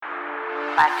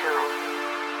Batu,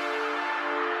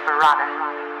 Marauder,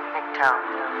 Nikto.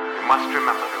 You must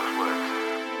remember those words.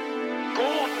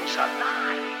 Gordon's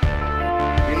alive.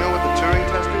 You know what the Turing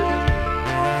test is?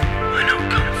 I know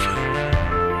Kung Fu.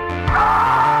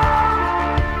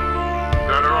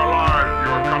 Dead or alive,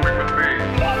 you are coming with me.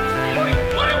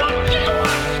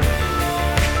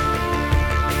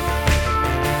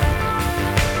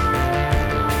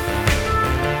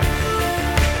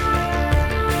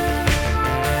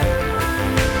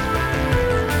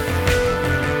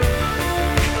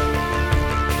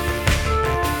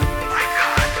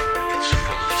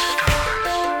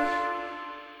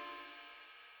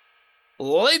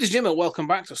 Ladies and gentlemen, welcome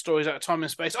back to Stories Out of Time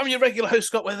and Space. I'm your regular host,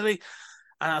 Scott Weatherly,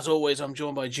 and as always, I'm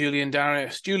joined by Julian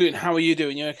Darius. Julian, how are you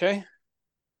doing? You okay?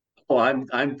 Oh,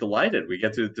 I'm delighted. We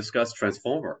get to discuss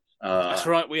Transformer. That's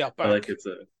right, we are back. Like it's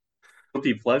a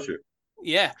guilty pleasure.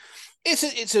 Yeah,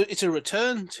 it's a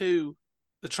return to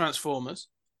the Transformers,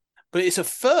 but it's a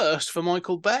first for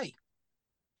Michael Bay.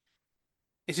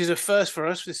 It is a first for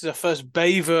us. This is our first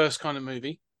Bayverse kind of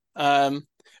movie.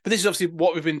 But this is obviously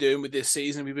what we've been doing with this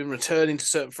season. We've been returning to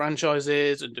certain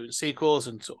franchises and doing sequels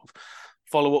and sort of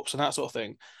follow-ups and that sort of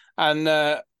thing. And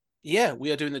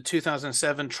we are doing the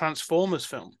 2007 Transformers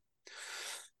film.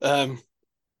 I'm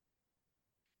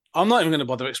not even going to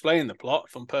bother explaining the plot,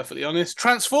 if I'm perfectly honest.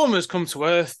 Transformers come to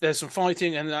Earth. There's some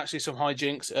fighting and actually some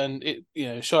hijinks, and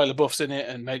Shia LaBeouf's in it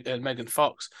and Megan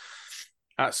Fox.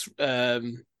 That's all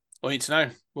you need to know.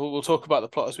 We'll talk about the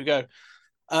plot as we go.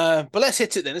 But let's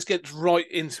hit it then. Let's get right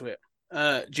into it.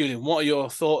 Julian, what are your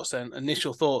thoughts then,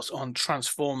 initial thoughts on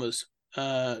Transformers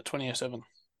 2007?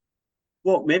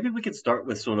 Well, maybe we could start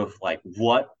with sort of like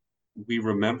what we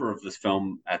remember of this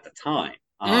film at the time.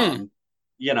 I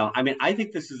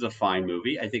think this is a fine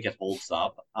movie. I think it holds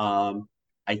up.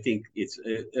 I think it's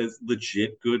a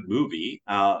legit good movie.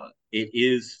 It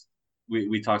is.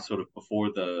 We talked sort of before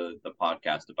the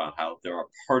podcast about how there are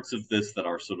parts of this that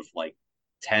are sort of like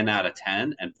 10 out of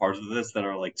 10 and parts of this that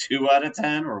are like 2 out of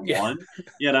 10 or 1.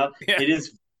 It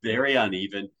is very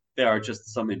uneven. There are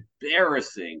just some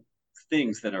embarrassing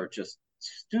things that are just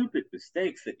stupid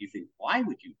mistakes that you think, why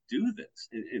would you do this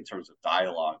in terms of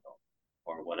dialogue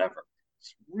or whatever?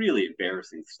 It's really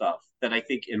embarrassing stuff that I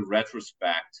think in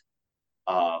retrospect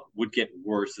would get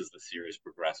worse as the series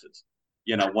progresses.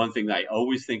 One thing that I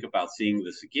always think about seeing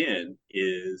this again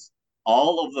is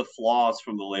all of the flaws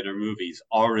from the later movies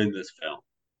are in this film.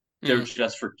 They're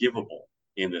just forgivable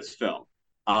in this film.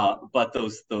 But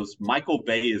those Michael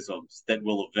Bay-isms that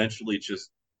will eventually just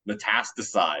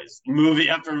metastasize movie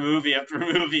after movie after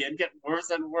movie and get worse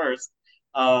and worse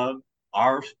are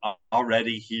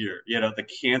already here. The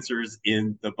cancer's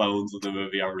in the bones of the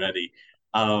movie already.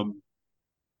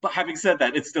 But having said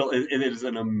that, it is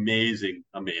an amazing,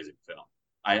 amazing film.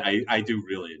 I do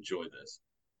really enjoy this.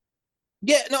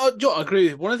 Yeah, no, I agree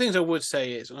with you. One of the things I would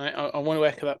say is, and I want to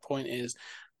echo that point is,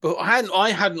 but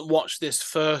I hadn't watched this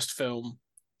first film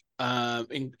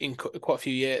in quite a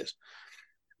few years,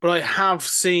 but I have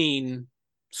seen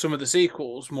some of the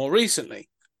sequels more recently,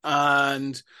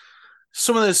 and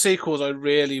some of the sequels I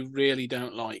really, really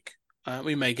don't like.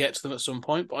 We may get to them at some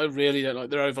point, but I really don't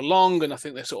like. They're overlong, and I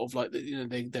think they're sort of like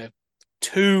they're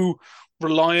too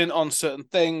reliant on certain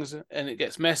things, and it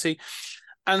gets messy.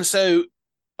 And so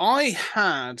I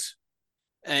had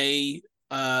they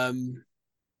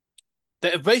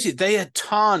had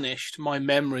tarnished my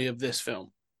memory of this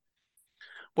film,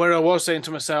 where I was saying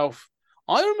to myself,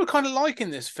 I remember kind of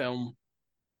liking this film,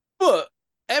 but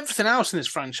everything else in this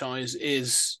franchise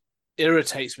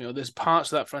irritates me, or there's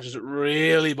parts of that franchise that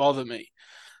really bother me.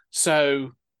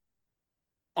 So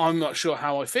I'm not sure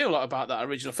how I feel about that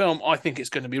original film. I think it's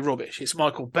going to be rubbish. It's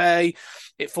Michael Bay.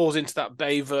 It falls into that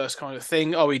Bayverse kind of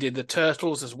thing. Oh, he did the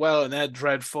Turtles as well, and they're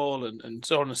dreadful, and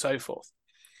so on and so forth.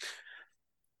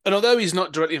 And although he's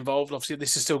not directly involved, obviously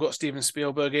this has still got Steven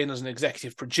Spielberg in as an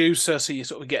executive producer, so you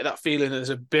sort of get that feeling that there's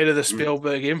a bit of the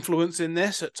Spielberg influence in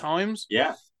this at times.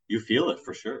 Yeah, you feel it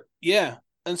for sure. Yeah.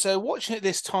 And so watching it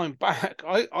this time back,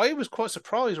 I was quite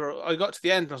surprised where I got to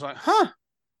the end and I was like,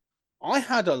 I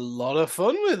had a lot of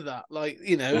fun with that. Like,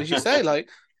 as you say, like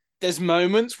there's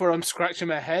moments where I'm scratching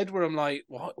my head where I'm like,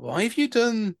 why have you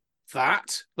done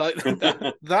that? Like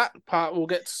that part, we'll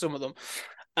get to some of them.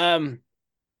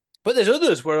 But there's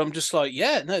others where I'm just like,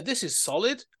 yeah, no, this is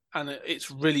solid and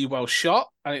it's really well shot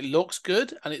and it looks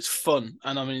good and it's fun.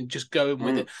 And I mean, just going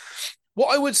with it.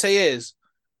 What I would say is,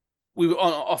 we were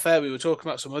off air, we were talking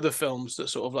about some other films that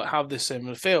sort of like have this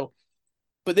similar feel.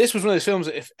 But this was one of those films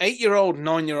that if 8-year-old,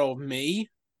 9-year-old me,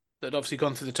 that had obviously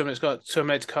gone through the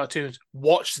Terminator cartoons,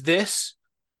 watched this,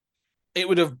 it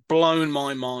would have blown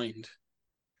my mind.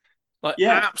 Like,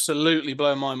 Yeah, absolutely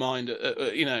blow my mind.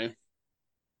 You know.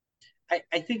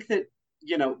 I think that,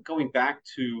 going back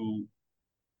to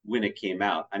when it came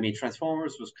out, I mean,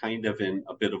 Transformers was kind of in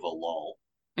a bit of a lull.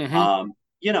 Hmm.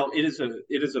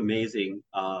 It is amazing.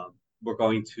 We're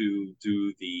going to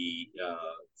do the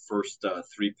first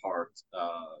three-part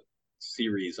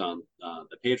series on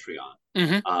the Patreon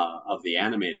Hmm. of the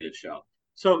animated show.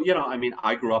 So, I mean,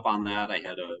 I grew up on that. I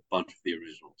had a bunch of the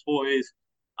original toys.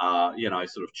 I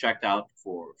sort of checked out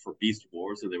for Beast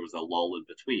Wars, and there was a lull in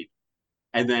between.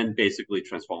 And then basically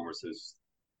Transformers has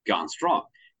gone strong.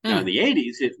 Now in Mm. the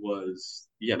 '80s, it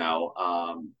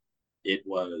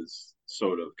was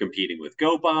sort of competing with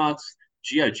GoBots.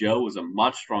 GI Joe was a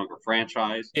much stronger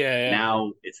franchise. Yeah, yeah.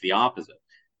 Now it's the opposite.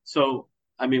 So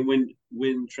I mean,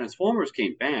 when Transformers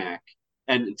came back,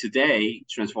 and today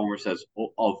Transformers has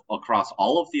across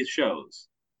all of these shows,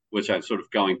 which I'm sort of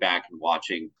going back and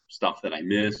watching stuff that I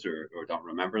missed or don't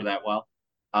remember that well,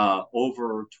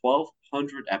 over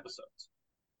 1,200 episodes.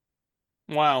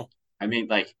 Wow. I mean,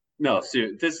 like, no,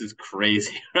 this is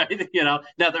crazy, right? Now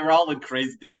they're all in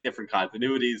crazy different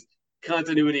continuities.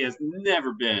 Continuity has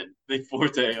never been the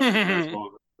forte of the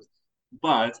Transformers,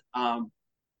 but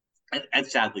and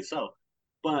sadly so.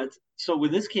 But so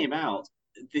when this came out,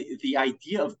 the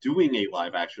idea of doing a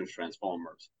live action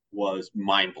Transformers was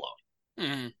mind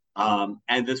blowing. Mm.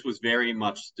 And this was very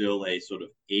much still a sort of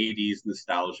 '80s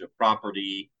nostalgia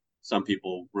property. Some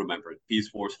people remember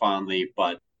Beast Wars fondly,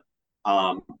 but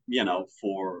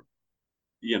for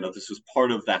this was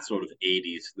part of that sort of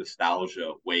 '80s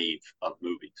nostalgia wave of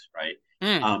movies, right?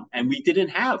 Mm. And we didn't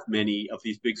have many of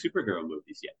these big superhero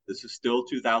movies yet. This is still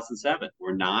 2007.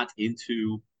 We're not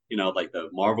into like the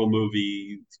Marvel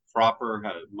movies proper,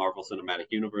 Marvel Cinematic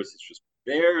Universe. It's just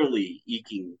barely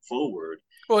eking forward.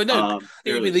 Well, no,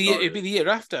 Barely it'd be started. the year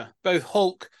after. Both the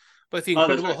Oh, that's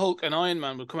Incredible right. Hulk and Iron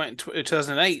Man would come out in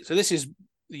 2008. So this is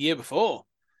the year before.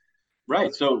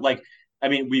 Right. So, like, I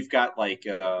mean, we've got like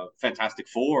Fantastic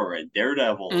Four and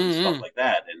Daredevil and stuff Mm-hmm. like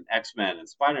that, and X-Men and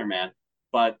Spider-Man.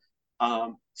 But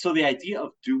so the idea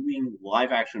of doing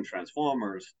live action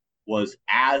Transformers was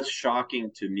as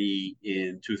shocking to me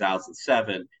in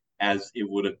 2007 as it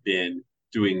would have been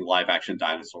doing live action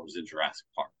dinosaurs in Jurassic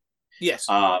Park. Yes.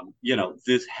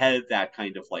 This had that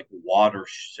kind of like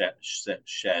watershed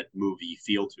movie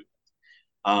feel to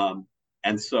it.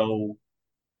 And so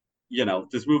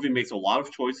this movie makes a lot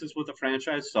of choices with the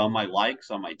franchise. Some I like,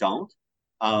 some I don't.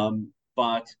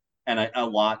 But and a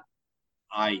lot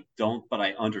I don't, but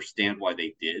I understand why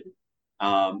they did.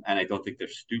 And I don't think they're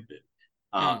stupid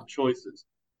Mm. choices.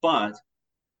 But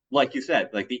like you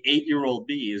said, like the 8-year-old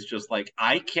me is just like,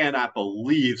 I cannot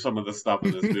believe some of the stuff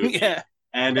in this movie. Yeah.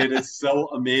 And it is so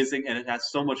amazing, and it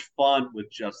has so much fun with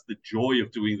just the joy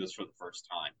of doing this for the first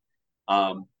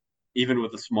time. Even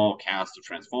with a small cast of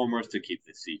Transformers to keep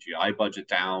the CGI budget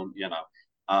down,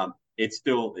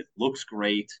 it looks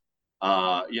great.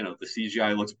 The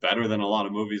CGI looks better than a lot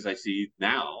of movies I see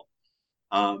now.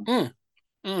 Um, Mm.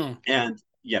 Mm. and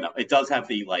it does have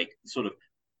the like sort of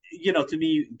to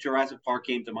me, Jurassic Park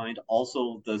came to mind.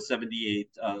 Also, the '78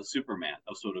 Superman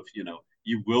of sort of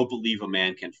you will believe a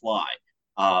man can fly.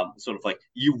 Sort of like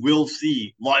you will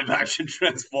see live action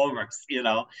Transformers.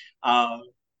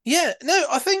 Yeah. No,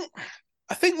 I think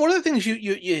one of the things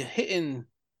you're hitting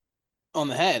on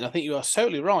the head. I think you are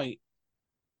totally right.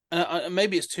 And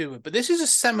maybe it's too, but this is a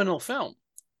seminal film,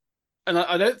 and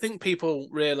I don't think people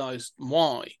realize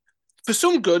why. For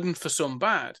some good and for some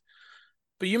bad.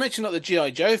 But you mentioned like the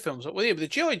GI Joe films. Well, yeah, but the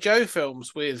GI Joe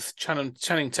films with Channing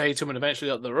Tatum and eventually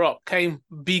like The Rock came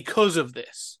because of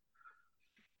this.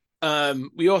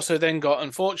 We also then got,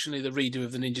 unfortunately, the redo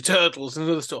of the Ninja Turtles and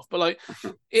other stuff. But like,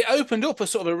 it opened up a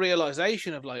sort of a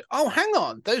realization of like, oh, hang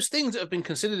on, those things that have been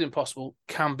considered impossible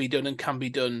can be done and can be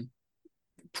done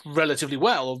relatively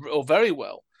well or very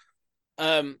well.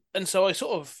 And so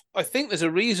I think there's a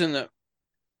reason that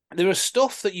there is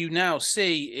stuff that you now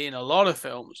see in a lot of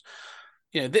films.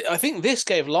 I think this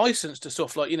gave license to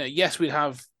stuff like, yes, we'd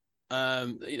have,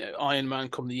 Iron Man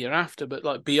come the year after, but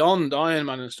like beyond Iron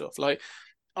Man and stuff, like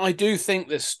I do think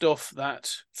there's stuff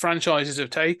that franchises have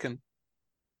taken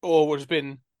or has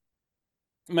been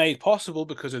made possible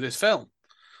because of this film.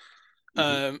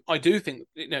 Mm-hmm. I do think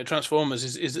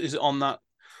Transformers is on that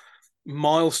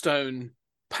milestone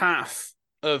path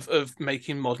of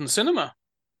making modern cinema.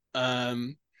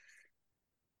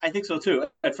 I think so too,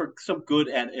 and for some good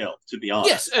and ill, to be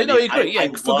Yes, honest. I no, mean, I agree. Yeah, I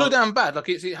for good love, and bad. Like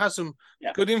it has some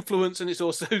yeah. good influence, and it's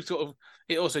also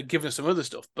it also given us some other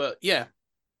stuff. But yeah,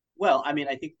 Well, I mean,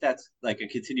 I think that's like a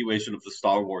continuation of the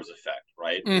Star Wars effect,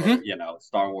 right? mm-hmm. Where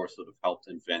Star Wars sort of helped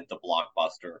invent the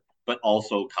blockbuster. but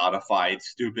also codified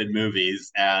stupid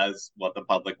movies as what the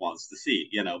public wants to see,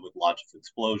 with lots of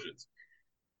explosions.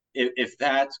 If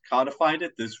that codified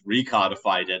it, this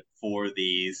recodified it for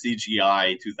the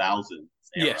CGI 2000s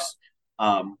era. Yes.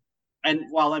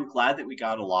 And while I'm glad that we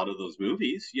got a lot of those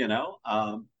movies, even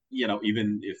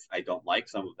if I don't like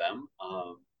some of them,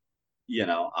 I'm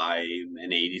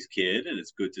an 80s kid and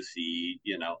it's good to see,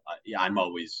 I'm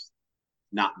always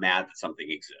not mad that something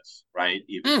exists, right?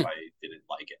 Even if I didn't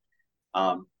like it.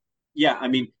 I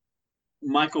mean,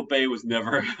 Michael Bay was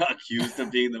never accused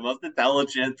of being the most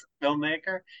intelligent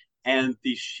filmmaker, and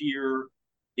the sheer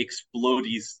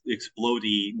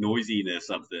explodey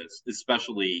noisiness of this,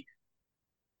 especially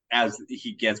as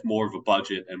he gets more of a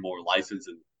budget and more license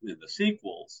in the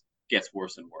sequels, gets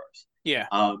worse and worse. Yeah.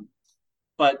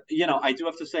 But I do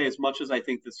have to say, as much as I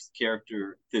think this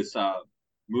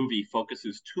movie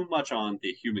focuses too much on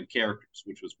the human characters,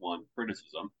 which was one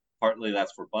criticism, partly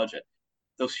that's for budget.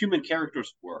 Those human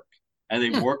characters work, and they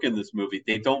work in this movie.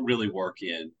 They don't really work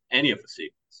in any of the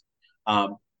sequels,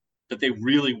 but they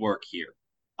really work here.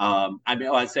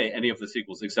 I'd say any of the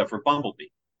sequels except for Bumblebee,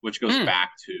 which goes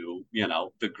back to,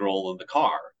 the girl in the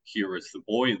car. Here is the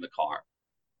boy in the car.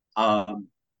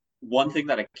 One thing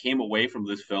that I came away from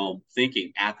this film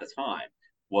thinking at the time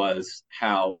was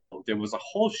how there was a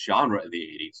whole genre in the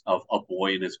 80s of a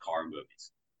boy in his car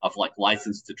movies, of like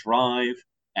License to Drive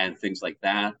and things like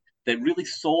that really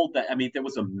sold that. I mean, there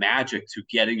was a magic to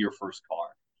getting your first car.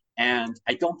 And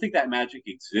I don't think that magic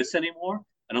exists anymore.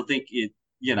 I don't think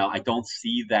I don't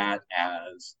see that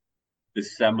as the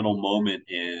seminal moment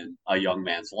in a young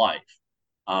man's life,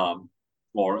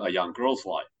 or a young girl's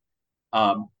life.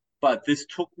 But this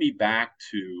took me back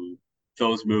to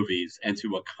those movies and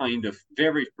to a kind of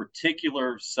very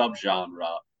particular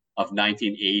subgenre of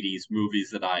 1980s movies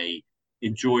that I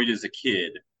enjoyed as a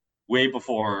kid, way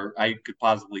before I could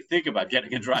possibly think about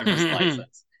getting a driver's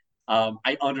license.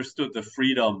 I understood the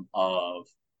freedom of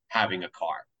having a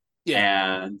car.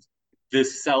 Yeah. And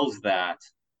this sells that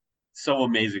so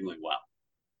amazingly well.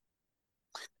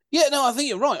 Yeah, no, I think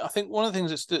you're right. I think one of the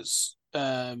things that's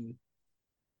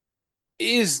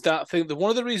is that thing that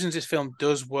one of the reasons this film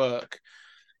does work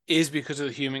is because of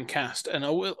the human cast. And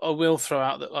I will throw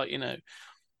out that, like,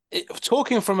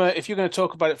 talking from if you're going to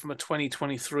talk about it from a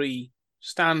 2023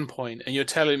 standpoint, and you're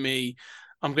telling me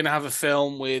I'm going to have a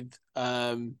film with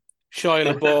Shia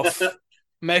LaBeouf,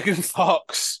 Megan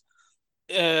Fox,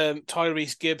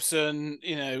 Tyrese Gibson,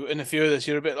 and a few others,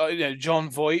 you're a bit like,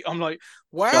 Jon Voight. I'm like,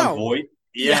 wow. Jon Voight?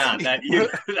 Yeah,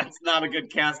 that's not a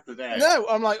good cast today. No,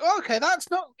 I'm like, okay,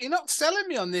 you're not selling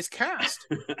me on this cast,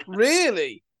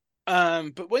 really.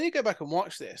 But when you go back and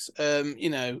watch this,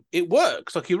 it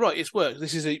works. Like, you're right, it's worked.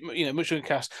 This is a much younger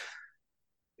cast.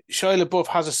 Shia LaBeouf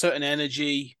has a certain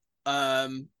energy. I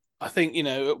think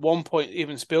at one point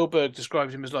even Spielberg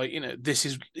described him as like,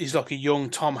 he's like a young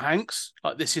Tom Hanks.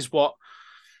 Like, this is what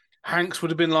Hanks would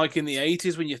have been like in the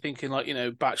 80s when you're thinking like,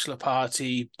 Bachelor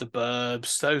Party, The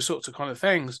Burbs, those sorts of kind of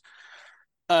things.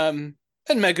 And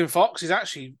Megan Fox is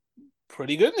actually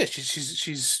pretty good in this.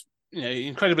 She's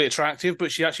incredibly attractive,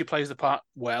 but she actually plays the part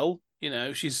well.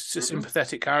 She's a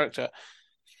sympathetic character.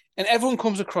 And everyone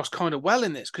comes across kind of well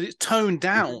in this because it's toned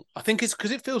down. I think it's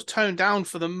because it feels toned down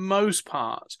for the most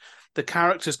part. The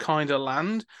characters kind of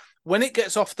land. When it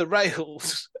gets off the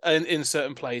rails in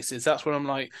certain places, that's where I'm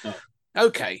like,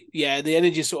 okay, yeah, the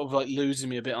energy is sort of like losing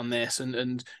me a bit on this.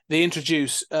 And they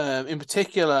introduce, in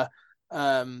particular,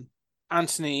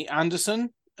 Anthony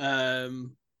Anderson, the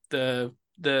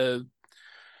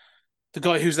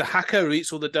guy who's the hacker who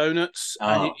eats all the donuts.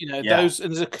 And, those,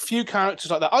 and there's a few characters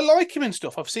like that. I like him in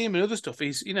stuff. I've seen him in other stuff.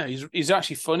 He's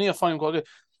actually funny. I find him quite good.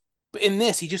 But in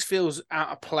this, he just feels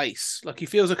out of place. Like, he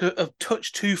feels like a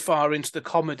touch too far into the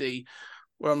comedy,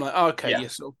 where I'm like, okay, you're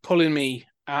sort of pulling me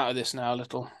out of this now a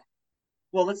little.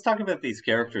 Well, let's talk about these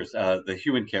characters, the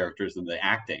human characters and the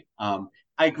acting. I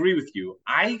agree with you.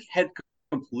 I had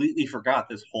completely forgot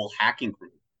this whole hacking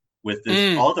group with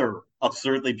this other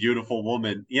absurdly beautiful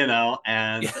woman, and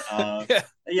I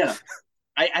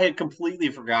had completely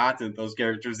forgotten those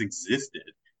characters existed.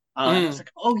 I was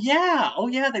like, oh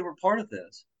yeah, they were part of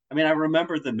this. I mean, I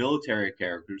remember the military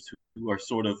characters who are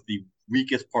sort of the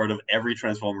weakest part of every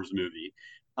Transformers movie.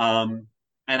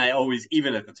 And I always,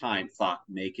 even at the time, thought,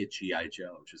 make it G.I.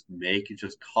 Joe. Just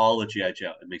call it G.I.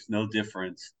 Joe. It makes no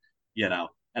difference,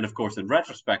 And of course, in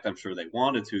retrospect, I'm sure they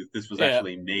wanted to. This was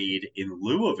actually made in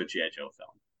lieu of a G.I. Joe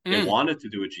film. They wanted to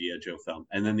do a G.I. Joe film.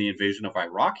 And then the invasion of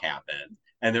Iraq happened.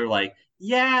 And they're like,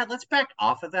 yeah, let's back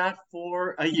off of that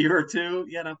for a year or two,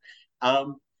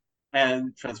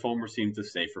 And Transformers seemed a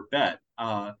safer bet.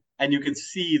 And you can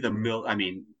see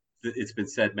it's been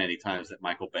said many times that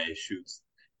Michael Bay shoots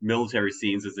military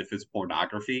scenes as if it's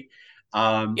pornography.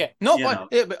 Yeah, not you by. know.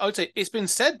 Yeah, but I'd say it's been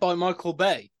said by Michael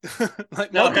Bay.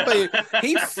 Like No. Michael Bay,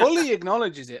 he fully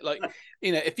acknowledges it. Like,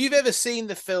 you know, if you've ever seen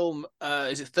the film,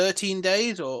 is it 13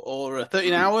 Days or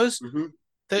 13 Hours? Mm-hmm.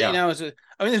 13 Yeah. Hours.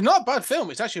 I mean, it's not a bad film.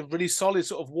 It's actually a really solid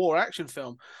sort of war action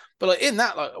film. But like in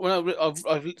that, like when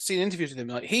I've seen interviews with him,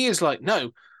 like he is like,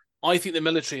 no, I think the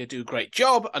military do a great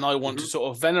job, and I want to sort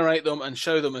of venerate them and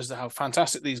show them as to how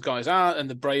fantastic these guys are and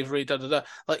the bravery. Da da da.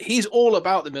 Like he's all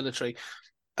about the military.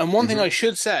 And one thing I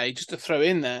should say, just to throw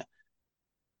in there,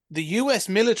 the US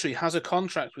military has a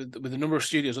contract with a number of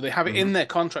studios, or they have it in their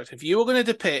contract. If you are going to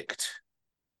depict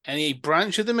any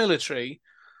branch of the military,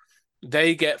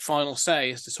 they get final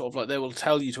say as to sort of like they will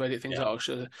tell you to edit things out.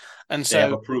 And so they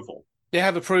have approval. They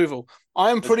have approval.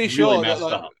 I'm pretty It's sure really that messed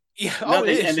like, up. yeah, No,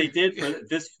 and they did. For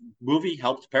this movie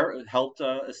helped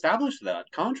establish that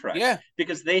contract. Yeah,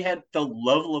 because they had the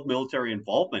level of military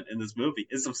involvement in this movie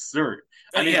is absurd.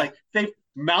 I mean, like they've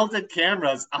mounted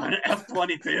cameras on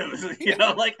F-22s. You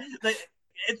know, like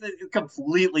it's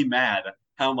completely mad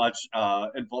how much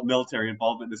military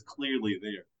involvement is clearly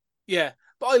there. Yeah,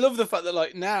 but I love the fact that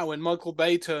like now when Michael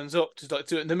Bay turns up to like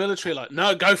do it in the military, like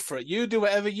no, go for it. You do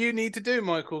whatever you need to do,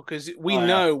 Michael, because we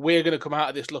know we're going to come out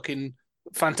of this looking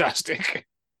fantastic.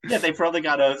 Yeah, they probably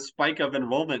got a spike of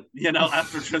enrollment, you know,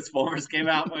 after Transformers came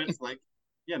out, where it's like,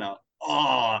 you know,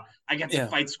 oh, I get to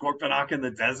fight Scorponok in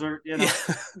the desert, you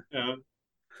know.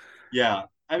 Yeah,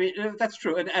 I mean that's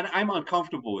true, and I'm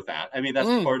uncomfortable with that. I mean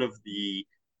that's part of the,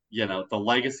 you know, the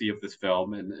legacy of this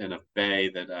film and of Bay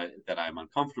that I'm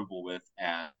uncomfortable with,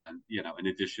 and you know, in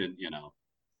addition, you know,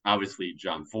 obviously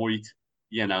John Voight,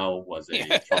 you know, was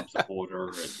a Trump supporter,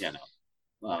 and you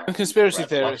know, conspiracy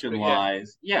theorist,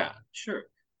 lies. Yeah, sure.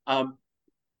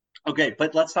 Okay,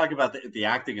 but let's talk about the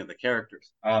acting of the characters.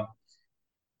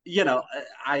 You know,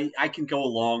 I can go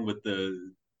along with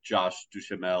the Josh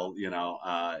Duhamel, you know,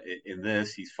 in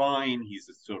this. He's fine. He's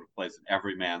a sort of plays an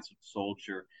everyman sort of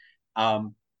soldier.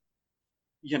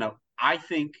 You know, I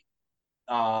think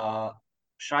Shia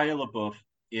LaBeouf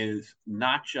is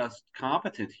not just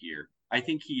competent here. I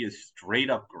think he is straight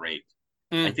up great.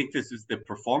 I think this is the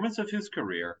performance of his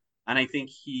career, and I think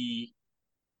he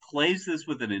plays this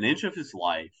within an inch of his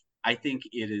life. I think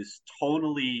it is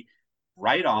tonally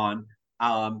right on.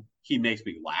 He makes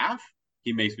me laugh.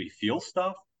 He makes me feel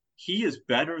stuff. He is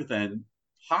better than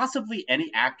possibly any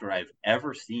actor I've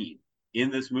ever seen in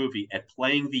this movie at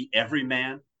playing the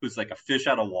everyman who's like a fish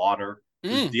out of water,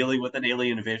 who's dealing with an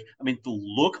alien invasion. I mean, the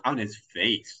look on his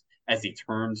face as he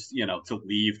turns, you know, to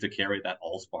leave to carry that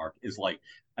Allspark is like,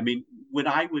 I mean, when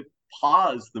I would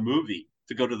pause the movie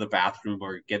to go to the bathroom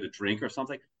or get a drink or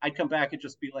something, I'd come back and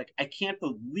just be like, I can't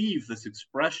believe this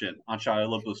expression on Shia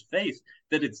LaBeouf's face,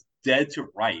 that it's dead to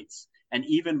rights. And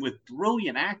even with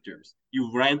brilliant actors,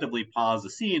 you randomly pause the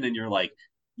scene and you're like,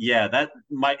 yeah, that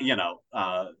might, you know,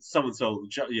 so-and-so,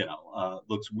 you know,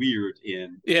 looks weird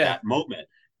in that moment.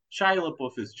 Shia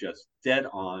LaBeouf is just dead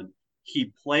on.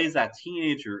 He plays that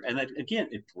teenager, and that, again,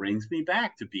 it brings me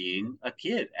back to being a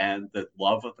kid and the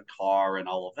love of the car and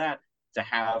all of that, to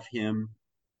have him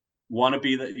want to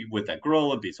be with that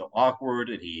girl and be so awkward.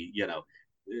 And he, you know,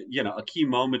 a key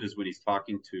moment is when he's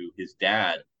talking to his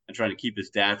dad and trying to keep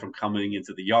his dad from coming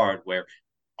into the yard, where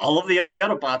all of the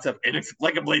Autobots have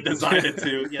inexplicably decided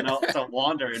to, you know, to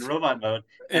wander in robot mode.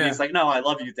 And he's like, no, I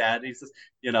love you, Dad. And he says,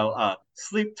 you know,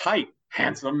 sleep tight,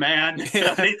 handsome man.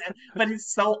 But he's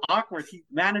so awkward. He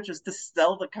manages to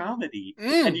sell the comedy,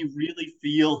 and you really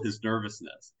feel his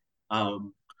nervousness.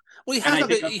 Well, he's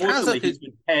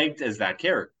been pegged as that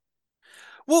character.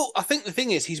 Well, I think the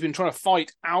thing is, he's been trying to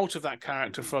fight out of that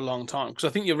character for a long time. Because I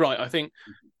think you're right. I think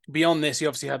beyond this, he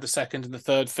obviously had the second and the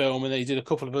third film, and then he did a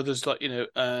couple of others, like, you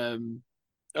know,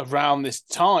 around this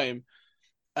time.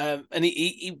 And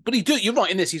you're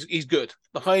right in this. He's good.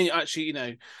 Like, I actually, you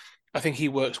know, I think he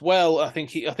works well. I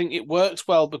think it works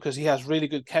well because he has really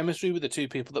good chemistry with the two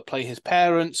people that play his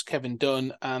parents, Kevin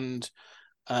Dunn and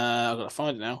I've got to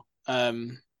find it now.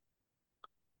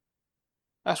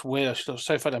 That's weird. I should have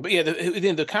so far down. But yeah,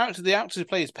 the character, the actors who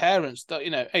play his parents, that,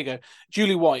 you know, there you go,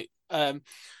 Julie White.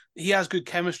 He has good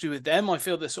chemistry with them. I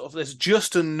feel there's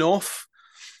just enough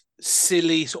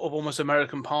silly, sort of almost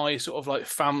American Pie, sort of like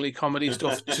family comedy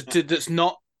stuff that's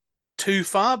not too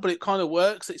far, but it kind of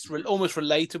works. It's almost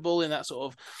relatable in that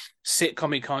sort of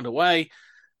sitcom-y kind of way,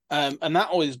 and that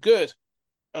always good.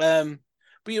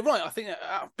 But you're right. I think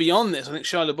beyond this, I think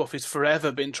Shia LaBeouf has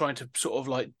forever been trying to sort of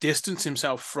like distance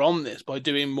himself from this by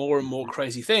doing more and more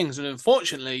crazy things. And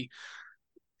unfortunately,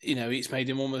 you know, it's made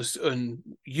him almost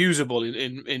unusable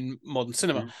in modern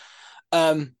cinema.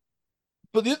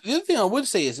 But the other thing I would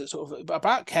say is that sort of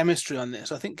about chemistry on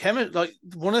this. I think like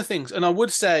one of the things, and I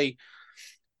would say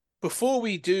before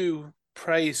we do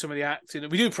praise some of the acting,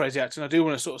 we do praise the acting. I do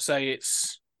want to sort of say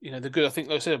it's, you know, the good. I think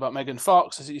like I said about Megan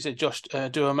Fox, as you said, Josh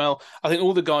Duhamel. I think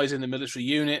all the guys in the military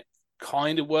unit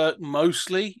kind of work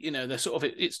mostly. You know, they're sort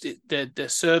of they're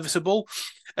serviceable,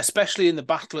 especially in the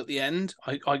battle at the end.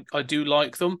 I do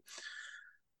like them.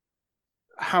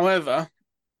 However,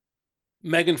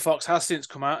 Megan Fox has since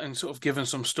come out and sort of given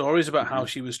some stories about how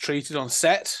she was treated on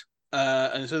set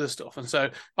and this other stuff. And so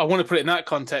I want to put it in that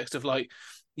context of like,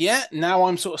 yeah, now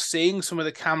I'm sort of seeing some of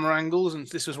the camera angles, and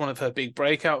this was one of her big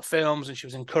breakout films, and she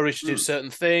was encouraged to do certain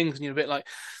things, and you're a bit like,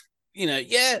 you know,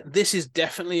 yeah, this is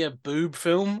definitely a boob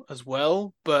film as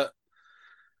well, but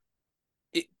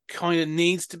it kind of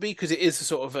needs to be, because it is a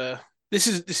sort of a,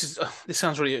 this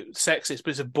sounds really sexist,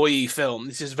 but it's a boy film.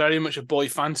 This is very much a boy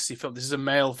fantasy film. This is a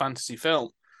male fantasy film.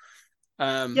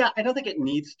 Yeah, I don't think it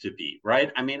needs to be,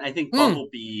 right? I mean, I think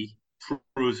Bumblebee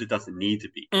proves it doesn't need to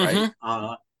be, right?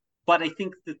 But I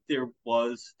think that there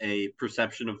was a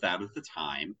perception of that at the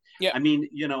time. Yeah. I mean,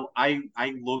 you know, I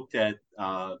looked at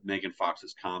Megan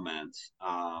Fox's comments,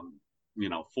 you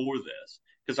know, for this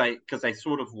because I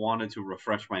sort of wanted to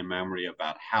refresh my memory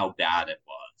about how bad it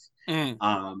was.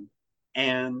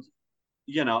 And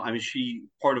you know, I mean,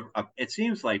 it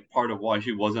seems like part of why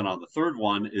she wasn't on the third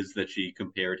one is that she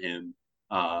compared him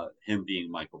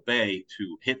being Michael Bay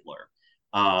to Hitler,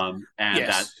 and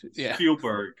that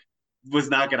Spielberg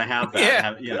was not going to have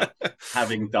that, you know,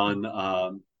 having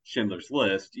done Schindler's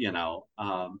List, you know,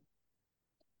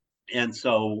 and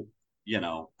so, you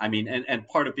know, I mean, and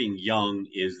part of being young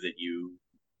is that you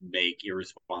make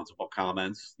irresponsible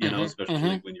comments, you know,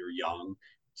 especially when you're young,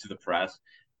 to the press.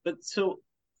 But so,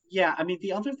 yeah, I mean,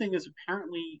 the other thing is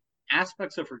apparently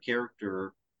aspects of her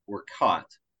character were cut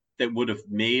that would have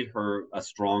made her a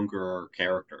stronger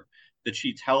character. That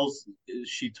she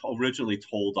originally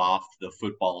told off the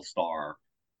football star,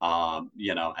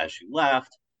 you know, as she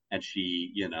left, and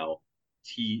she, you know,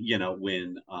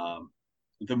 when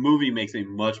the movie makes a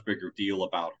much bigger deal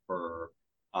about her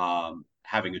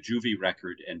having a juvie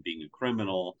record and being a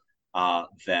criminal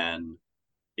than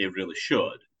it really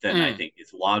should, then I think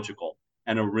it's logical.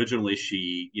 And originally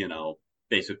she, you know,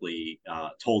 basically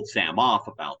told Sam off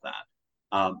about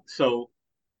that. So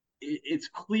it's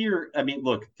clear. I mean,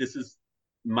 look, this is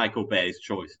Michael Bay's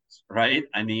choices, right?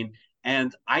 I mean,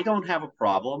 and I don't have a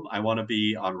problem. I want to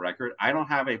be on record. I don't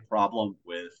have a problem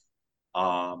with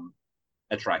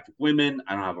attractive women.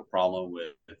 I don't have a problem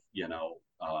with, you know,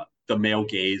 the male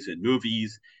gaze in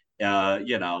movies,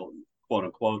 you know, quote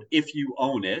unquote, if you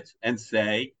own it and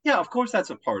say, yeah, of course, that's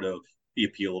a part of the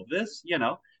appeal of this, you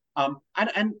know.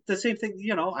 And the same thing,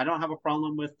 you know, I don't have a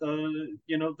problem with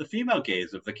you know, the female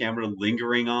gaze of the camera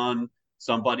lingering on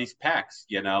somebody's pecs,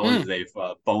 you know, as they've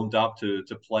boned up to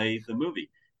play the movie.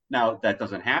 Now that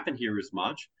doesn't happen here as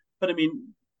much, but I mean,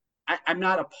 I'm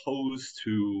not opposed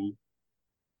to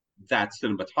that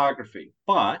cinematography,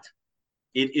 but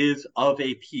it is of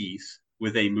a piece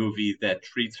with a movie that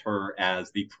treats her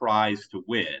as the prize to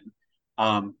win.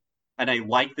 And I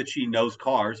like that she knows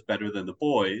cars better than the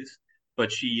boys,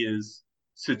 but she is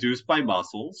seduced by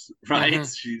muscles, right?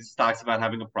 She talks about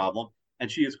having a problem,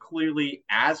 and she is clearly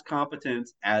as competent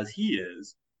as he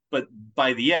is, but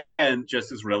by the end,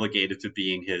 just is relegated to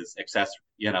being his accessory.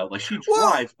 You know, like she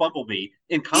drives Bumblebee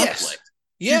in conflict.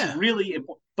 Yes. She's really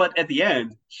important, but at the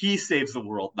end, he saves the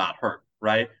world, not her,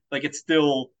 right? Like it's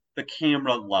still, the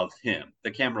camera loves him.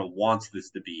 The camera wants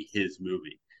this to be his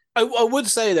movie. I would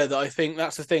say though that I think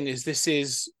that's the thing is this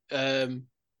is, and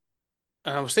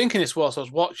I was thinking this whilst I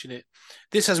was watching it.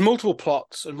 This has multiple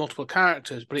plots and multiple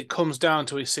characters, but it comes down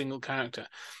to a single character,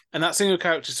 and that single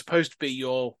character is supposed to be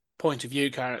your point of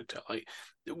view character. Like,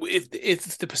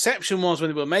 if the perception was when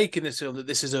they were making this film that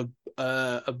this is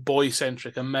a boy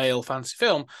centric, a male fantasy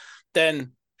film,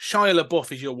 then Shia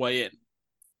LaBeouf is your way in.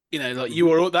 You know, like you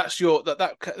are. That's your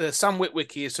that Sam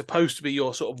Witwicky is supposed to be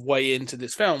your sort of way into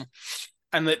this film,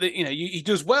 and that you know he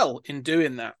does well in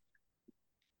doing that.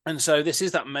 And so this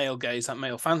is that male gaze, that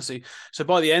male fantasy. So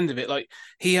by the end of it, like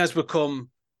he has become,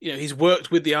 you know, he's worked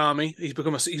with the army. He's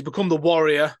become the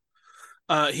warrior.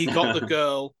 He got the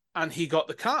girl and he got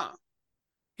the car.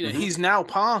 You know, he's now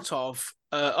part of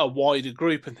a wider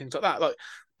group and things like that. Like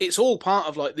it's all part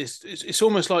of like this. It's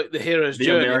almost like the hero's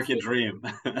journey. The American dream.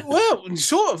 Well,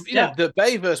 sort of. You know, the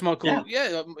Bay versus Michael.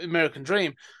 Yeah, American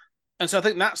dream. And so I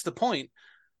think that's the point.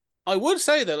 I would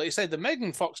say though, like you say, the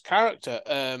Megan Fox character,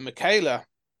 Michaela,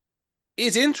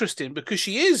 is interesting because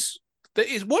she is.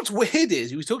 What's weird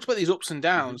is we talked about these ups and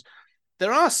downs.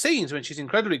 There are scenes when she's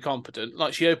incredibly competent,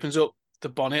 like she opens up the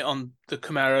bonnet on the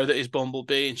Camaro that is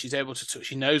Bumblebee, and she's able to.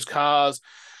 She knows cars.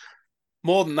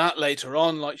 More than that, later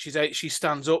on, like she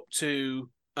stands up to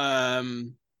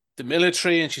the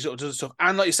military, and she sort of does stuff.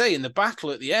 And like you say, in the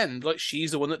battle at the end, like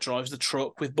she's the one that drives the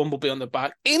truck with Bumblebee on the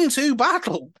back into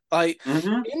battle, like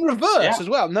in reverse as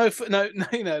well. No,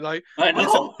 you know, like I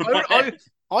know.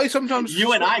 I sometimes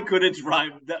you and I couldn't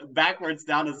drive backwards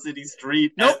down a city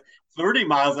street at 30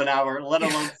 miles an hour, let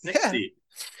alone 60. Yeah.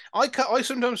 I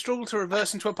sometimes struggle to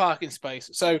reverse into a parking space.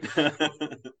 So,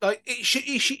 like,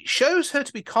 she shows her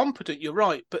to be competent. You're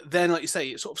right, but then, like you say,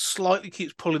 it sort of slightly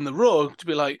keeps pulling the rug to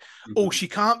be like, oh, she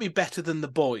can't be better than the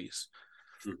boys.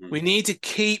 We need to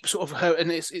keep sort of her, and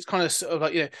it's kind of sort of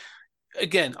like, you know,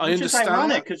 again, I understand. It's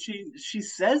ironic because she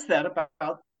says that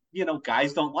about, you know,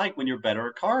 guys don't like when you're better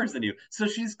at cars than you. So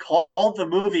she's called the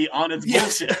movie on its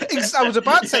bullshit. I was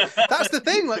about to say, that's the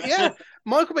thing. Like, yeah,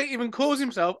 Michael Bay even calls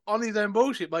himself on his own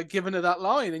bullshit by giving her that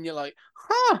line. And you're like,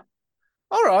 huh,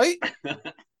 all right,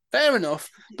 fair enough.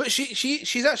 But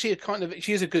she's actually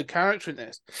she is a good character in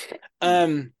this.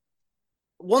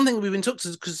 One thing we've been talking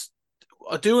to, because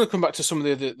I do want to come back to some of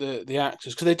the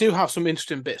actors, because they do have some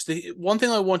interesting bits. The one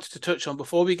thing I wanted to touch on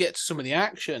before we get to some of the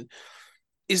action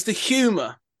is the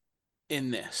humor in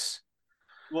this.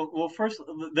 Well, first,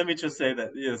 let me just say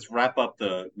that, let's wrap up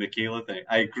the Michaela thing.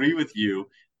 I agree with you,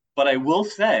 but I will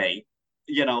say,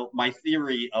 you know, my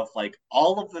theory of like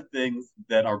all of the things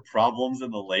that are problems in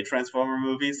the late Transformer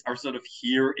movies are sort of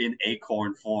here in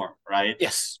Acorn form, right?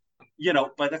 Yes. You know,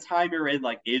 by the time you're in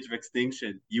like Age of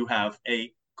Extinction, you have a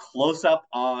close up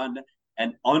on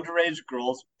an underage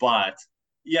girl's butt,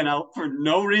 you know, for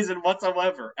no reason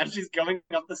whatsoever. And she's going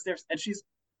up the stairs, and she's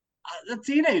a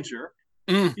teenager.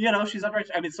 You know, she's underage.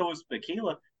 I mean, so is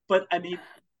Michaela. But I mean,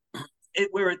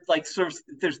 where it like serves,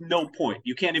 there's no point.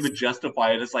 You can't even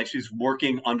justify it. It's like she's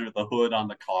working under the hood on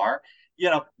the car. You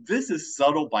know, this is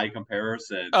subtle by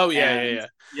comparison. Oh yeah, yeah.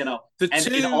 You know,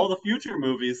 in all the future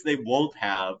movies, they won't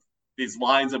have these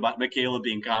lines about Michaela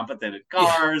being competent at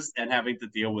cars and having to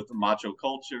deal with the macho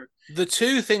culture. The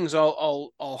two things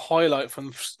I'll highlight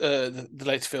from the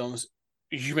later films,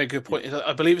 you make a good point.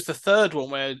 I believe it's the third one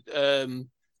where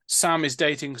Sam is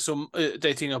dating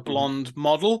a blonde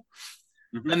model,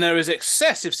 and there is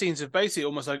excessive scenes of basically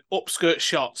almost like upskirt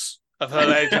shots of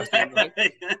her age, I think,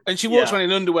 right? And she walks around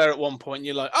in underwear at one point, and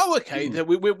you're like, oh, okay,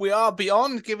 we are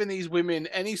beyond giving these women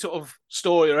any sort of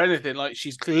story or anything. Like,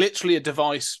 she's literally a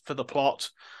device for the plot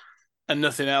and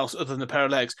nothing else other than a pair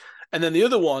of legs. And then the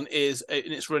other one is, and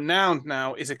it's renowned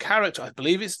now, is a character, I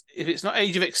believe if it's not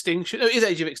Age of Extinction, no, it is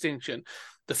Age of Extinction,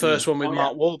 the first one with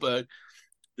Mark Wahlberg.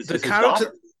 The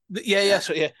character...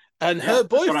 And her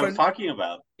boyfriend... That's what I'm talking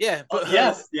about. Yeah, but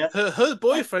her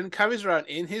boyfriend carries around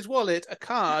in his wallet a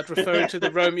card referring to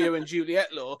the Romeo and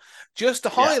Juliet law, just to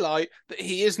highlight that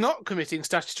he is not committing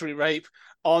statutory rape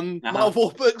on Mark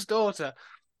Wahlberg's daughter.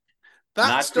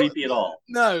 That's not creepy at all.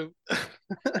 No.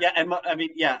 And I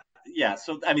mean,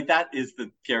 so, I mean, that is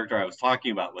the character I was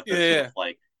talking about with this. Sort of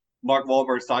like, Mark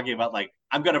Wahlberg's talking about, like,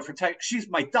 I'm going to protect... She's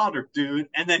my daughter, dude.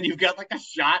 And then you've got, like, a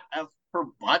shot of her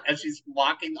butt as she's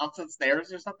walking up the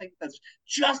stairs or something that's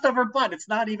just of her butt. It's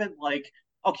not even like,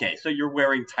 okay, so you're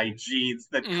wearing tight jeans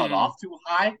that cut off too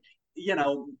high. You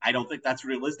know, I don't think that's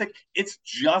realistic. It's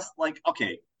just like,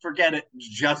 okay, forget it.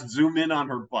 Just zoom in on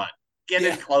her butt. Get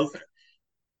it closer.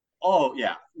 Oh,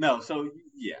 yeah. No, so,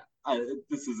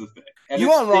 this is a thing. And you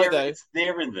are right, though. It's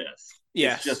there in this.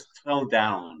 Yes. It's just toned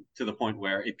down to the point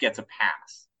where it gets a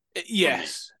pass.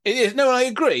 Yes, it is. No, I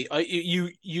agree.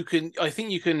 You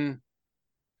can.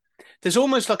 There's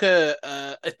almost like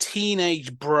a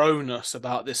teenage broness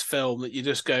about this film that you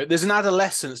just go, there's an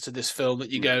adolescence to this film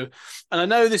that you go, and I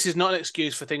know this is not an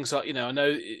excuse for things like, you know, I know,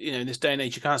 you know, in this day and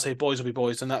age, you can't say boys will be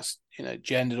boys and that's, you know,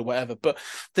 gendered or whatever, but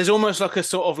there's almost like a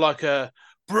sort of like a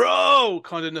bro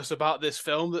kind ofness about this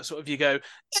film that sort of you go,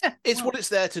 it's what it's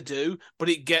there to do, but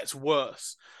it gets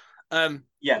worse.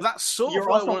 That's sort You're of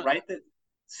also right that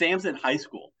Sam's in high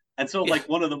school. And so, like,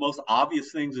 one of the most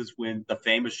obvious things is when the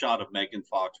famous shot of Megan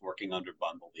Fox working under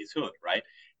Bumblebee's hood, right?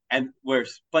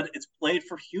 But it's played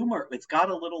for humor. It's got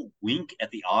a little wink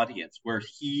at the audience where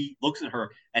he looks at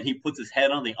her and he puts his head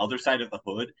on the other side of the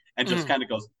hood and just kind of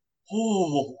goes,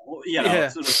 oh, you know,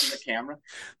 sort of to the camera.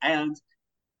 And,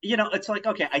 you know, it's like,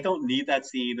 okay, I don't need that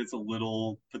scene. It's a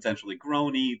little potentially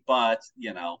groany, but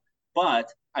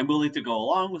I'm willing to go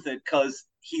along with it because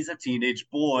he's a teenage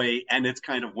boy and it's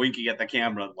kind of winking at the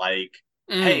camera like,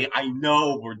 hey, I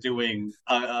know we're doing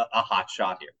a hot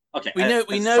shot here. Okay.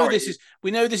 We know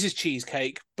this is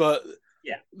cheesecake, but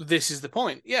this is the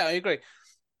point. Yeah, I agree.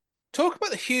 Talk about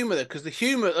the humor there, because the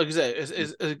humor, like I said,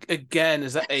 is again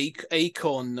is that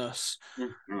acornness.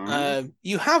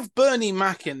 You have Bernie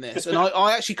Mac in this, and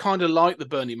I actually kind of like the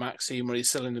Bernie Mac scene where he's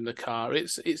selling in the car.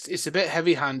 It's a bit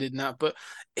heavy handed in that, but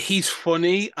he's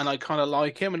funny, and I kind of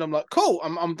like him, and I'm like, cool,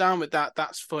 I'm down with that.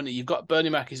 That's funny. You've got Bernie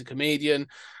Mac, he's a comedian.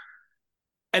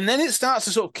 And then it starts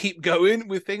to sort of keep going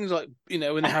with things like,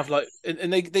 when they have like,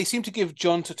 and they seem to give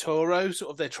John Turturro sort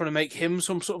of, they're trying to make him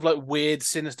some sort of like weird,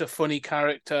 sinister, funny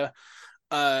character.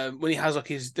 When he has like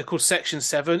they're called Section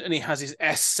 7, and he has his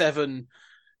S7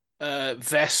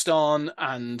 vest on,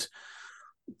 and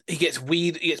he gets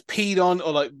peed on,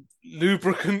 or like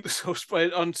lubricant sort of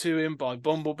sprayed onto him by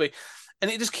Bumblebee.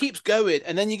 And it just keeps going.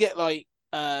 And then you get like,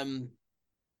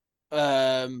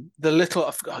 the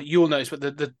little, you'll notice, but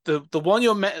the one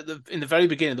you're met in the very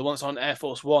beginning, the one that's on Air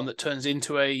Force One that turns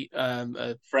into a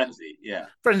frenzy, and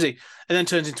then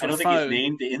turns into I don't a phone. think he's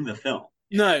named in the film.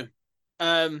 No,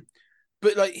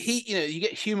 but like you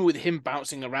get humor with him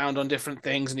bouncing around on different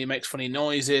things, and he makes funny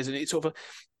noises, and it's sort of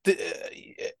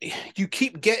you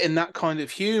keep getting that kind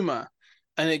of humor,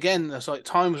 and again, there's like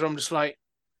times where I'm just like,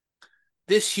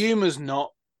 this humor's not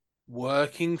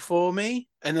working for me.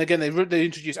 And again, they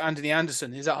introduce Anthony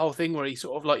Anderson. Is that whole thing where he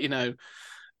sort of like,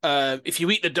 if you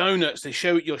eat the donuts,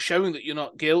 you're showing that you're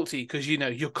not guilty because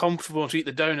you're comfortable to eat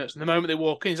the donuts. And the moment they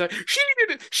walk in, he's like, she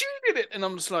did it, and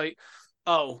I'm just like,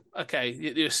 oh, okay,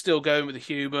 you're still going with the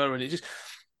humor, and it just,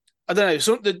 I don't know.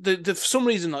 So for some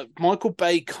reason, like Michael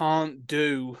Bay can't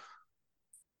do.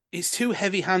 It's too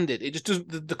heavy-handed. It just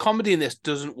doesn't. The comedy in this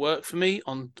doesn't work for me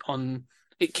on.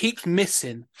 It keeps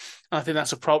missing. I think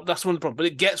that's a problem. That's one of the problems. But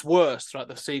it gets worse throughout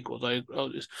the sequels.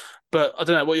 But I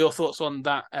don't know. What are your thoughts on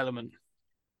that element?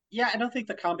 Yeah, I don't think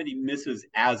the comedy misses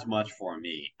as much for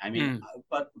me. I mean,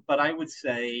 but I would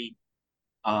say,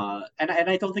 and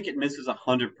I don't think it misses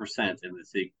 100% in the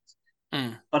sequels.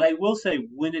 But I will say,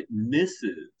 when it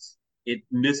misses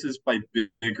by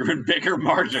bigger and bigger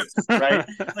margins, right?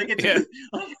 Like it. Yeah.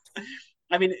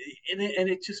 I mean, and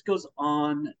it just goes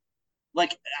on.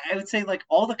 Like, I would say, like,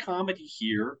 all the comedy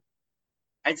here,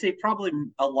 I'd say probably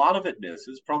a lot of it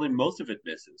misses, probably most of it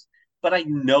misses, but I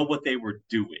know what they were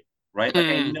doing, right? Like,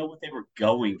 I know what they were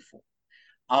going for.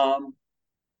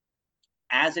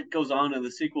 As it goes on in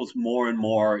the sequels, more and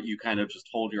more, you kind of just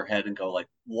hold your head and go, like,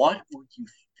 what were you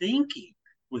thinking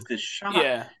with this shot?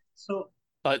 Yeah. So,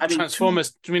 like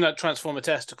Transformers, do you mean like Transformer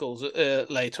testicles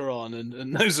later on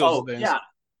and those sorts of things? Yeah.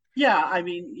 Yeah, I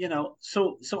mean,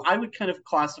 so I would kind of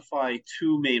classify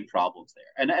two main problems there,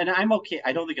 and I'm okay.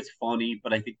 I don't think it's funny,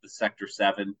 but I think the Sector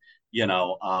 7,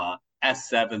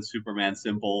 S7 Superman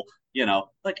symbol,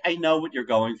 like I know what you're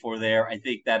going for there. I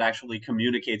think that actually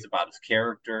communicates about his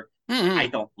character. I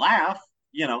don't laugh,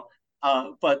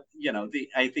 but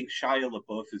I think Shia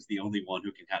LaBeouf is the only one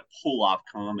who can kind of pull off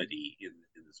comedy in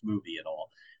this movie at all.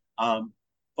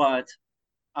 But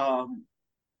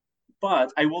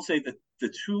I will say that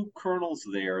the two kernels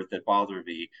there that bother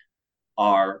me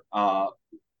are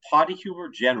potty humor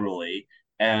generally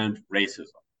and racism.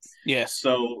 Yes.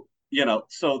 So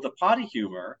the potty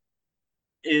humor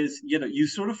is, you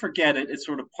sort of forget it. It's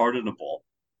sort of pardonable.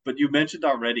 But you mentioned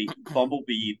already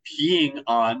Bumblebee peeing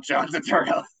on John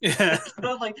Turturro. Yeah.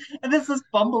 And this is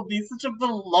Bumblebee, such a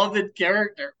beloved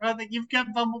character. Right? Like, you've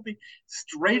got Bumblebee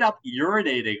straight up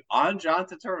urinating on John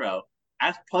Turturro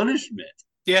as punishment.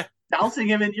 Yeah. Dousing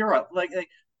him in Europe, and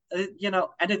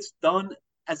it's done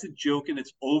as a joke, and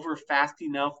it's over fast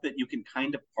enough that you can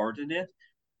kind of pardon it.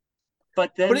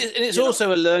 But it's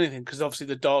also a learning thing, because obviously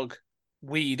the dog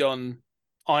weed on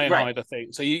Ironhide, right. I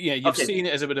think so. You've seen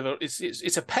it as a bit of a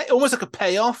it's almost like a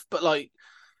payoff, but like,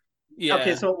 yeah.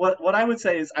 Okay, so what I would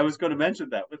say is, I was going to mention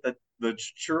that with the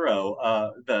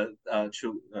churro, the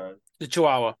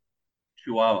Chihuahua,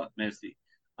 merci.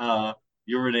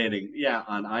 Urinating,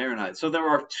 on Ironhide. So there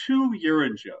are 2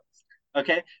 urine jokes.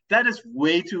 Okay, that is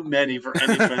way too many for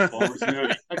any Transformers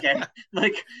movie. Okay,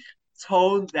 like,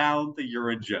 tone down the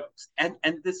urine jokes, and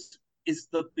this is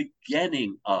the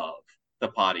beginning of the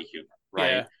potty humor,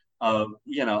 right? Yeah.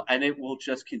 And it will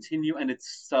just continue, and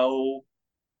it's so,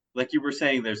 like you were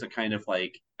saying, there's a kind of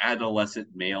like adolescent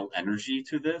male energy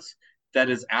to this that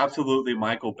is absolutely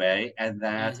Michael Bay, and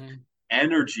that.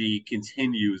 Energy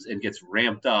continues and gets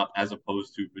ramped up as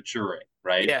opposed to maturing,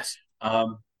 right? Yes.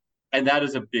 And that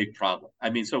is a big problem. I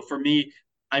mean, so for me,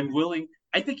 I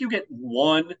think you get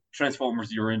 1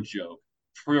 Transformers urine joke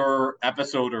per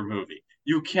episode or movie.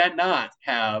 You cannot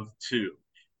have 2.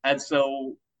 And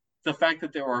so the fact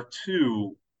that there are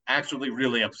 2 actually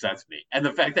really upsets me. And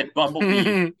the fact that Bumblebee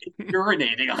is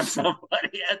urinating on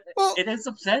somebody, it is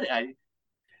upsetting.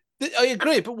 I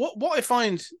agree, but what I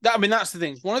find that, I mean, that's the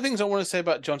thing. One of the things I want to say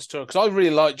about John Turturro, because I really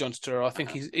like John Turturro. I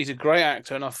think he's a great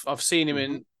actor, and I've seen him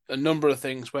in a number of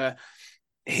things where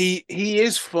he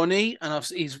is funny and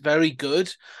he's very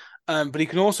good, but he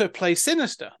can also play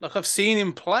sinister. Like I've seen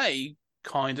him play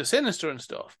kind of sinister and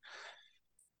stuff.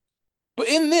 But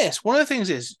in this, one of the things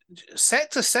is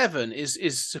Sector 7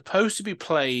 is supposed to be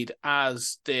played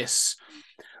as this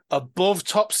above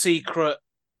top secret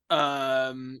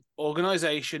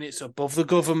organization. It's above the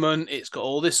government. It's got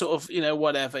all this sort of,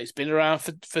 whatever. It's been around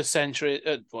for centuries,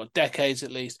 decades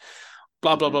at least.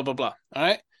 Blah, blah, blah, blah, blah. All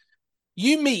right.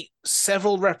 You meet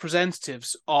several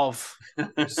representatives of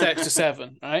Sector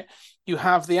 7, right? You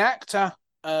have the actor,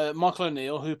 Michael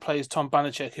O'Neill, who plays Tom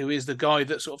Banachek, who is the guy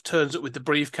that sort of turns up with the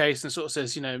briefcase and sort of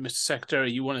says, Mr. Secretary,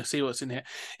 you want to see what's in here.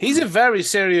 He's a very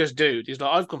serious dude. He's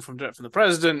like, I've come from direct from the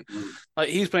president. Like,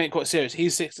 he's playing it quite serious.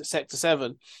 He's Sector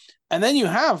 7. And then you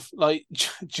have, like,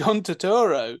 John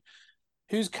Turturro,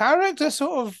 whose character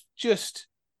sort of just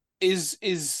is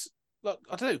like,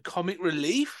 I don't know, comic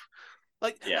relief.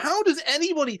 Like, how does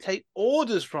anybody take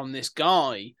orders from this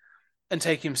guy and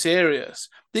take him serious?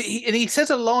 And he says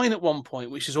a line at one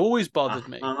point, which has always bothered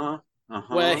me,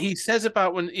 where he says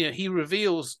about when he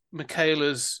reveals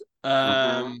Michaela's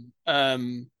criminal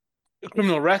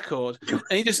record, and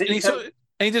he just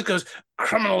goes,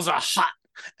 "Criminals are hot,"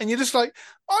 and you're just like,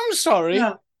 "I'm sorry,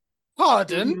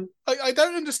 pardon, I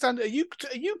don't understand. Are you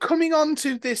coming on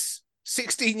to this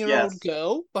 16-year-old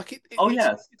girl? Like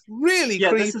it's really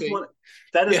creepy."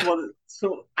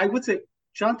 So I would say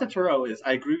John Turturro is.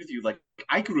 I agree with you. Like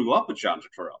I grew up with John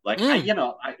Turturro. Like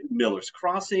Miller's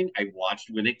Crossing. I watched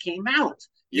when it came out.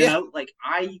 You know, like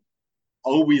I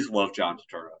always loved John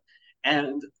Turturro,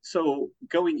 and so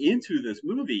going into this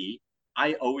movie,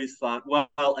 I always thought, well,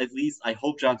 at least I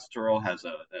hope John Turturro has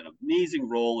an amazing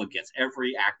role and gets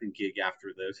every acting gig after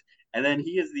this. And then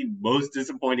he is the most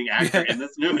disappointing actor in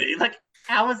this movie. Like,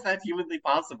 how is that humanly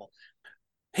possible?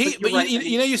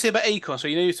 You say about Acorns,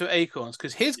 you say about Acorns,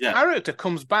 because his character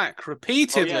comes back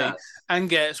repeatedly and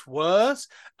gets worse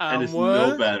and it's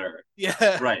worse. No better.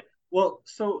 Yeah. Right. Well,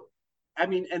 so, I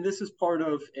mean, and this is part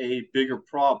of a bigger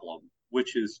problem,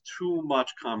 which is too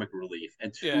much comic relief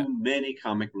and too many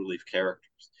comic relief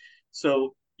characters.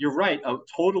 So you're right,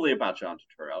 totally about John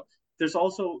Turturro. There's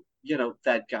also,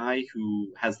 that guy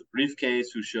who has the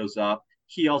briefcase who shows up.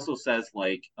 He also says,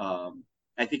 like,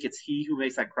 I think it's he who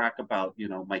makes that crack about,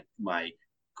 my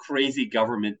crazy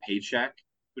government paycheck,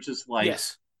 which is like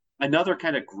another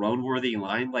kind of groan-worthy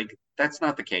line. Like, that's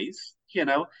not the case,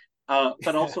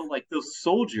 but also like those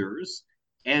soldiers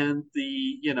and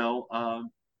the,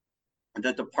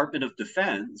 the Department of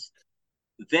Defense,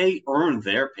 they earn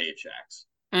their paychecks.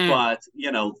 But,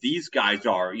 these guys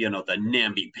are, the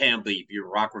namby-pamby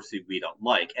bureaucracy we don't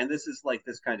like. And this is like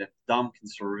this kind of dumb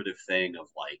conservative thing of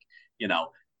like,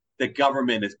 the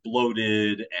government is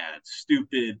bloated and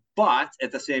stupid, but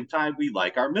at the same time, we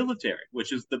like our military,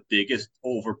 which is the biggest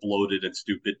over-bloated and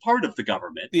stupid part of the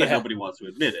government, but nobody wants to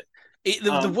admit it.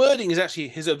 The wording is actually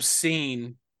his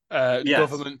obscene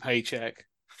government paycheck.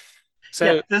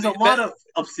 So there's a lot of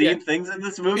obscene things in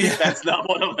this movie. That's not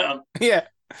one of them. Yeah.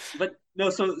 But no,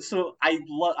 so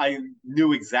I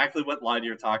knew exactly what line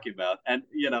you're talking about. And,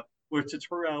 where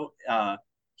Turturro,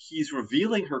 he's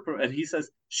revealing her, and he says,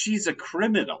 she's a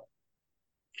criminal.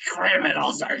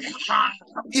 Criminals are hot.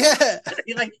 Yeah.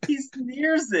 He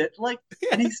sneers it.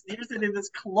 And he sneers it in this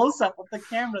close-up of the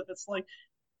camera that's like,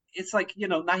 it's like,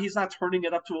 now he's not turning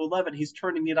it up to 11, he's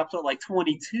turning it up to like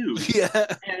 22. Yeah.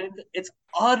 And it's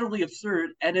utterly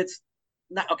absurd. And it's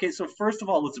not okay. So first of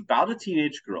all, it's about a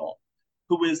teenage girl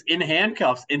who is in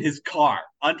handcuffs in his car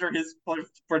under his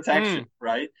protection,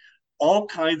 right? All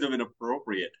kinds of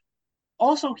inappropriate.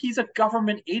 Also, he's a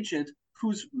government agent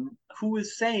who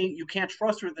is saying you can't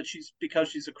trust her because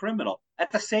she's a criminal. At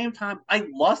the same time, I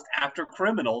lust after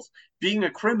criminals. Being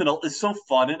a criminal is so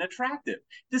fun and attractive.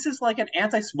 This is like an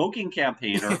anti-smoking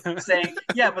campaigner saying,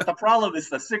 yeah, but the problem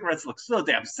is the cigarettes look so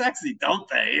damn sexy, don't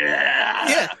they?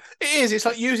 Yeah, it is. It's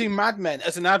like using Mad Men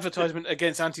as an advertisement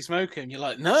against anti-smoking. You're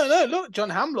like, no, look,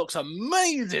 John Hamm looks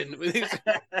amazing.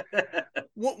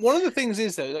 One of the things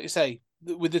is, though, like you say,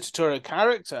 with the Turturro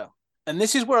character, and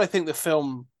this is where I think the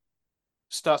film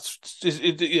starts,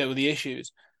 with the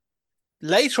issues.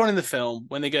 Later on in the film,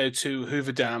 when they go to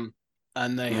Hoover Dam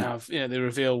and they have, they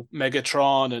reveal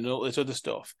Megatron and all this other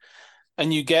stuff,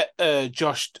 and you get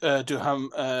Josh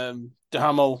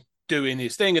Duhamel doing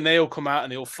his thing, and they all come out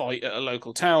and they all fight at a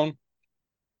local town,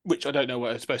 which I don't know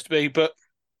what it's supposed to be, but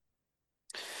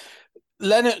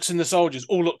Lennox and the soldiers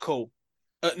all look cool.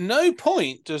 At no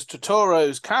point does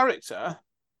Turturro's character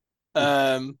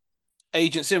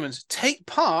Agent Simmons take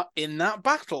part in that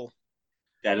battle.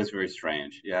 That is very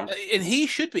strange. Yeah. And he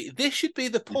should be. This should be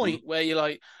the point where you're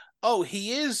like, oh,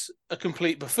 he is a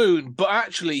complete buffoon, but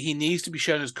actually he needs to be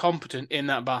shown as competent in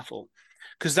that battle.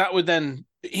 Because that would then,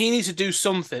 he needs to do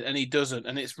something and he doesn't.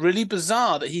 And it's really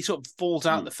bizarre that he sort of falls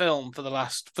out the film for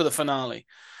the finale.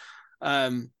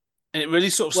 And it really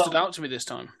sort of stood out to me this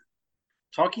time.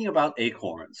 Talking about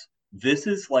acorns, this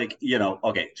is like,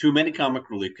 okay, too many comic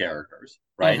relief characters,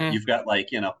 right? You've got like,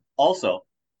 also,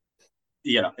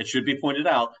 it should be pointed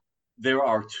out, there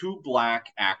are 2 black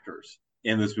actors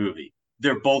in this movie.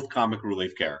 They're both comic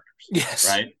relief characters. Yes.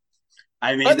 Right?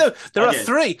 I mean, no, there are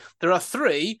 3. There are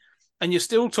 3, and you're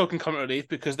still talking comic relief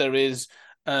because there is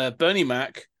Bernie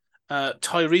Mac,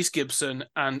 Tyrese Gibson,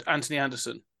 and Anthony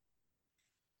Anderson.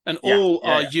 And all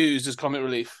are used as comic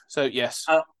relief. So, yes.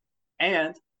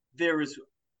 And there is,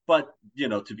 but,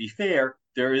 to be fair,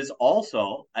 there is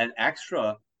also an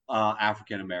extra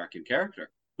African-American character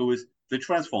who is the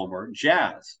Transformer,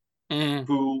 Jazz,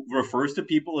 who refers to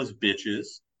people as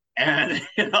bitches and,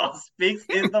 speaks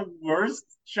in the worst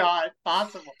shot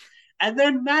possible. And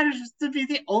then manages to be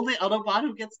the only Autobot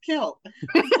who gets killed.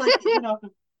 It's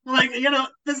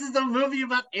this is a movie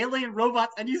about alien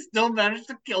robots, and you still manage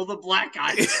to kill the black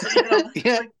guy.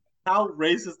 How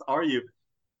racist are you?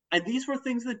 And these were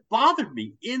things that bothered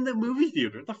me in the movie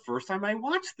theater the first time I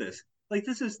watched this.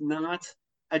 This is not.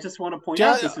 I just want to point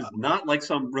out, this is not like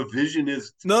some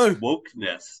revisionist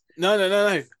wokeness.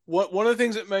 No. One of the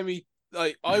things that made me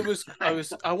I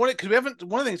wanted, because we haven't.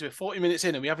 One of the things, we're 40 minutes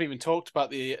in and we haven't even talked about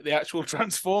the actual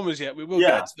Transformers yet. We will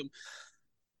get to them.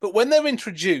 But when they're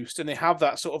introduced and they have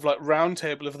that sort of like round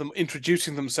table of them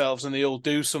introducing themselves and they all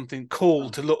do something cool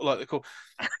to look like they're cool.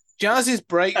 Jazz's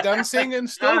breakdancing and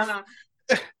stuff.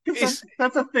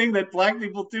 That's a thing that black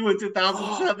people do in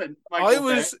 2007.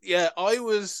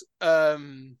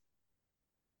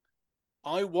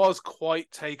 I was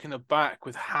quite taken aback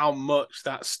with how much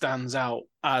that stands out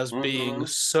as being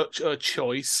such a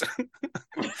choice.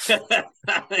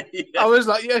 I was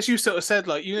like, yes, you sort of said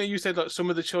you said like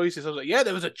some of the choices. I was like, yeah,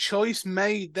 there was a choice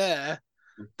made there.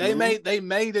 They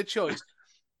made a choice.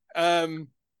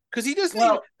 Because he doesn't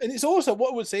even, and it's also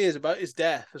what I would say is about his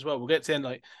death as well. We'll get to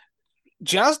end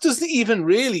Jazz doesn't even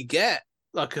really get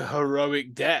like a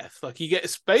heroic death. Like he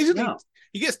gets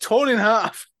he gets torn in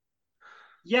half.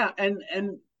 Yeah, and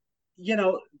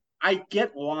I get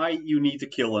why you need to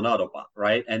kill an Autobot,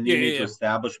 right? And you need to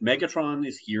establish Megatron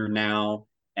is here now,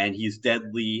 and he's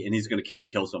deadly, and he's going to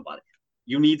kill somebody.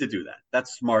 You need to do that.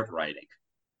 That's smart writing.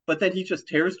 But then he just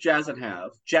tears Jazz in half.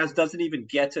 Jazz doesn't even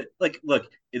get to look.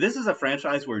 This is a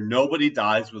franchise where nobody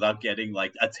dies without getting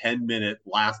like a 10-minute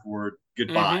last word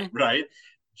goodbye, right?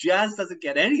 Jazz doesn't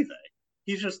get anything.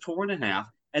 He's just torn in half.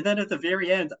 And then at the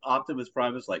very end, Optimus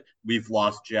Prime is like, "We've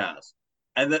lost Jazz."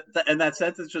 And that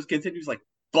sentence just continues like,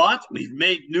 "But we've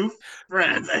made new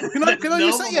friends." Can I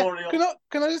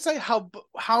just say how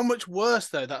much worse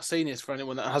though that scene is for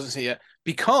anyone that hasn't seen it yet?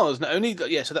 Because not only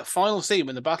so that final scene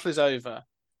when the battle is over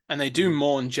and they do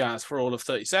mourn Jazz for all of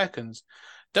 30 seconds,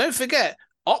 don't forget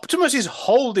Optimus is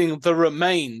holding the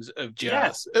remains of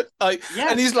Jazz.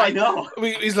 And he's like,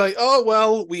 he's like, "Oh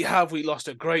well, we lost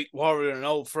a great warrior and an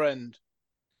old friend.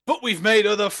 But we've made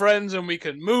other friends and we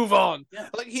can move on." Yeah.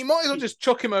 Like, he might as well just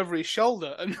chuck him over his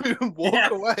shoulder and walk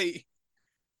away.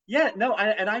 Yeah, no,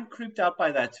 and I'm creeped out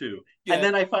by that too. Yeah. And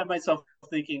then I find myself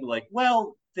thinking like,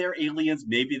 well, they're aliens.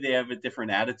 Maybe they have a different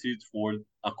attitude toward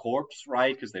a corpse,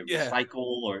 right? Because they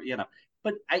recycle or,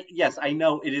 But I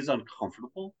know it is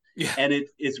uncomfortable. Yeah. And it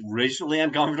is racially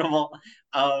uncomfortable.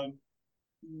 I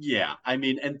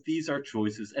mean, and these are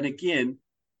choices. And again,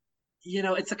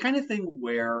 it's the kind of thing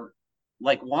where,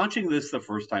 like, watching this the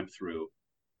first time through,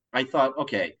 I thought,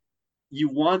 okay, you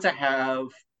don't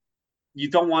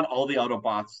want all the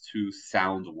Autobots to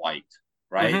sound white,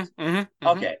 right?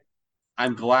 Okay,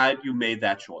 I'm glad you made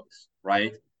that choice,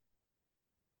 right?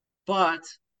 But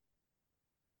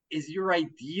is your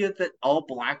idea that all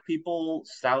black people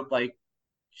sound like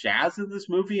Jazz in this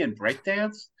movie and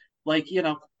breakdance? Like,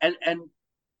 and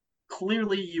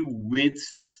clearly you went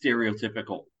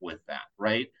stereotypical with that,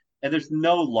 right? And there's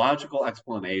no logical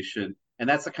explanation. And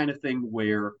that's the kind of thing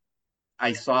where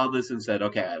I saw this and said,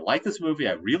 okay, I like this movie.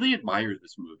 I really admire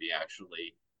this movie,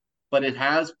 actually. But it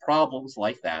has problems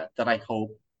like that I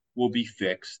hope will be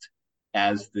fixed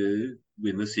in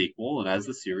the sequel and as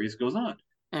the series goes on.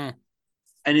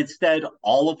 And instead,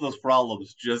 all of those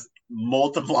problems just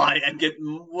multiply and get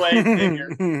way bigger.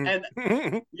 And,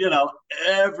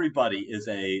 everybody is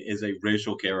a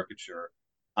racial caricature.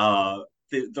 The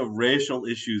racial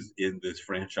issues in this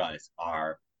franchise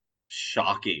are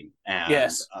shocking,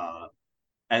 and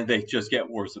and they just get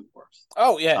worse and worse.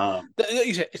 Oh yeah, Um,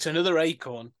 it's another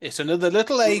acorn. It's another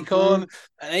little acorn,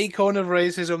 an acorn of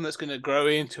racism that's going to grow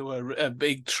into a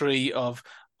big tree of,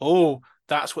 oh,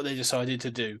 that's what they decided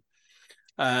to do.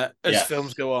 As Yes.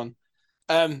 films go on,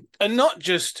 and not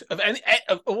just of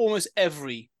almost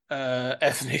every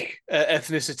ethnicity.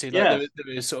 Like Yes.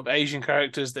 there is sort of Asian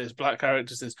characters, there's black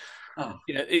characters, there's Oh.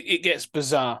 it gets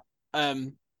bizarre.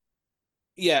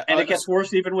 Yeah, And it gets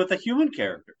worse even with the human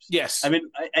characters. yes, I mean,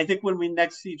 I think when we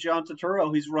next see John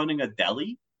Turturro, he's running a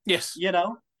deli, yes,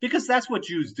 because that's what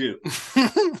Jews do.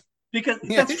 Because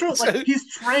Yeah, that's true. so- Like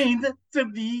he's trained to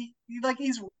be like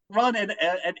he's run an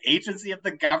agency of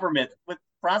the government with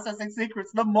processing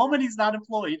secrets. The moment he's not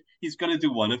employed, he's going to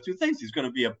do one of two things. He's going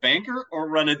to be a banker or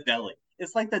run a deli.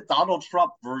 It's like the Donald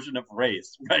Trump version of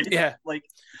race, right? Yeah. Like,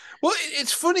 Well,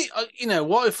 it's funny.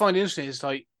 What I find interesting is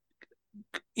like,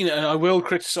 and I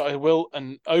will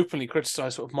and openly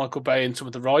criticize sort of Michael Bay and some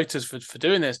of the writers for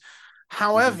doing this.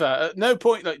 However, at no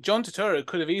point, like John Turturro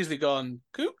could have easily gone,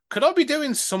 could I be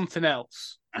doing something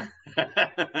else?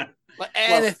 Like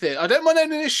anything. I don't mind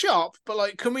owning a shop, but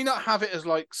like, can we not have it as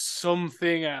like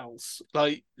something else?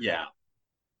 Like, yeah.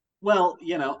 Well,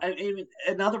 I mean,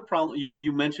 another problem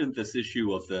you mentioned this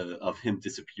issue of him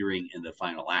disappearing in the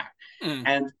final act,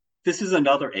 and this is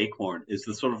another acorn, is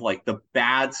the sort of like the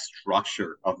bad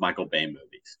structure of Michael Bay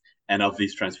movies and of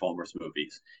these Transformers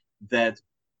movies that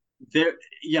there,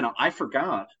 I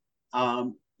forgot,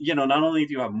 not only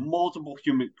do you have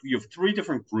you have three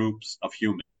different groups of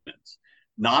humans,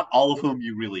 not all of whom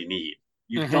you really need.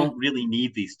 You don't really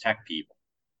need these tech people.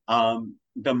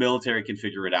 The military can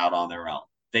figure it out on their own.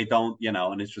 They don't,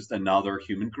 and it's just another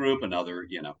human group, another,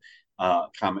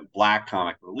 black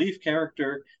comic relief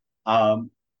character.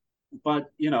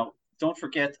 But don't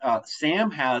forget, Sam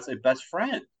has a best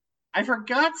friend. I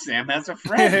forgot Sam has a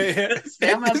friend.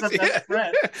 Sam has a best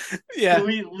friend who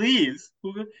he leaves,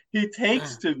 who he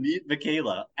takes to meet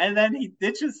Michaela, and then he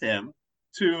ditches him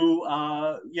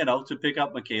to pick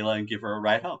up Michaela and give her a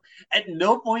ride home. At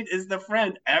no point is the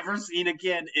friend ever seen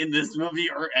again in this movie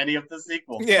or any of the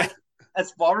sequels. Yeah. Like,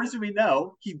 as far as we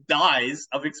know, he dies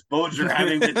of exposure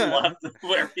having been left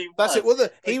where he was. That's it. Well,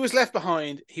 he was left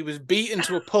behind. He was beaten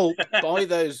to a pulp by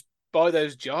those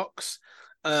jocks,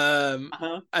 and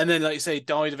then, like you say,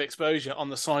 died of exposure on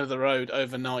the side of the road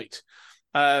overnight.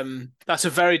 That's a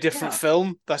very different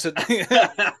film. That's a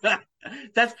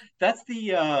that's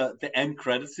the end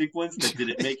credit sequence that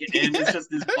didn't make it in. It's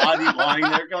just his body lying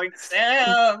there going,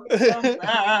 Sam, come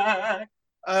back.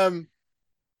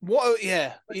 What?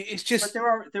 Yeah, it's just.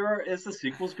 But there are as the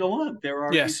sequels go on, there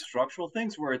are these structural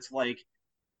things where it's like,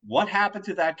 what happened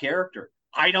to that character?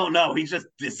 I don't know. He just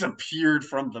disappeared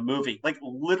from the movie. Like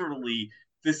literally,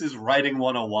 this is writing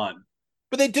 101.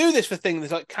 But they do this for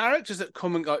things like characters that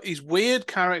come and go. These weird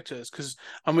characters, because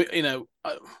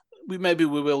we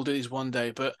will do these one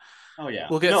day, but. Oh yeah,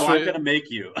 we'll get through. I'm going to make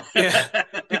you. Yeah,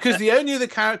 because the only other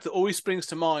character that always springs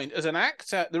to mind as an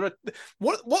actor,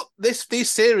 what these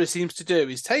series seems to do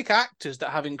is take actors that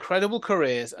have incredible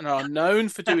careers and are known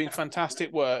for doing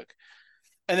fantastic work,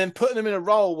 and then putting them in a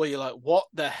role where you're like, what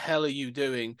the hell are you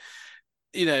doing?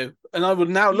 And I would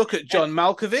now look at John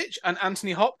Malkovich and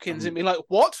Anthony Hopkins and be like,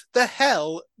 what the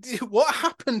hell? What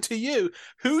happened to you?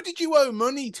 Who did you owe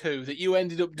money to that you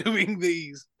ended up doing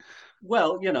these?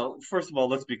 Well, first of all,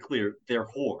 let's be clear. They're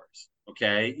whores,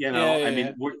 okay? I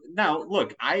mean, now,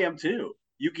 look, I am too.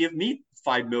 You give me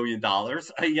 $5 million,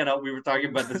 we were talking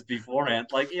about this beforehand.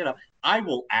 Like, I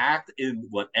will act in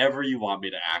whatever you want me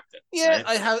to act in. Yeah,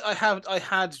 right?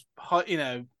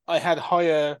 I had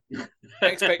higher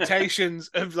expectations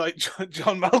of like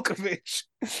John Malkovich.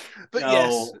 But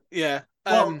yes, yeah.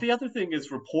 Well, the other thing is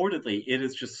reportedly it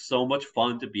is just so much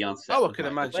fun to be on set. Oh, I can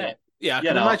imagine. Bay. Yeah, I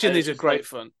can imagine these are great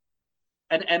fun.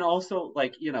 And also,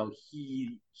 like,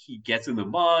 he gets in the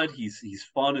mud. He's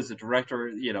fun as a director.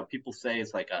 People say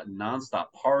it's like a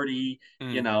nonstop party.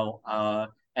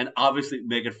 And obviously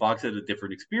Megan Fox had a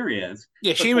different experience.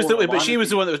 Yeah, she was the one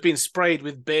that was being sprayed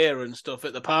with beer and stuff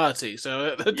at the party.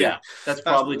 So yeah, that's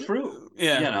probably true.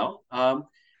 Yeah,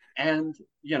 and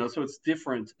so it's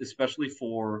different, especially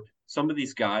for some of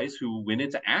these guys who went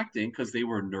into acting because they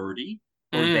were nerdy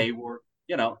or they were.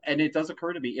 And it does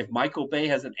occur to me, if Michael Bay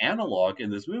has an analog in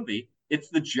this movie, it's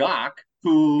the jock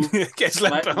who gets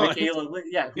left behind.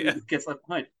 Gets left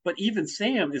behind. But even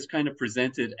Sam is kind of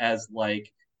presented as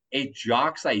like a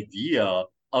jock's idea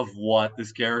of what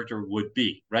this character would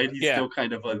be, right? He's still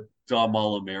kind of a dumb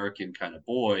all-American kind of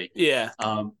boy. Yeah.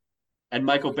 And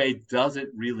Michael Bay doesn't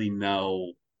really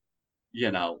know,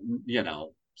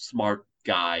 smart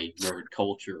guy nerd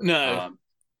culture. No.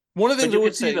 One of the But things I you would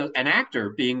could see say, an actor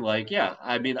being like, yeah,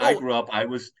 I mean, I oh, grew up, I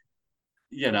was,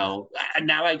 and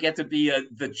now I get to be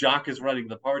the jock is running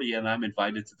the party and I'm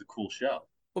invited to the cool show.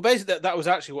 well, basically that was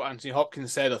actually what Anthony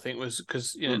Hopkins said. I think was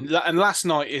because and Last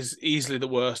Night is easily the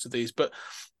worst of these, but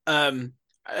um,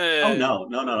 Oh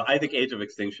no! I think Age of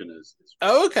Extinction is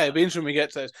oh, okay, it'll be interesting when we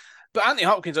get to those. But Anthony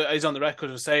Hopkins is on the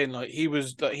record of saying like he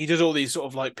was like he does all these sort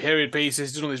of like period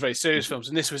pieces, does all these very serious films,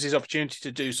 and this was his opportunity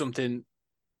to do something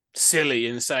silly,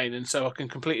 insane, and so I can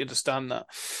completely understand that.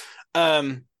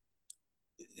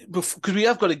 Because we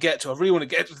have got to get to, I really want to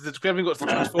get to we haven't got to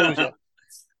the Transformers yet.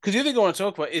 Because the other thing I want to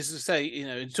talk about is to say,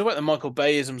 talk about the Michael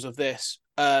Bayisms of this.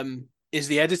 Is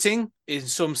the editing in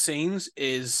some scenes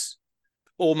is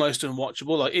almost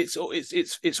unwatchable. Like it's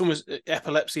almost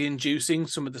epilepsy inducing,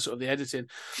 some of the sort of the editing,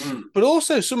 but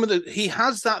also some of he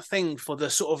has that thing for the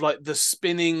sort of like the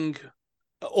spinning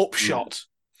upshot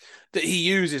that he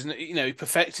uses, and he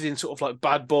perfected in sort of like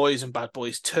Bad Boys and Bad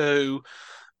Boys 2,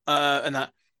 and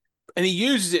that, and he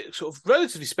uses it sort of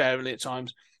relatively sparingly at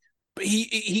times, but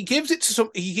he gives it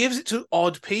to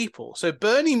odd people. So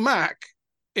Bernie Mac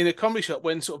in a comedy shot,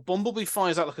 when sort of Bumblebee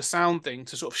fires out like a sound thing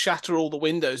to sort of shatter all the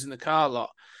windows in the car lot,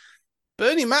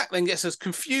 Bernie Mac then gets this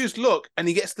confused look and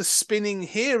he gets the spinning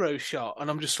hero shot. And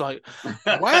I'm just like,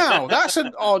 wow, that's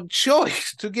an odd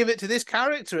choice to give it to this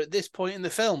character at this point in the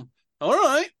film. All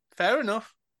right, fair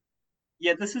enough.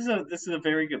 Yeah, this is a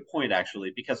very good point,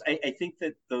 actually, because I think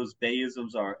that those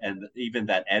Bayisms are, and even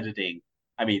that editing,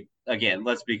 I mean, again,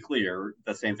 let's be clear,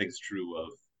 the same thing's true of,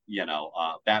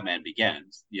 Batman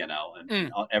Begins,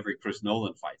 and every Chris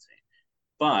Nolan fight scene.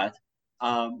 But,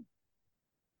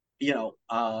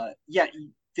 yeah,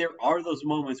 there are those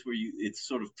moments where it's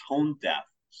sort of tone deaf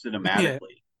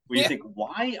cinematically, where you think,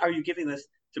 why are you giving this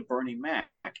to Bernie Mac?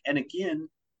 And again,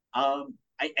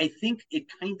 I think it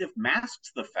kind of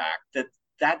masks the fact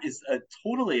that is a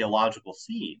totally illogical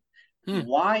scene.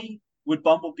 Why would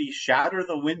Bumblebee shatter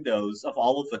the windows of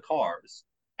all of the cars?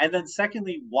 And then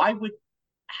secondly, why would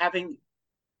having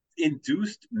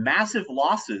induced massive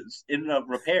losses in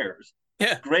repairs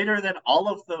greater than all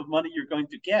of the money you're going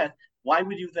to get, why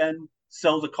would you then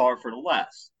sell the car for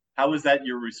less? How is that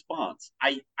your response?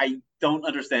 I don't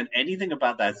understand anything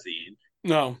about that scene.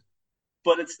 No.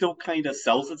 But it still kind of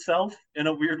sells itself in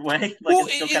a weird way. Like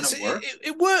it still kind of works.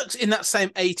 It works in that same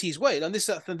 80s way. And this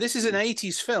is an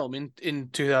 80s film in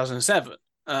 2007.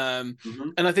 And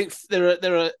I think there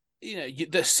are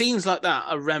the scenes like that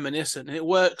are reminiscent, and it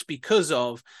works because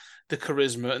of the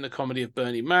charisma and the comedy of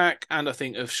Bernie Mac, and I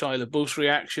think of Shia LaBeouf's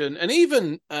reaction, and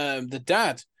even the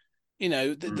dad.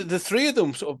 The three of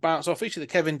them sort of bounce off each other.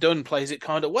 Kevin Dunn plays it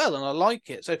kind of well, and I like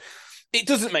it. So it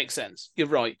doesn't make sense. You're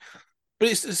right. But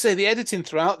it's to say the editing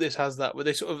throughout this has that, where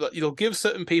they sort of like, you'll give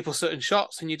certain people certain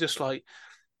shots, and you're just like,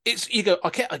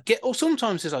 I get, or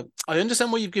sometimes it's like, I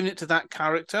understand why you've given it to that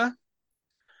character,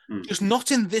 just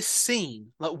not in this scene.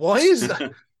 Like, why is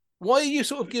that? Why are you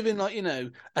sort of giving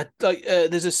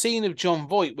there's a scene of John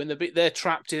Voight when they're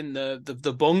trapped in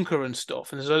the bunker and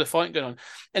stuff, and there's a lot of fighting going on,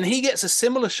 and he gets a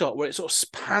similar shot where it sort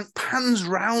of pans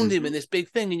round him in this big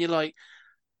thing, and you're like,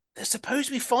 there's supposed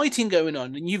to be fighting going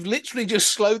on, and you've literally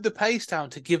just slowed the pace down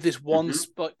to give this one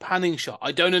panning shot.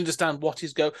 I don't understand what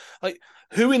is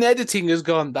who in editing has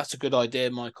gone, that's a good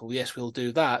idea, Michael. Yes, we'll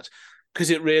do that, because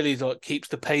it really keeps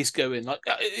the pace going.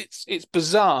 It's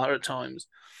bizarre at times.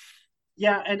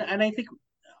 Yeah, and I think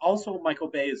also Michael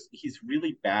Bay he's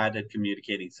really bad at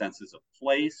communicating senses of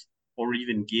place, or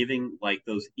even giving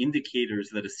those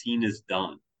indicators that a scene is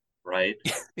done, right?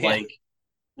 Yeah.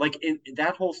 Like in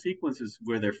that whole sequence is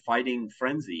where they're fighting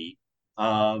Frenzy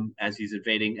as he's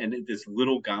invading, and this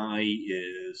little guy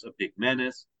is a big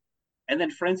menace, and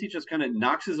then Frenzy just kind of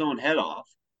knocks his own head off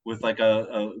with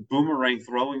a boomerang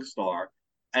throwing star,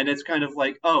 and it's kind of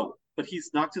like, oh, but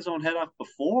he's knocked his own head off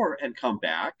before and come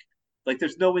back.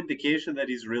 There's no indication that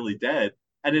he's really dead,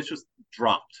 and it's just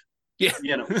dropped. Yeah,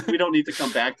 we don't need to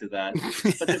come back to that.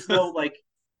 But there's no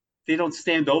they don't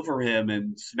stand over him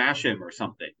and smash him or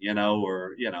something,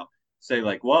 or say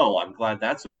whoa, I'm glad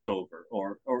that's over,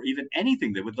 or even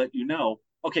anything that would let you know,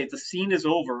 okay, the scene is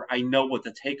over. I know what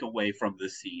the takeaway from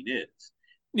this scene is.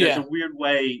 There's a weird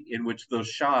way in which those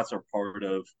shots are part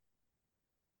of,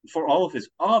 for all of his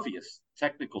obvious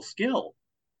technical skill,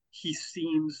 he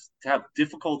seems to have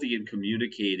difficulty in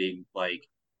communicating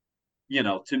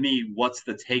to me, what's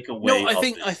the takeaway? No,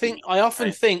 I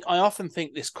often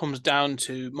think this comes down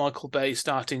to Michael Bay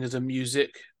starting as a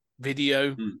music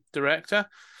video director,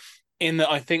 in that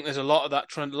I think there's a lot of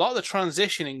the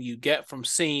transitioning you get from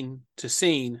scene to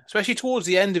scene, especially towards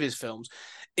the end of his films,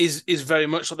 is very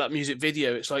much like that music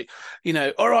video. It's like,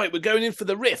 all right, we're going in for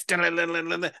the riff.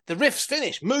 The riff's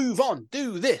finished. Move on.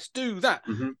 Do this. Do that.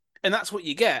 Mm-hmm. And that's what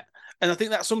you get. And I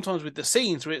think that sometimes with the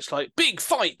scenes where it's like big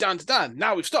fight, down to down.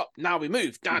 Now we've stopped. Now we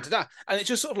move, down to down. And it's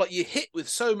just sort of like you hit with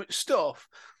so much stuff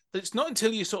that it's not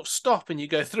until you sort of stop and you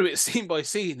go through it scene by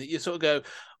scene that you sort of go,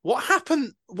 what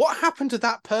happened? What happened to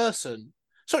that person?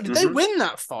 Sorry, did they win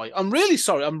that fight? I'm really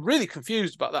sorry. I'm really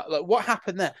confused about that. Like, what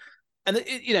happened there? And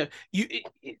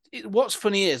what's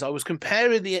funny is I was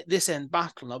comparing this end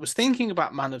battle, and I was thinking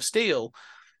about Man of Steel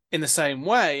in the same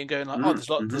way, and going like,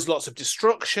 there's lots of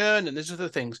destruction, and there's other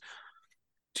things,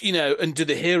 and do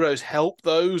the heroes help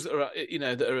those that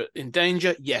are in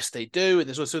danger? Yes, they do, and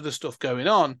there's also other stuff going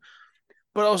on.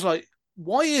 But I was like,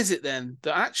 why is it then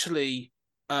that actually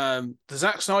the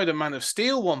Zack Snyder Man of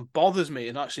Steel one bothers me,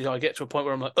 and actually I get to a point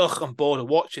where I'm like, I'm bored of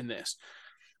watching this.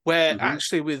 Where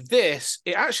actually with this,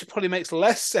 it actually probably makes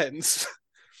less sense,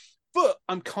 but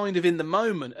I'm kind of in the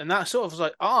moment, and that sort of was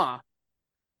like,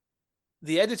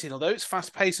 the editing, although it's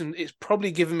fast paced and it's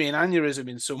probably given me an aneurysm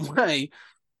in some way,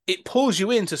 it pulls you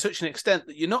in to such an extent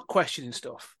that you're not questioning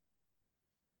stuff.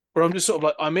 Where I'm just sort of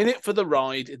like, I'm in it for the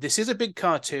ride. This is a big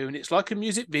cartoon. It's like a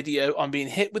music video. I'm being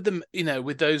hit with them,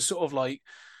 with those sort of like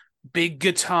big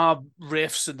guitar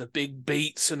riffs and the big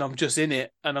beats, and I'm just in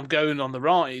it and I'm going on the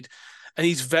ride. And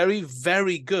he's very,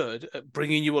 very good at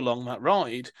bringing you along that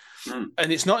ride. And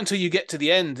it's not until you get to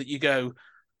the end that you go,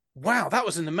 wow, that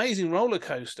was an amazing roller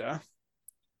coaster,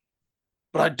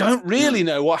 but I don't really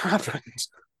know what happened.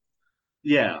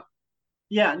 Yeah.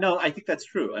 Yeah, no, I think that's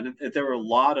true. And there were a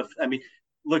lot of,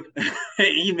 look,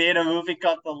 he made a movie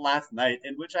called The Last Night,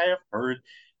 in which I have heard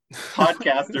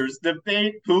podcasters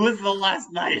debate who is the last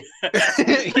night.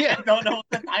 Yeah. I don't know what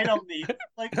the title means.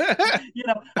 Like,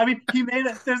 he made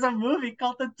it. There's a movie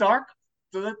called The Dark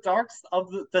of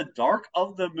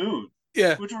the Moon.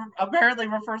 Yeah. Which apparently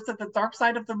refers to the dark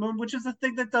side of the moon, which is a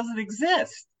thing that doesn't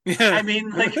exist. Yeah.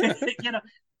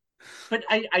 But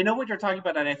I know what you're talking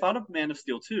about, and I thought of Man of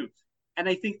Steel too. And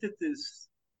I think that this,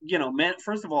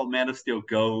 first of all, Man of Steel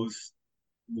goes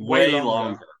way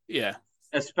longer. Yeah.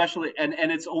 Especially, and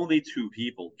it's only two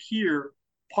people. Here,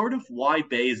 part of why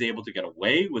Bay is able to get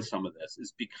away with some of this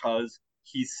is because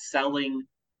he's selling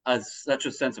such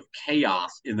a sense of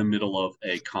chaos in the middle of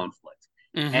a conflict.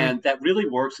 Mm-hmm. And that really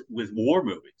works with war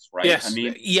movies, right? Yes.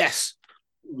 Yes.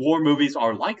 War movies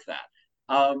are like that.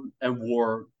 And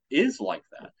war is like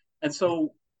that. And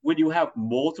so when you have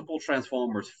multiple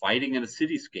Transformers fighting in a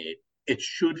cityscape, it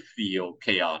should feel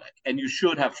chaotic. And you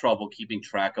should have trouble keeping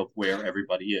track of where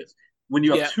everybody is. When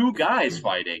you have two guys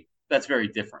fighting, that's very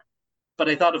different. But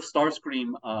I thought of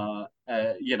Starscream,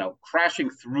 crashing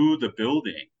through the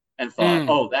building, and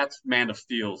thought, that's Man of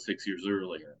Steel 6 years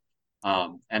earlier.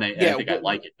 And I think I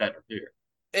like it better here.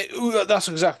 That's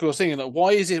exactly what I was thinking. Like,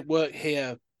 why does it work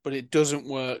here, but it doesn't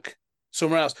work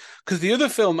somewhere else? Because the other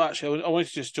film, actually, I wanted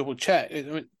to just double check.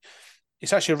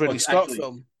 It's actually a Ridley Scott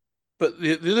film. But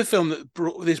the other film that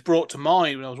this brought to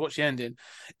mind when I was watching the ending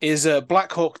is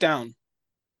Black Hawk Down.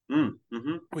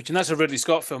 Which, and that's a Ridley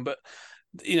Scott film, but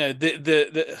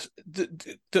that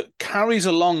carries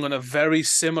along on a very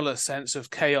similar sense of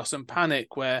chaos and panic,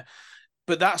 but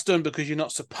that's done because you're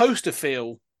not supposed to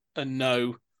feel and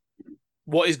know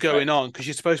what is going on, because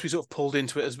you're supposed to be sort of pulled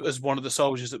into it as one of the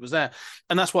soldiers that was there,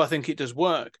 and that's why I think it does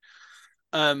work.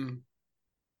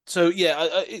 So yeah,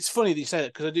 it's funny that you say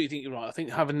that, because I do think you're right. I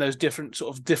think having those different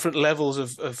levels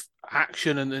of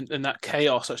action and that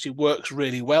chaos actually works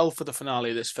really well for the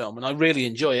finale of this film, and I really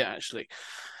enjoy it actually.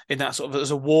 In that sort of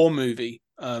as a war movie,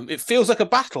 it feels like a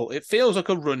battle. It feels like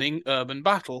a running urban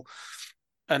battle,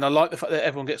 and I like the fact that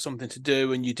everyone gets something to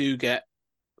do, and you do get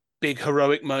big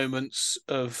heroic moments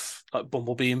of like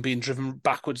Bumblebee and being driven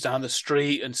backwards down the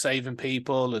street and saving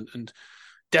people, and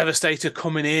Devastator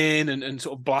coming in and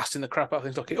sort of blasting the crap out of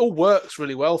things. Like, it all works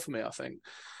really well for me, I think.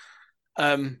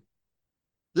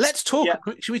 Let's talk. Yeah.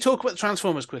 Should we talk about the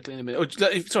Transformers quickly in a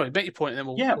minute? Sorry, make your point, and then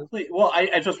we'll. Yeah, please. Well,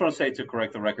 I just want to say, to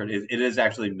correct the record, it is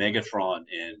actually Megatron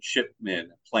in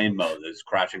plane mode that's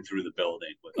crashing through the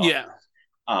building with Optimus.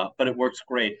 But it works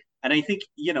great. And I think,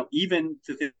 even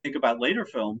to think about later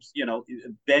films,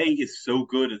 Bay is so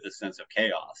good at the sense of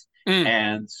chaos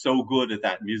and so good at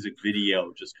that music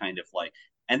video, just kind of like.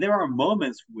 And there are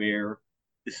moments where,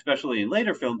 especially in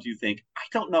later films, you think, I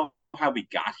don't know how we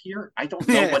got here. I don't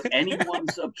know what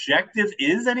anyone's objective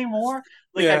is anymore.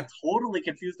 I'm totally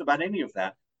confused about any of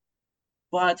that.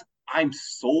 But I'm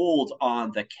sold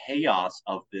on the chaos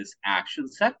of this action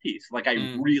set piece.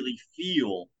 I really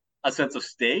feel a sense of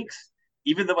stakes,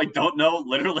 even though I don't know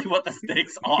literally what the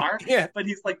stakes are. But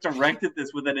he's directed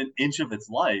this within an inch of its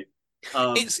life.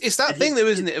 It's that And thing though,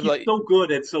 isn't it? Of he's like, so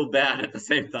good and so bad at the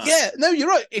same time. yeah, no, you're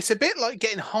right. It's a bit like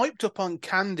getting hyped up on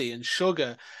candy and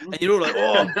sugar, and you're all like,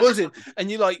 "Oh, I'm buzzing," and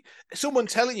you're like, someone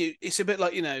telling you it's a bit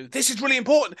like, this is really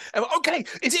important. And okay,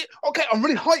 is it okay? I'm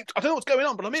really hyped. I don't know what's going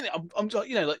on, but I'm in it. I'm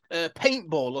like, like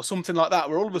paintball or something like that,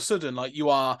 where all of a sudden, like, you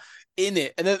are in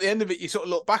it, and at the end of it, you sort of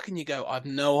look back and you go, "I've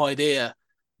no idea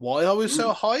why I was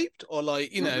so hyped," or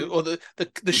like, or the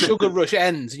sugar rush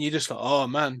ends, and you're just like, "Oh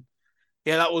man."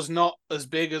 Yeah, that was not as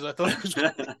big as I thought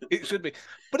it should be.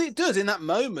 But it does in that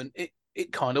moment.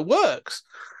 It kind of works.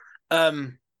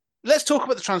 Let's talk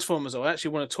about the Transformers, though. I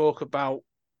actually want to talk about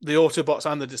the Autobots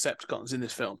and the Decepticons in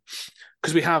this film,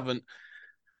 because we haven't.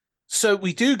 So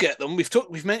we do get them.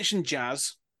 We've mentioned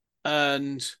Jazz,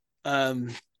 and we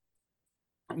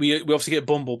obviously get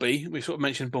Bumblebee. We sort of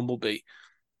mentioned Bumblebee.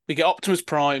 We get Optimus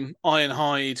Prime,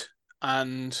 Ironhide,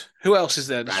 and who else is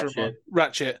there?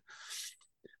 Ratchet.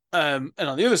 And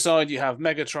on the other side, you have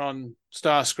Megatron,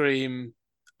 Starscream,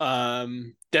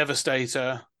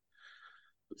 Devastator.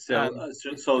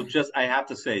 So just I have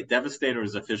to say, Devastator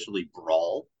is officially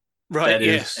Brawl. Right.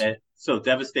 Yes. So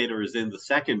Devastator is in the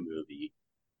second movie.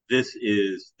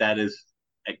 That is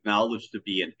acknowledged to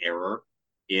be an error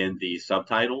in the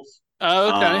subtitles.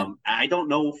 Oh, okay. I don't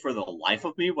know for the life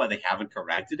of me why they haven't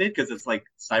corrected it, because it's like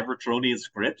Cybertronian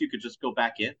script. You could just go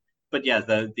back in. But yeah,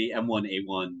 the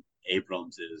M1A1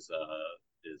 Abrams is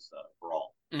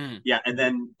Brawl. Yeah, and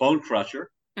then Bone Crusher,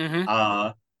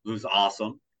 who's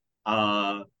awesome.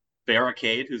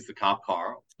 Barricade, who's the cop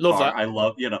car. Love that. I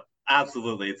love,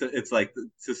 absolutely. It's like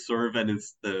to serve and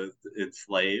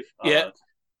enslave.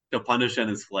 To punish and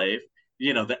enslave.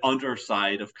 The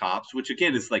underside of cops, which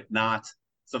again is like not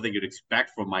something you'd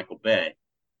expect from Michael Bay.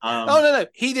 No,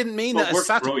 he didn't mean that as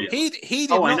satire. He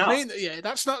did not mean that. Yeah,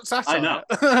 that's not satire. I know.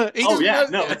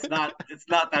 It's not. It's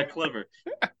not that clever.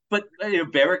 But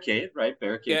Barricade, right?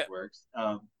 Barricade works.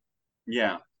 And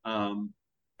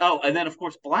then of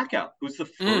course Blackout, who's the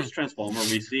first Transformer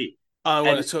we see.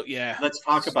 Let's talk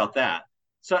about that.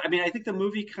 So I mean, I think the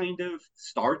movie kind of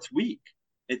starts weak.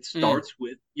 It starts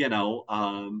with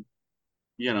the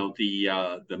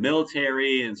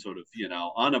military and sort of,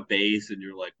 on a base, and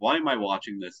you're like, why am I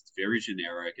watching this? It's very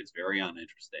generic. It's very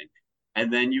uninteresting.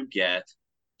 And then you get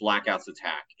Blackout's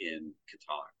attack in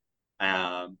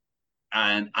Qatar.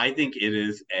 And I think it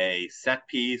is a set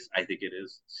piece. I think it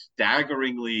is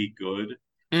staggeringly good.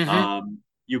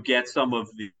 You get some of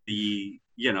the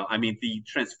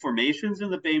transformations in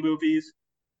the Bay movies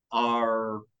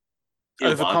are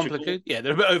overcomplicated. Yeah,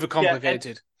 they're a bit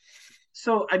overcomplicated.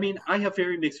 So, I mean, I have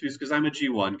very mixed views because I'm a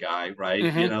G1 guy, right?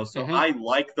 I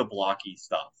like the blocky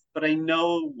stuff, but I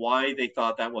know why they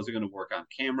thought that wasn't going to work on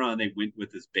camera, and they went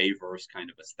with this Bayverse kind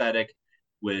of aesthetic,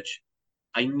 which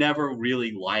I never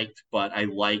really liked, but I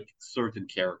like certain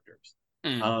characters.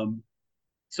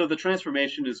 So the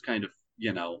transformation is kind of,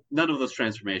 none of those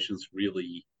transformations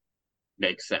really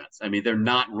make sense. I mean, they're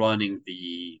not running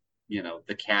the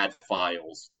CAD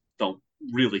files don't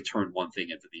really turn one thing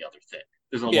into the other thing.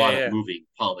 There's a lot of moving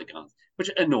polygons,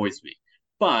 which annoys me.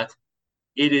 But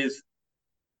it is,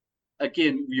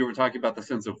 again, you were talking about the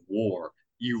sense of war.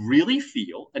 You really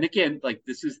feel, and again, like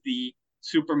this is the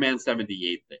Superman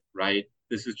 78 thing, right?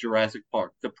 This is Jurassic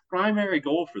Park. The primary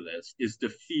goal for this is to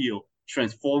feel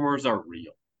Transformers are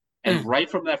real. And right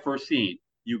from that first scene,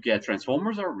 you get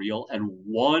Transformers are real, and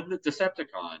one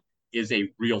Decepticon is a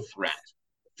real threat.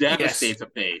 Devastates a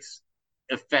base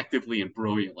effectively and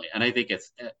brilliantly. And I think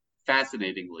it's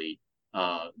fascinatingly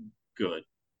good.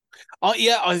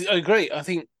 I agree. I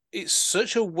think it's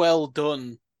such a well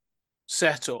done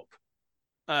setup,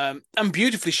 and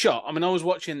beautifully shot. I mean, I was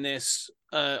watching this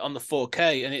on the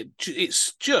 4K, and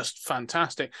it's just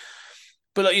fantastic.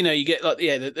 But like, you get like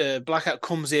the Blackout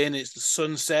comes in, it's the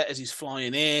sunset as he's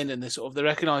flying in, and they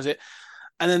recognize it,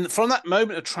 and then from that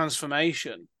moment of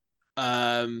transformation,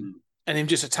 and him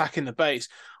just attacking the base.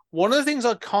 One of the things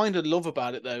I kind of love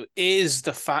about it, though, is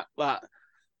the fact that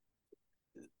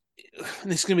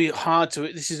this is going to be hard to.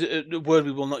 This is a word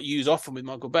we will not use often with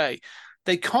Michael Bay.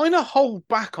 They kind of hold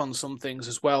back on some things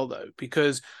as well, though,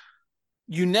 because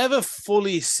you never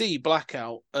fully see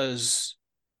Blackout as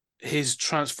his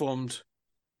transformed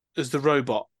as the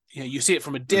robot. You see it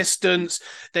from a distance,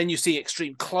 then you see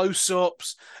extreme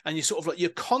close-ups, and you're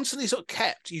constantly sort of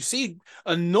kept. You see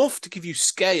enough to give you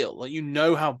scale, like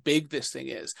how big this thing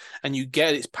is, and you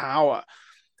get its power,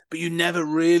 but you never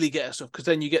really get stuff, because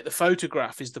then you get the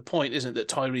photograph is the point, isn't it? That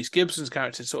Tyrese Gibson's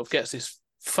character sort of gets this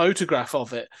photograph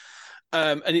of it,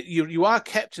 and you are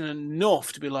kept in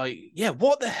enough to be like, yeah,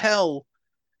 what the hell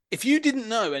if you didn't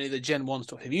know any of the Gen 1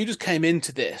 stuff, if you just came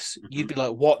into this, you'd be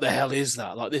like, what the hell is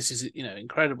that? Like, this is,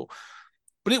 incredible.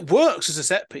 But it works as a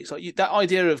set piece. Like that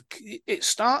idea of it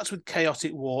starts with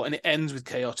chaotic war and it ends with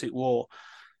chaotic war,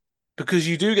 because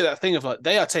you do get that thing of like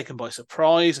they are taken by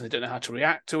surprise and they don't know how to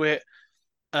react to it,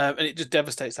 and it just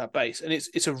devastates that base. And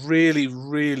it's a really,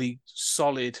 really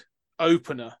solid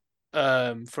opener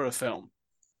for a film.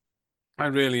 I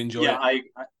really enjoy it.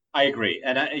 I agree,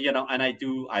 and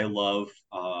I love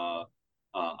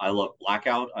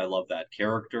Blackout. I love that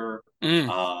character.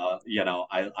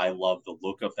 I love the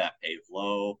look of that Pave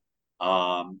Low,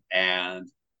 and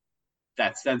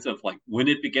that sense of like when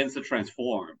it begins to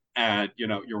transform, and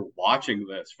you're watching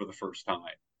this for the first time.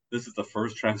 This is the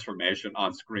first transformation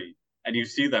on screen, and you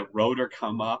see that rotor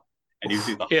come up, and you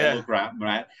see the hologram,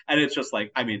 right? And it's just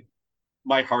like, I mean,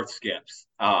 my heart skips,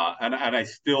 and I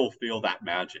still feel that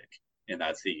magic in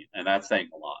that scene, and that's saying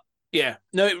a lot. Yeah,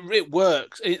 no, it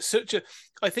works. It's such a.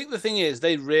 I think the thing is,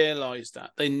 they realize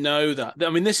that, they know that. I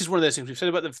mean, this is one of those things we've said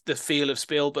about the feel of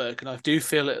Spielberg, and I do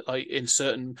feel it like in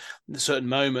certain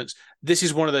moments. This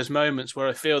is one of those moments where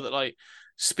I feel that like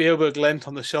Spielberg leant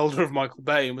on the shoulder of Michael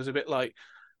Bay and was a bit like,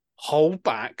 hold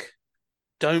back,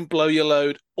 don't blow your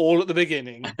load all at the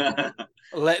beginning.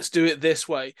 Let's do it this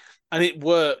way. And it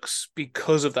works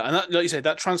because of that. And that, like you said,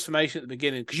 that transformation at the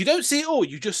beginning, because you don't see it all,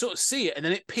 you just sort of see it, and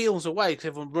then it peels away because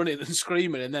everyone's running and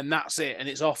screaming, and then that's it, and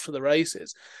it's off to the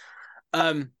races.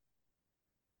 But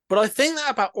I think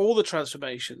that about all the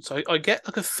transformations, I get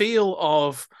like a feel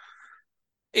of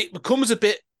it becomes a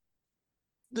bit.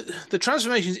 The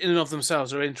transformations in and of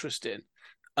themselves are interesting,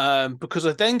 because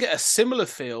I then get a similar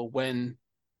feel when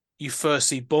you first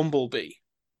see Bumblebee.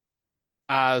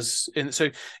 So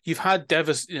you've had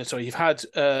you've had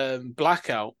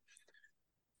Blackout,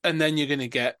 and then you're going to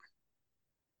get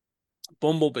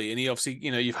Bumblebee, and you obviously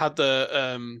you've had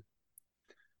the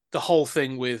whole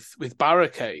thing with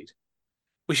Barricade,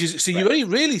 which is so you only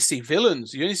really see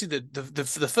villains. You only see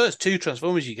the first two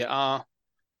Transformers you get are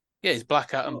it's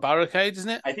Blackout and Barricade, isn't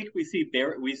it? I think we see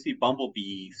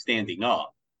Bumblebee standing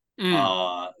up.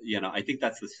 I think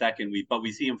that's the second but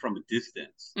we see him from a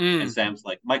distance, and Sam's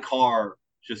like, my car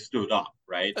just stood up,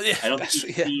 right? I don't think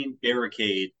he's seen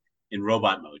Barricade in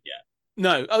robot mode yet.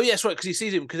 No. Oh, yes, right, because he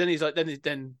sees him, because then he's like,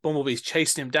 then Bumblebee's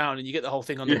chasing him down, and you get the whole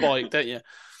thing on the bike, don't you?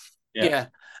 Yeah.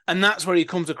 And that's where he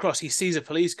comes across. He sees a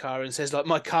police car and says, like,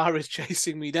 my car is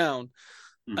chasing me down.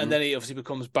 Mm-hmm. And then he obviously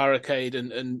becomes Barricade,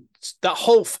 and that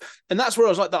whole, and that's where I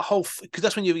was like, that whole, because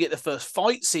that's when you get the first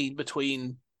fight scene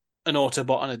between an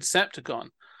Autobot and a Decepticon.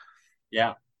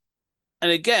 Yeah.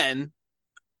 And again,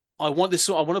 I want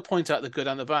to point out the good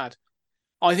and the bad.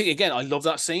 I think, again, I love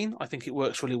that scene. I think it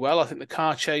works really well. I think the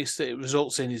car chase that it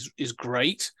results in is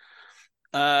great.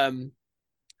 It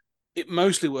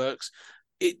mostly works.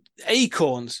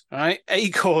 Acorns, right?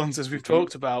 Acorns, as we've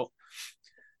talked about.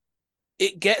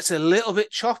 It gets a little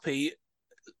bit choppy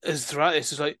as throughout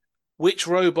this. It's like, which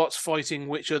robot's fighting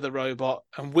which other robot,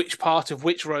 and which part of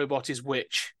which robot is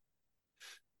which.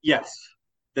 Yes,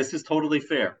 this is totally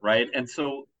fair, right? And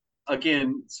so,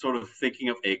 again, sort of thinking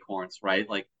of Acorns, right?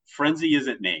 Like, Frenzy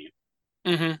isn't named.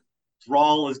 Mm-hmm.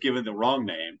 Thrall is given the wrong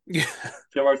name. Yeah.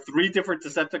 There are 3 different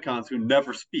Decepticons who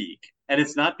never speak. And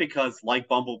it's not because, like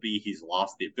Bumblebee, he's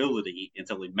lost the ability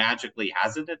until he magically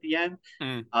has it at the end.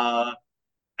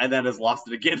 And then has lost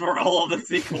it again for all of the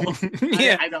sequels.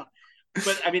 Yeah. I know.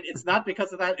 But, I mean, it's not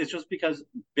because of that. It's just because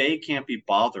Bay can't be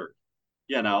bothered,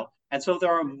 And so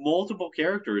there are multiple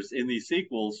characters in these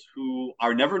sequels who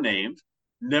are never named,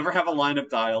 never have a line of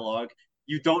dialogue.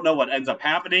 You don't know what ends up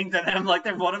happening to them. Like,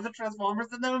 they're one of the Transformers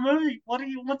in the movie.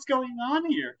 What's going on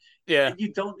here? Yeah. And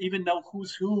you don't even know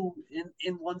who's who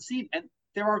in one scene. And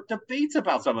there are debates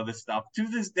about some of this stuff to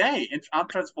this day on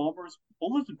Transformers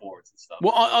bulletin boards and stuff.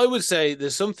 Well, I would say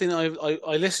there's something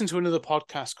I listened to another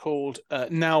podcast called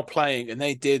Now Playing, and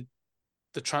they did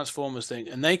the Transformers thing,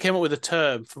 and they came up with a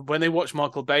term for when they watch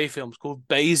Michael Bay films called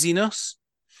Baysiness,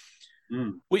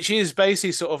 which is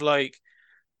basically sort of like,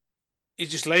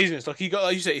 it's just laziness. Like,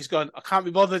 like you say, he's gone, I can't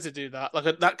be bothered to do that.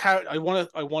 Like, that character, I want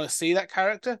to see that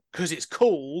character because it's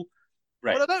cool,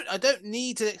 right? But I don't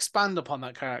need to expand upon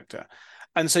that character.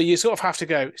 And so you sort of have to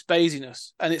go, it's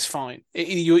Baysiness, and it's fine.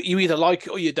 You either like it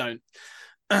or you don't.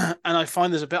 And I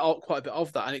find there's quite a bit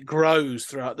of that, and it grows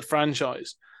throughout the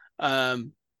franchise.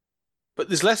 But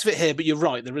there's less of it here. But you're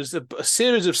right, there is a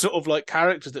series of sort of like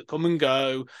characters that come and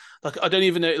go. Like, I don't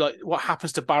even know like what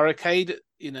happens to Barricade.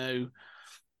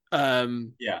 I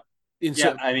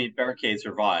mean, Barricade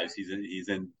survives. He's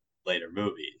in later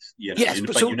movies, yes,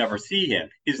 but you never see him.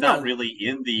 He's not really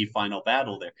in the final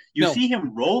battle there. You see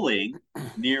him rolling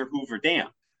near Hoover Dam.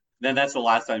 then that's the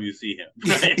last time you see him.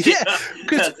 Right?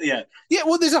 Yeah, yeah.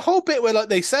 Well, there's a whole bit where like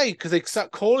they say because they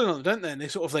start calling on them, don't they? And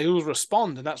they all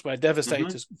respond, and that's where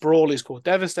Devastator's brawl is called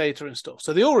Devastator and stuff.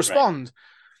 So they all respond. Right.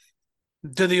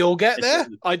 Do they all get there?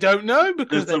 I don't know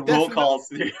because the roll calls.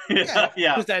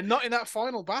 Because they're not in that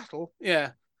final battle.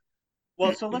 Yeah.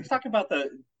 Well, so let's talk about the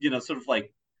sort of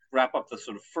like wrap up the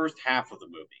sort of first half of the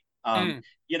movie. And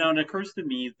it occurs to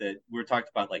me that we're talking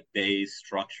about like Bay's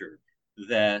structure,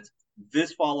 that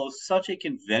this follows such a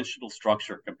conventional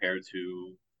structure compared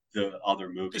to the other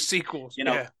movies. The sequels,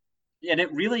 And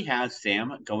it really has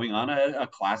Sam going on a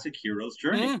classic hero's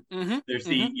journey. There's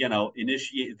the,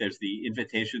 there's the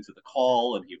invitation to the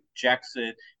call, and he rejects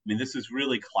it. I mean, this is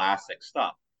really classic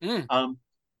stuff.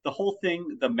 The whole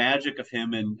thing, the magic of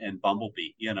him and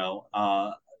Bumblebee,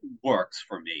 works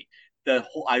for me.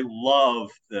 I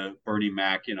love the Bernie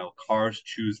Mac, cars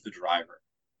choose the driver.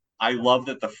 I love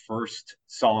that the first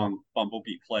song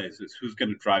Bumblebee plays is "Who's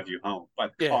Gonna Drive You Home" by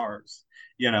the Cars,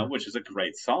 which is a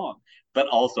great song, but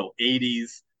also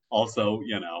 80s, also,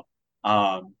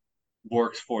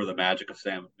 works for the magic of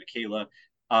Sam and Michaela.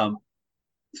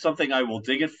 Something I will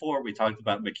dig it for, we talked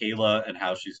about Michaela and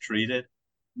how she's treated.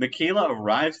 Michaela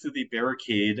arrives to the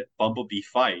barricade Bumblebee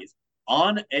fight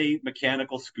on a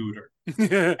mechanical scooter.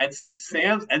 and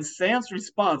Sam's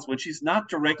response when she's not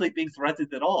directly being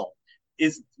threatened at all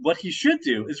is what he should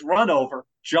do is run over,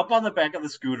 jump on the back of the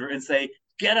scooter and say,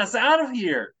 "Get us out of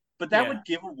here." But that would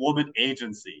give a woman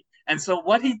agency. And so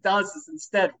what he does is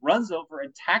instead runs over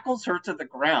and tackles her to the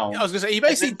ground. I was going to say, he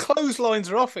basically clotheslines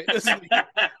her off it, doesn't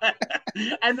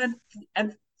he?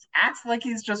 and acts like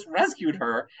he's just rescued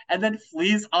her and then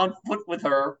flees on foot with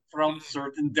her from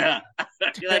certain death.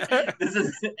 This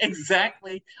is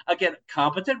exactly, again,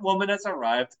 competent woman has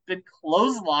arrived, been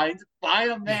clotheslined by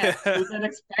a man who then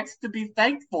expects to be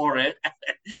thanked for it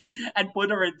and put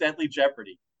her in deadly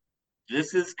jeopardy.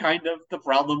 This is kind of the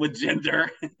problem with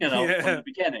gender, from the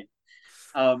beginning.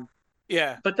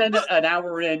 But then an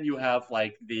hour in, you have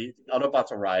like the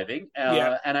Autobots arriving,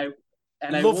 and I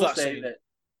will say that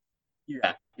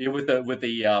with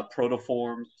the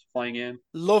protoforms flying in.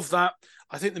 Love that.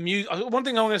 I think the music. One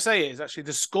thing I want to say is actually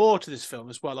the score to this film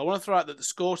as well. I want to throw out that the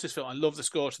score to this film. I love the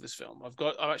score to this film. I've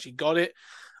actually got it.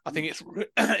 I think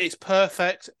it's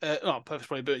perfect. Not perfect,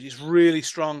 probably, but it's really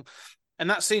strong. And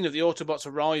that scene of the Autobots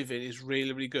arriving is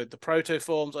really, really good. The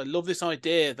protoforms. I love this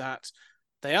idea that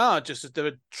they are just as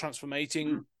they're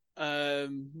transformating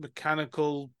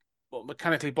mechanically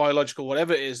biological,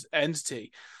 whatever it is,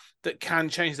 entity that can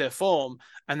change their form,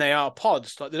 and they are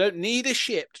pods. Like they don't need a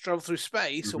ship to travel through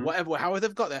space or whatever, however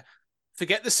they've got there.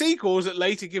 Forget the sequels that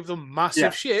later give them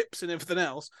massive ships and everything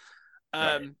else.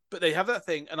 But they have that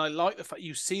thing, and I like the fact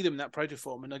you see them in that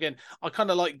protoform. And again, I kind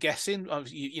of like guessing.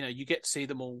 You get to see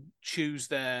them all choose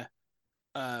their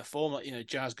form. Like,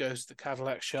 Jazz goes to the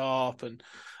Cadillac shop, and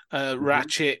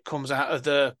Ratchet comes out of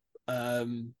the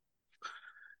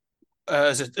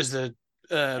as the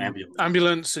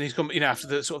ambulance, and he's come after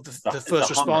the sort of the first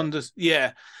responders.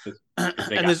 Yeah,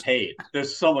 they got paid.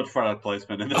 There's so much product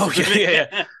placement in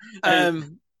this.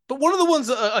 But one of the ones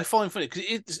that I find funny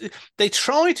because they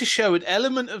try to show an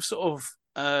element of sort of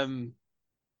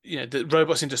the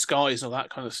robots in disguise and all that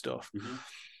kind of stuff.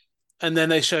 And then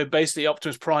they show basically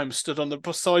Optimus Prime stood on the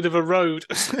side of a road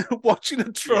watching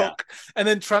a truck and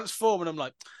then transform. And I'm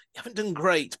like, you haven't done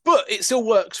great, but it still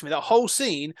works for me. That whole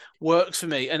scene works for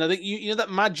me. And I think that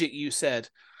magic you said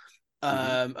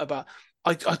about.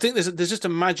 I think there's just a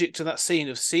magic to that scene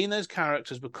of seeing those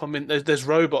characters becoming those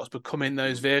robots becoming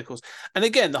those vehicles. And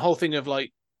again, the whole thing of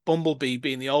like Bumblebee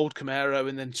being the old Camaro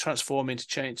and then transforming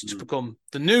to become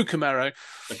the new Camaro.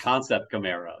 The concept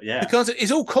Camaro, The concept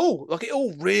is all cool. Like it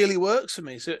all really works for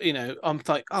me. So I'm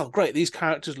like, oh great, these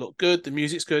characters look good. The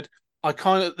music's good. I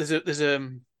kind of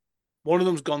there's one of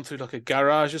them's gone through like a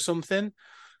garage or something.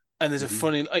 And there's a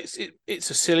funny,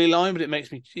 it's a silly line, but it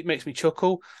makes me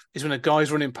chuckle. Is when a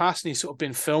guy's running past and he's sort of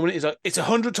been filming it. He's like, "It's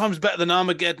 100 times better than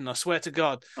Armageddon, I swear to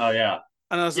God." Oh yeah.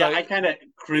 And I was like, I kind of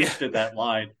cringed at that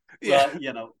line.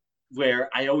 Where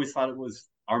I always thought it was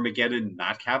Armageddon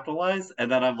not capitalized,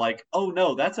 and then I'm like, oh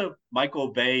no, that's a Michael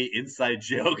Bay inside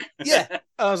joke. I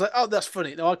was like, oh, that's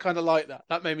funny. No, I kind of like that.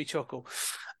 That made me chuckle.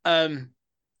 And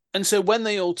so when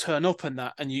they all turn up and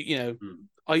that, and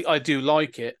I do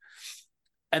like it.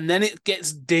 And then it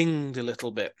gets dinged a little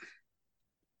bit.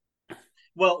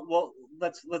 Well,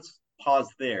 let's pause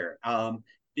there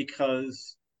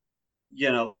because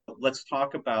let's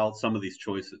talk about some of these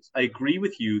choices. I agree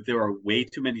with you. There are way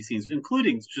too many scenes,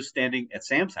 including just standing at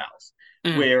Sam's house,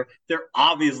 where they're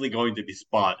obviously going to be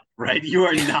spotted. Right? You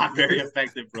are not very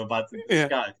effective robots in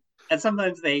disguise. And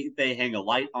sometimes they hang a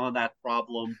light on that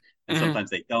problem, and Mhm. sometimes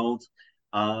they don't.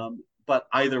 But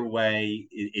either way,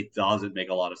 it doesn't make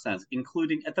a lot of sense,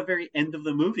 including at the very end of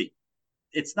the movie.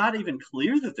 It's not even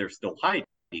clear that they're still hiding,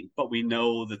 but we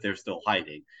know that they're still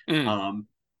hiding. Mm.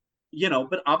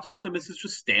 But Optimus is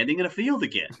just standing in a field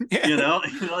again. Yeah.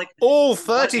 Like All what,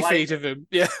 30 feet of him.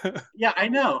 Yeah. yeah, I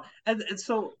know. And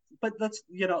so, but that's,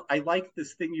 I like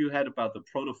this thing you had about the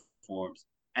protoforms.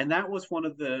 And that was one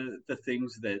of the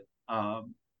things that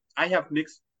I have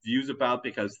mixed views about,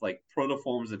 because like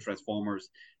protoforms and transformers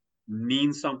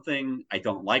mean something. I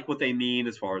don't like what they mean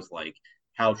as far as like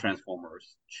how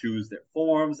transformers choose their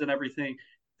forms and everything.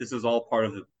 This is all part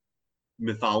of the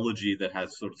mythology that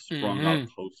has sort of sprung up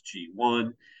post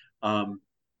G1. I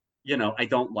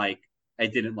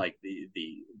didn't like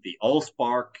the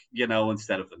Allspark,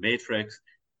 instead of the Matrix.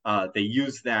 They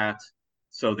used that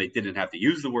so they didn't have to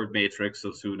use the word Matrix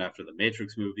so soon after the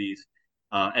Matrix movies.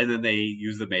 And then they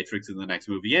use the Matrix in the next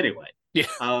movie anyway. Yeah.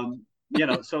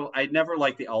 So I never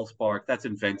liked the Allspark. That's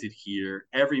invented here.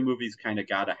 Every movie's kind of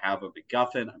got to have a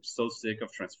MacGuffin. I'm so sick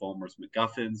of Transformers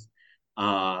MacGuffins.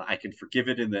 I can forgive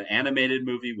it in the animated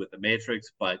movie with the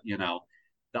Matrix, but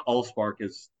the Allspark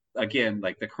is again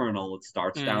like the Colonel. It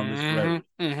starts down this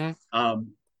road.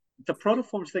 The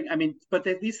protoforms thing, I mean, but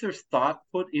at least there's thought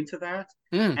put into that,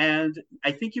 and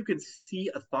I think you can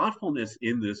see a thoughtfulness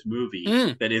in this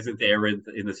movie that isn't there in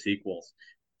the sequels.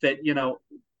 That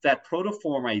that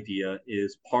protoform idea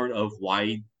is part of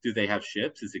why do they have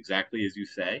ships, is exactly as you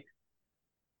say.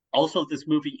 Also, this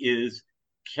movie is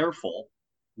careful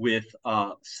with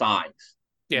size.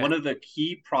 Yeah. One of the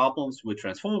key problems with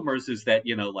Transformers is that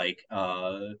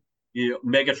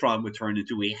Megatron would turn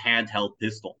into a handheld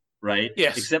pistol, right?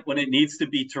 Yes. Except when it needs to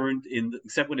be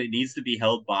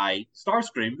held by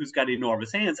Starscream, who's got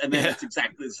enormous hands, and then it's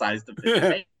exactly the size of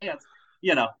his hands.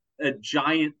 A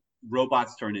giant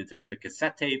robots turn into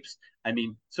cassette tapes. I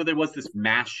mean, so there was this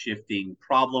mass shifting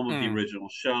problem of the original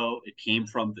show. It came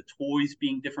from the toys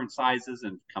being different sizes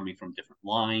and coming from different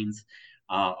lines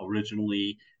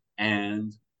originally.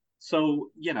 And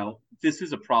so, this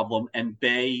is a problem, and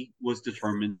Bay was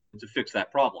determined to fix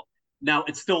that problem. Now,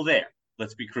 it's still there.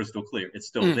 Let's be crystal clear. It's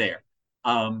still there.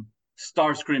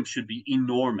 Starscream should be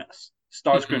enormous.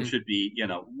 Starscream should be,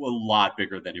 a lot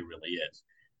bigger than he really is.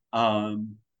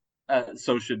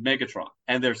 So should Megatron.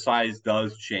 And their size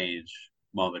does change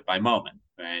moment by moment,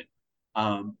 right?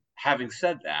 Having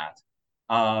said that,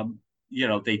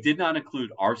 they did not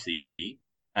include RC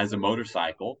as a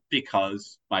motorcycle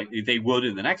because they would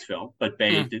in the next film, but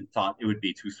Bay thought it would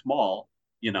be too small,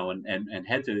 and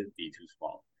had to be too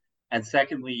small. And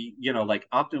secondly, like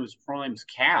Optimus Prime's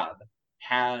cab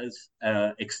has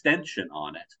extension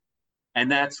on it. And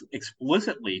that's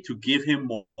explicitly to give him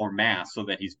more mass so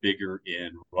that he's bigger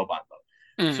in robot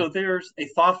mode. So there's a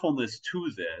thoughtfulness to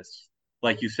this,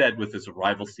 like you said, with this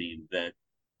arrival scene that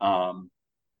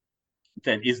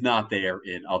that is not there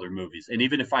in other movies. And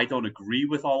even if I don't agree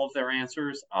with all of their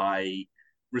answers, I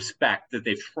respect that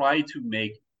they've tried to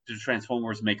make the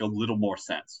Transformers make a little more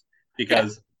sense.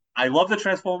 Because I love the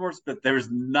Transformers, but there's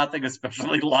nothing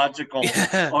especially logical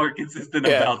or consistent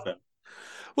about them.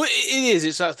 Well, it is.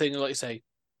 It's that thing, like you say,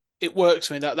 it works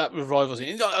for me, that revival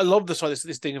scene. I love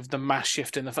this thing of the mass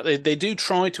shift and the fact they do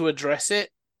try to address it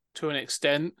to an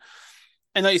extent.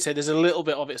 And like you said, there's a little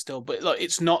bit of it still, but like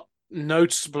it's not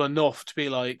noticeable enough to be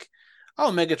like,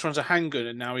 oh, Megatron's a handgun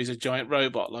and now he's a giant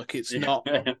robot. Like it's not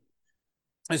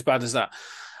as bad as that.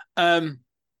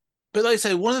 But like I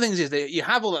say, one of the things is that you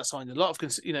have all that sign, a lot of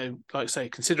like I say,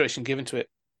 consideration given to it.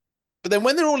 But then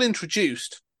when they're all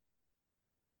introduced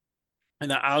in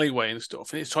that alleyway and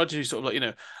stuff, and it's tried to do sort of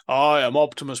like, I am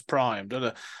Optimus Prime,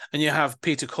 and you have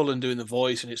Peter Cullen doing the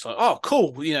voice, and it's like, oh,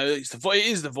 cool, it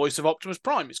is the voice of Optimus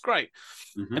Prime. It's great,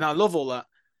 and I love all that.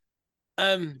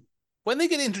 When they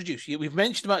get introduced, we've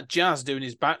mentioned about Jazz doing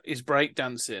his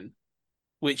breakdancing,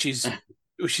 which is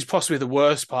possibly the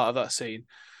worst part of that scene.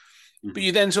 But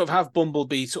you then sort of have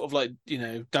Bumblebee sort of like,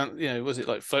 was it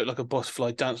like float like a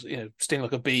butterfly, dance, sting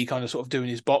like a bee, kind of sort of doing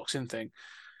his boxing thing.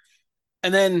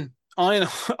 And then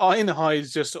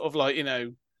Ironhide just sort of like,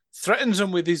 threatens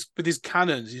him with his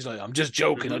cannons. He's like, I'm just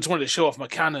joking. I just wanted to show off my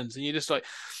cannons. And you're just like,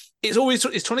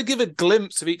 it's trying to give a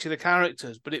glimpse of each of the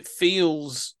characters, but it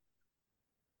feels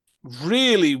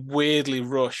really weirdly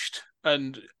rushed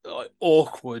and like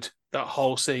awkward, that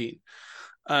whole scene.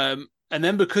 And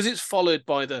then because it's followed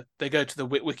by they go to the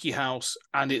Witwicky house,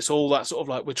 and it's all that sort of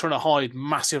like, we're trying to hide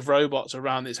massive robots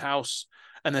around this house,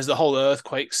 and there's the whole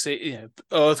earthquake scene.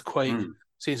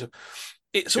 So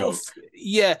it's sort of,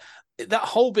 that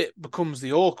whole bit becomes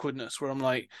the awkwardness where I'm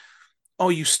like, oh,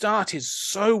 you started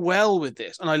so well with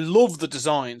this, and I love the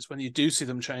designs when you do see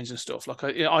them change and stuff. Like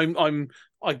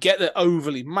I get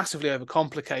that massively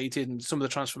overcomplicated and some of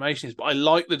the transformations, but I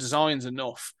like the designs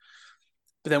enough.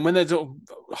 But then when they're sort of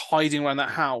hiding around that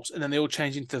house and then they all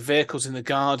change into the vehicles in the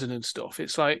garden and stuff,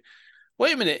 it's like,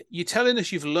 wait a minute, you're telling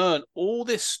us you've learned all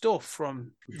this stuff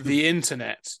from the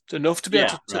internet, enough to be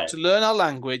able to learn our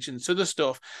language and sort of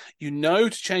stuff, to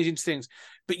change into things,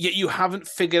 but yet you haven't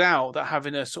figured out that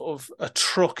having a sort of a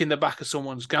truck in the back of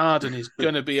someone's garden is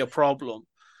going to be a problem.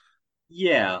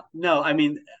 Yeah, no, I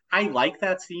mean, I like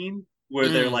that scene where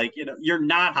they're like, you're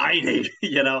not hiding,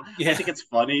 I think it's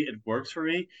funny. It works for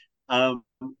me.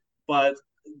 But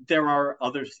there are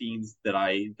other scenes that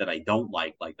I don't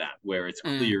like that, where it's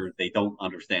clear they don't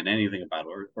understand anything about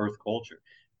Earth culture.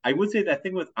 I would say that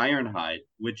thing with Ironhide,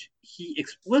 which he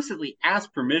explicitly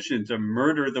asked permission to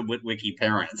murder the Witwicky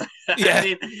parents. Yeah.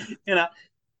 I mean,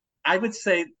 I would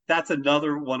say that's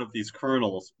another one of these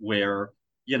kernels where,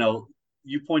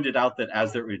 you pointed out that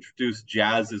as they're introduced,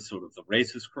 Jazz is sort of the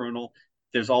racist kernel.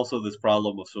 There's also this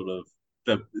problem of sort of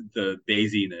the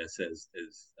Baysiness as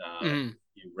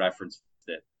you referenced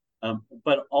it.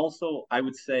 But also I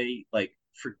would say like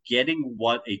forgetting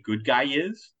what a good guy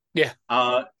is. Yeah.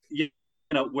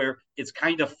 Where it's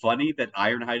kind of funny that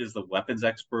Ironhide as the weapons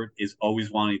expert is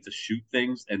always wanting to shoot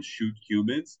things and shoot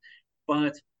humans,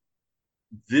 but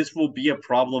this will be a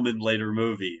problem in later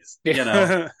movies,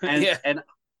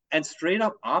 and straight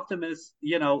up Optimus,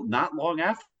 not long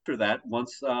after that,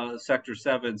 once Sector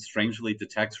 7 strangely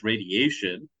detects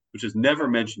radiation, which is never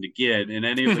mentioned again in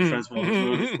any of the Transformers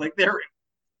movies, like they're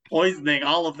poisoning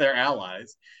all of their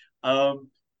allies, and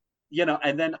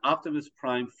then Optimus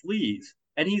Prime flees,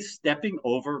 and he's stepping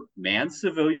over manned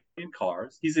civilian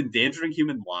cars. He's endangering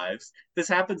human lives. This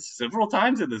happens several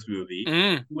times in this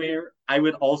movie, where I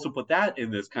would also put that in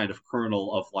this kind of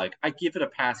kernel of like, I give it a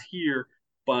pass here,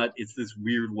 but it's this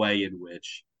weird way in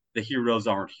which the heroes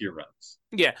aren't heroes.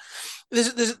 Yeah,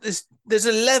 there's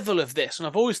a level of this, and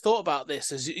I've always thought about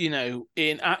this as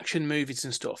in action movies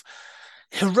and stuff.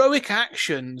 Heroic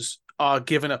actions are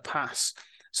given a pass.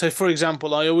 So, for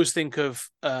example, I always think of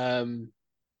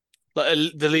like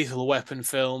the Lethal Weapon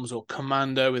films or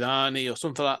Commando with Arnie or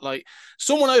something like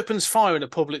someone opens fire in a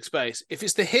public space. If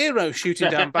it's the hero shooting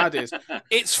down baddies,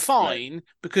 it's fine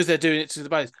because they're doing it to the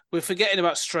baddies. We're forgetting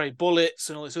about stray bullets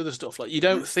and all this other stuff. Like you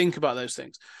don't think about those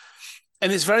things. And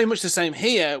it's very much the same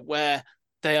here where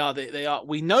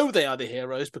we know they are the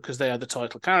heroes because they are the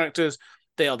title characters.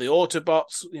 They are the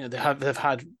Autobots. They've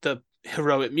had the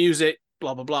heroic music,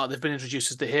 blah, blah, blah. They've been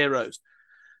introduced as the heroes.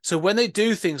 So when they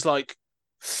do things like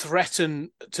threaten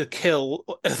to kill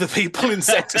the people in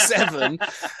Sector 7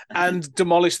 and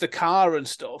demolish the car and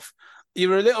stuff,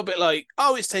 you're a little bit like,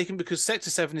 oh, it's taken because Sector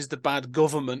 7 is the bad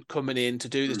government coming in to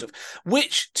do this stuff.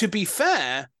 Which, to be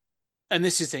fair, and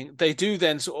this is the thing, they do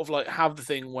then sort of like have the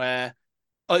thing where,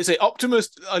 like I say,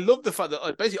 Optimus, I love the fact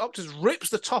that basically Optimus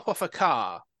rips the top off a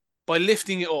car by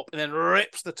lifting it up and then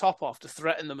rips the top off to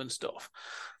threaten them and stuff.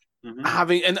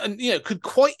 Having and could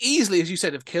quite easily, as you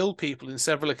said, have killed people in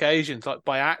several occasions, like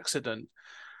by accident.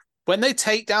 When they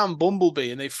take down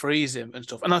Bumblebee and they freeze him and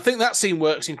stuff, and I think that scene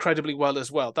works incredibly well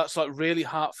as well. That's like really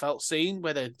heartfelt scene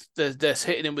where they're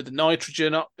hitting him with the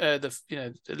nitrogen,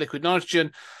 the liquid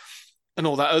nitrogen, and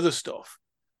all that other stuff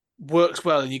works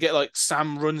well. And you get like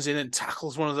Sam runs in and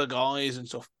tackles one of the guys and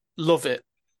stuff. Love it.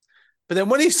 But then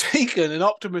when he's taken, and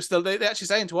Optimus, they actually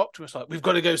saying to Optimus, like, we've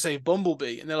got to go save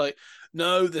Bumblebee. And they're like,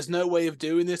 no, there's no way of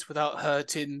doing this without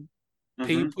hurting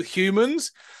people,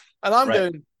 humans. And I'm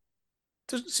going,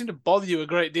 doesn't seem to bother you a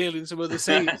great deal in some other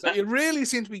scenes. Like, you really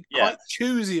seem to be quite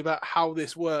choosy about how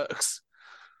this works.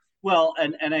 Well,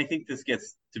 and I think this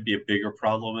gets to be a bigger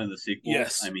problem in the sequel.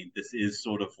 Yes. I mean, this is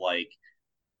sort of like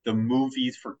the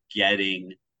movies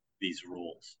forgetting these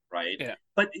rules, right? Yeah.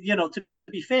 But, to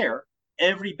be fair,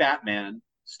 every Batman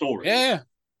story,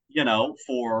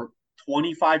 for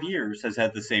 25 years has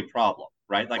had the same problem,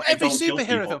 right? Like, every I don't kill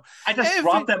superhero people. film. I just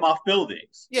drop them off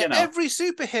buildings. Yeah, every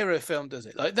superhero film does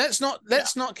it. Like, let's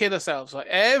not kid ourselves. Like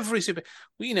every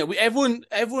everyone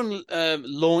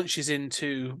launches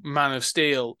into Man of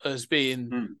Steel as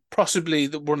being possibly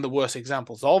one of the worst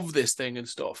examples of this thing and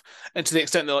stuff, and to the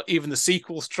extent that even the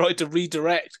sequels tried to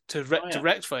redirect to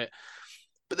rectify it,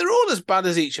 but they're all as bad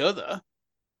as each other.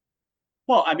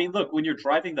 Well, I mean, look, when you're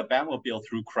driving the Batmobile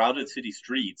through crowded city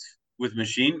streets with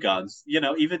machine guns.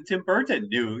 Even Tim Burton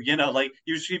knew, like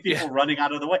you see people running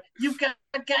out of the way. You've got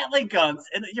Gatling guns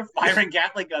and you're firing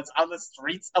Gatling guns on the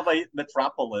streets of a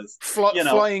metropolis.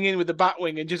 Flying in with the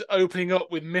Batwing and just opening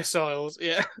up with missiles.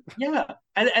 Yeah. Yeah.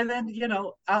 And then,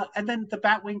 and then the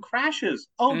Batwing crashes.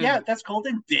 Oh, yeah, that's called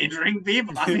endangering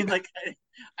people. I mean, like,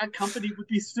 a company would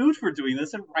be sued for doing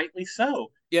this, and rightly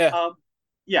so. Yeah.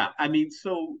 Yeah, I mean,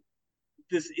 so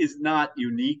this is not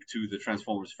unique to the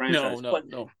Transformers franchise.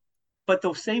 No. But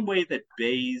the same way that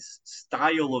Bay's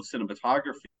style of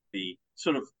cinematography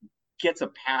sort of gets a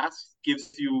pass,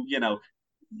 gives you,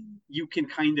 you can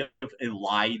kind of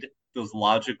elide those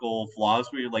logical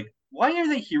flaws where you're like, why are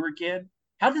they here again?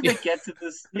 How did they get to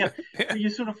this? You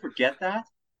sort of forget that.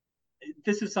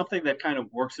 This is something that kind of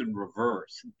works in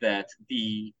reverse, that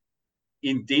the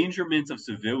endangerment of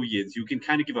civilians you can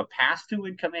kind of give a pass to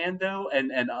in Commando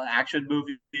and action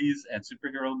movies and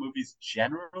superhero movies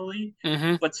generally,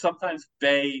 but sometimes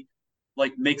Bay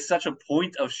like makes such a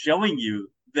point of showing you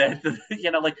that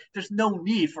like there's no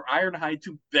need for Ironhide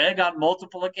to beg on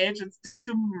multiple occasions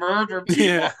to murder people.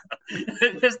 Yeah.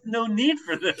 There's no need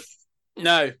for this.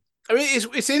 No, I mean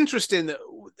it's interesting that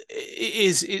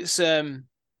it's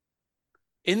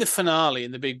in the finale,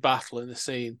 in the big battle in the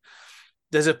scene.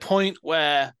 There's a point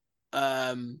where,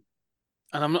 and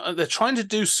they're trying to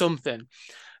do something,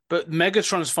 but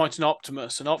Megatron's fighting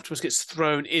Optimus, and Optimus gets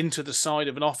thrown into the side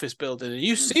of an office building, and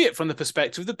you see it from the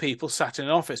perspective of the people sat in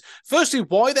an office. Firstly,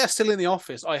 why they're still in the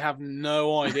office, I have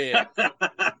no idea.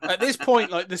 At this point,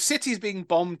 like the city's being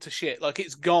bombed to shit, like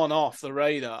it's gone off the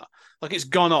radar, like it's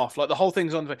gone off, like the whole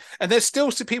thing's on, and there's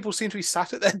still people seem to be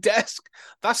sat at their desk.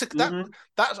 That's I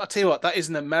tell you what, that is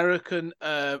an American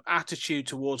attitude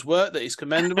towards work that is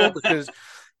commendable because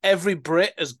every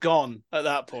Brit has gone at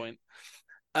that point.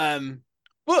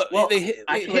 But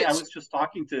I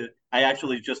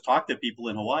actually just talked to people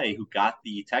in Hawaii who got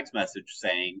the text message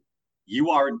saying,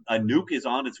 a nuke is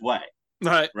on its way.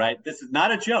 Right. This is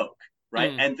not a joke.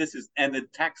 Right. And the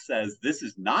text says, this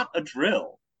is not a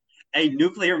drill. A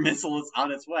nuclear missile is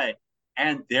on its way.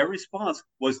 And their response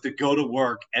was to go to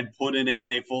work and put in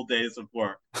a full days of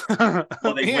work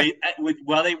while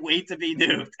they wait to be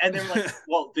nuked. And they're like,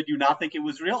 well, did you not think it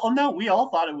was real? Oh, no, we all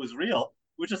thought it was real.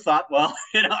 We just thought, well,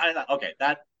 I thought, okay,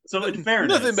 so in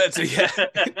fairness. Nothing better, yeah.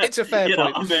 It's a fair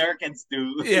point. Americans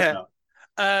do. Yeah.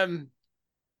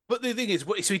 But the thing is,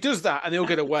 so he does that and they all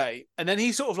get away. And then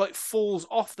he sort of like falls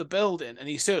off the building and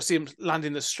you sort of see him land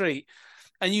in the street.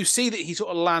 And you see that he sort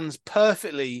of lands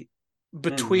perfectly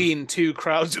between two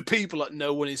crowds of people, like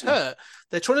no one is hurt.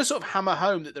 They're trying to sort of hammer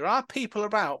home that there are people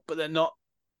about, but they're not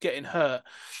getting hurt.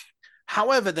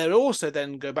 However, they're also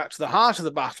then go back to the heart of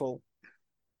the battle.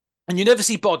 And you never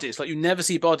see bodies, but you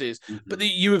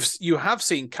have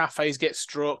seen cafes get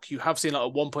struck. You have seen, like,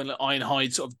 at one point, like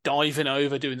Ironhide sort of diving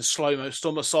over, doing the slow-mo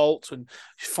somersaults and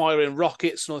firing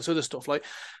rockets and all this other stuff. Like,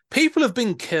 people have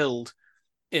been killed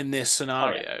in this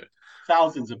scenario. Oh, yeah.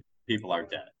 Thousands of people are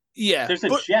dead. Yeah, there's a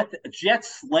jet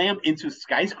slam into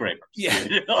skyscrapers. Yeah,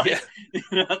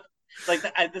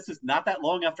 this is not that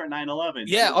long after 9/11.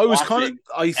 Yeah, I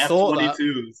thought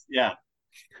F-22s. Yeah.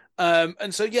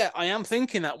 And so, yeah, I am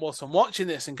thinking that whilst I'm watching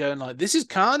this and going like, this is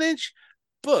carnage,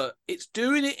 but it's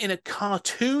doing it in a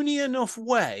cartoony enough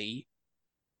way.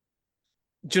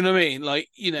 Do you know what I mean? Like,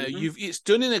 it's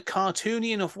done in a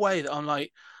cartoony enough way that I'm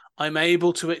like, I'm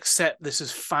able to accept this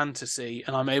as fantasy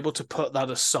and I'm able to put that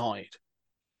aside.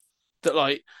 That,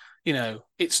 like,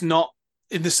 it's not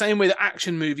in the same way that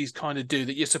action movies kind of do,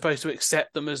 that you're supposed to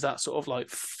accept them as that sort of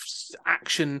like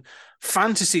action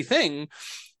fantasy thing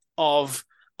of,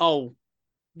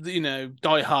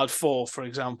 Die Hard 4, for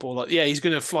example, like, yeah, he's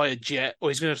going to fly a jet or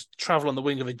he's going to travel on the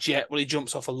wing of a jet while he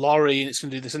jumps off a lorry and it's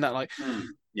going to do this and that. Like,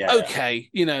 okay,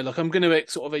 like I'm going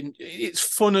to sort of, it's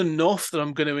fun enough that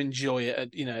I'm going to enjoy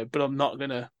it, but I'm not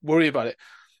going to worry about it.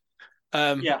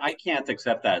 I can't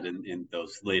accept that in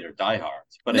those later Die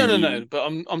Hards. But no. But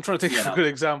I'm trying to think of a good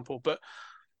example. But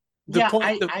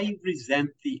I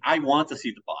resent I want to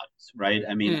see the bodies, right?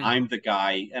 I mean, I'm the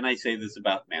guy, and I say this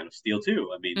about Man of Steel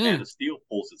too. I mean, Man of Steel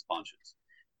pulls its punches.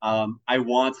 I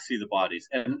want to see the bodies,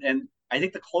 and I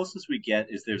think the closest we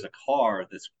get is there's a car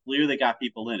that's clearly got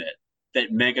people in it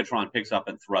that Megatron picks up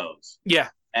and throws. Yeah,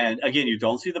 and again, you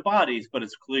don't see the bodies, but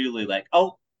it's clearly like,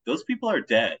 oh, those people are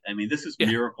dead. I mean, this is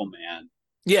Miracle Man.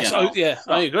 Yes,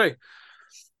 I agree.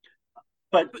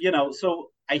 But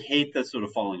so I hate this sort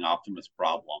of falling Optimus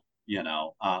problem.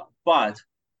 But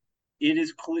it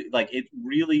is clear, like, it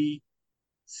really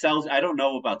sells. I don't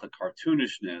know about the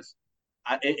cartoonishness.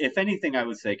 If anything, I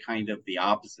would say kind of the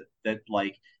opposite. That,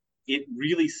 like, it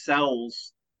really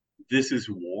sells. This is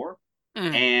war,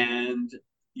 and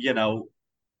you know,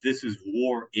 this is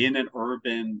war in an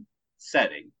urban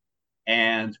setting,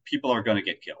 and people are going to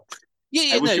get killed. Yeah, I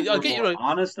yeah, no, wish it I were get you more right.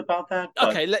 honest about that, but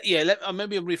Okay,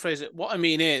 maybe I'll rephrase it. What I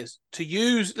mean is to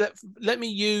use let me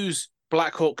use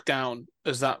Black Hawk Down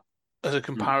as that as a mm,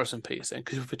 comparison piece then,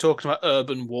 because if we're talking about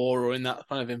urban war or in that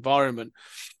kind of environment,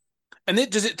 and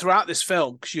it does it throughout this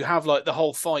film because you have like the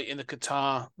whole fight in the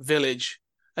Qatar village,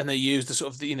 and they use the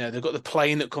sort of they've got the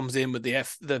plane that comes in with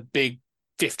the big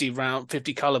 50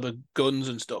 caliber guns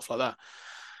and stuff like that,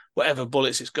 whatever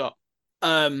bullets it's got.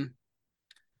 Um,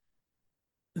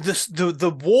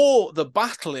 the war, the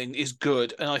battling is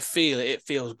good, and I feel it. It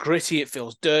feels gritty, it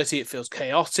feels dirty, it feels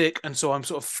chaotic, and so I'm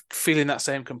sort of feeling that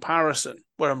same comparison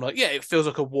where I'm like, yeah, it feels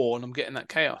like a war, and I'm getting that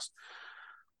chaos.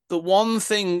 The one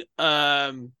thing,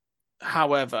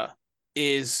 however,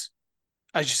 is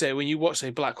as you say, when you watch, say,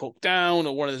 Black Hawk Down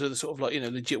or one of those other sort of like,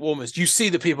 legit warmers, you see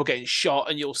the people getting shot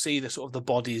and you'll see the sort of the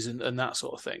bodies and that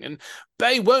sort of thing. And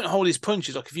Bay won't hold his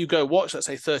punches. Like if you go watch, let's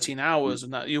say, 13 Hours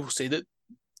and that, you'll see that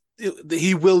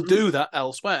he will do that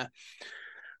elsewhere.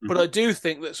 But I do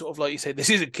think that sort of like you say, this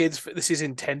is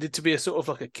intended to be a sort of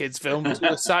like a kids film,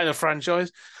 a sign of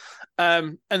franchise.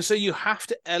 And so you have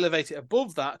to elevate it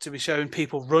above that to be showing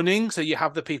people running. So you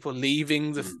have the people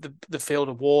leaving the field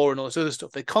of war and all this other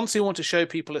stuff. They constantly want to show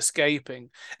people escaping,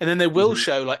 and then they will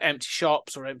show like empty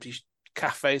shops or empty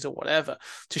cafes or whatever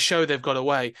to show they've got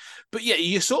away. But yeah,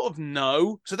 you sort of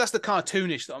know. So that's the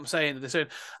cartoonish that I'm saying. That they're saying,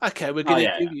 okay, we're going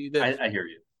to give you the. I hear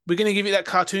you. We're going to give you that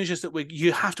cartoonishness that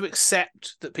you have to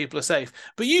accept that people are safe.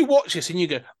 But you watch this and you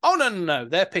go, oh, no.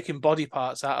 They're picking body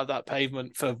parts out of that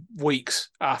pavement for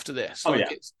weeks after this. Oh, yeah.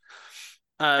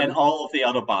 And all of the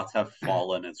Autobots have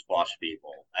fallen and squashed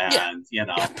people. And,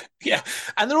 Yeah.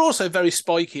 And they're also very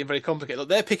spiky and very complicated. Like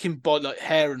they're picking like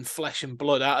hair and flesh and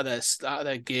blood out of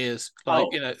their gears. Like,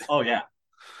 Oh, yeah.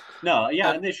 No,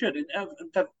 yeah, and they should.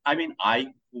 I mean, I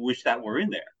wish that were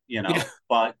in there,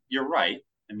 but you're right.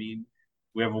 I mean,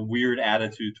 we have a weird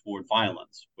attitude toward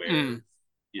violence where,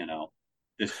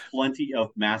 there's plenty of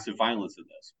massive violence in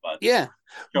this, but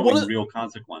showing real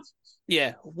consequences.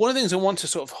 Yeah. One of the things I want to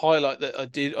sort of highlight that I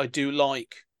do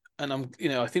like, and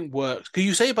I think works. Because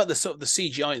you say about the sort of the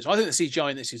CGI. So I think the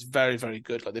CGI in this is very, very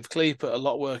good. Like they've clearly put a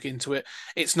lot of work into it.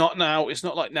 It's not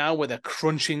like now where they're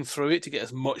crunching through it to get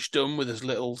as much done with as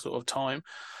little sort of time.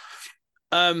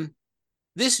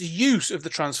 This use of the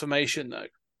transformation though.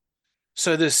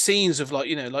 So there's scenes of like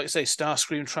say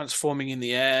Starscream transforming in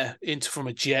the air from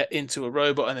a jet into a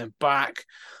robot and then back.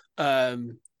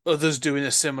 Others doing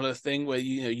a similar thing where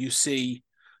you see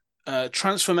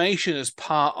transformation as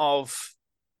part of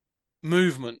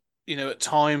movement, at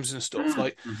times and stuff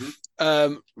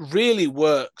really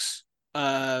works.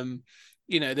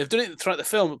 They've done it throughout the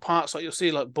film at parts like you'll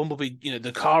see like Bumblebee,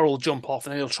 the car will jump off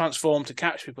and he'll transform to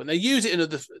catch people. And they use it in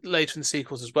later in the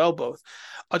sequels as well, both.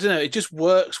 I don't know, it just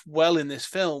works well in this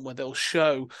film where they'll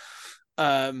show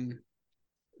the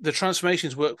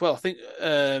transformations work well. I think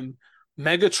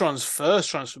Megatron's first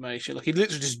transformation, like he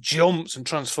literally just jumps and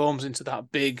transforms into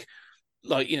that big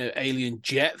alien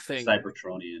jet thing,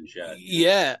 Cybertronian jet.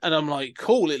 Yeah, and I'm like,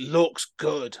 cool, it looks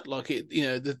good. Like it,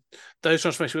 those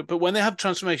transformations. But when they have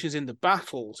transformations in the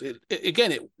battles,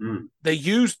 they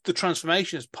use the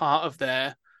transformation as part of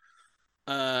their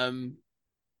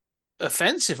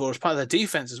offensive or as part of their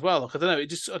defense as well. Like I don't know,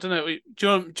 I don't know.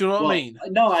 Do you know what I mean?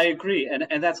 No, I agree,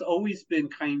 and that's always been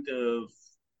kind of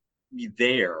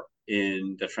there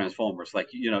in the Transformers. Like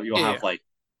you'll have like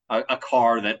a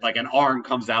car that like an arm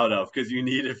comes out of because you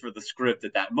need it for the script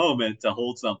at that moment to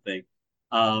hold something,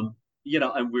 and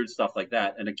weird stuff like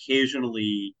that. And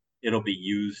occasionally it'll be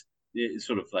used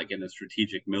sort of like in a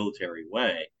strategic military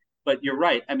way. But you're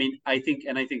right. I mean, I think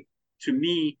to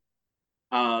me,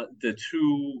 the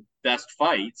two best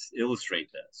fights illustrate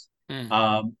this.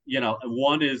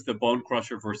 One is the Bone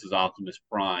Crusher versus Optimus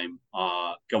Prime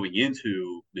going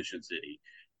into Mission City.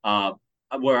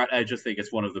 Where I just think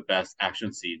it's one of the best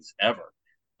action scenes ever,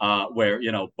 where,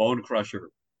 Bone Crusher,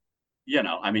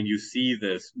 you see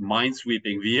this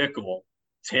mind-sweeping vehicle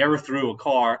tear through a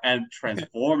car and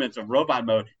transform into robot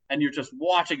mode, and you're just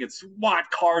watching it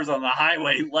swat cars on the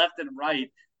highway left and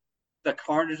right. The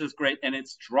carnage is great, and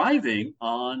it's driving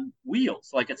on wheels.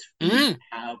 Like its feet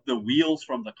have the wheels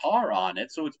from the car on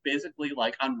it, so it's basically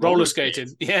like on roller skating.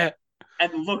 Yeah.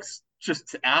 And looks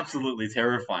just absolutely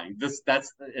terrifying. That's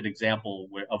an example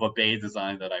of a Bay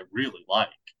design that I really like.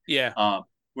 Yeah.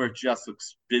 Where it just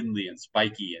looks spindly and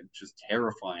spiky and just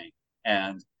terrifying.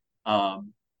 And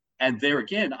there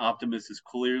again, Optimus is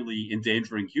clearly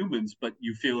endangering humans, but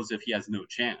you feel as if he has no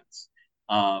chance.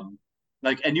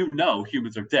 Like, and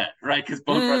humans are dead, right? Because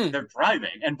they're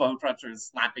driving, and Bone Crusher is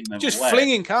slapping them Just away.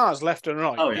 flinging cars left and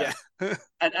right. Oh yeah.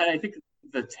 And I think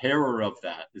the terror of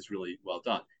that is really well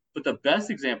done. But the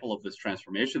best example of this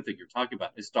transformation thing you're talking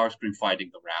about is Starscream fighting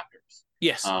the Raptors.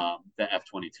 Yes. The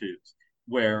F-22s,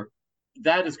 where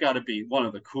that has got to be one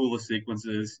of the coolest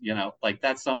sequences. Like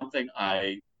that's something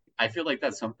I feel like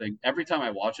that's something every time I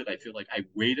watch it, I feel like I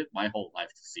waited my whole life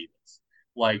to see this.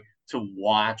 Like to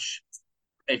watch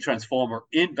a Transformer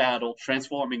in battle,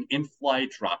 transforming in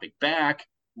flight, dropping back,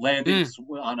 landing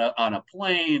on a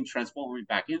plane, transforming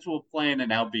back into a plane, and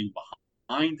now being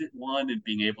behind one and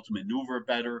being able to maneuver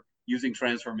better using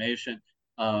transformation,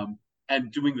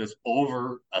 and doing this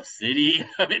over a city.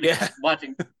 I mean,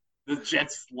 watching the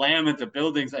jets slam into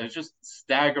buildings, and it's just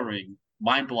staggering,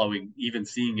 mind-blowing, even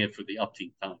seeing it for the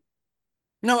upteenth time.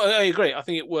 No, I agree. I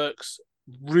think it works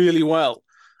really well.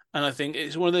 And I think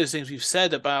it's one of those things we've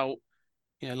said about,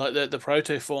 like the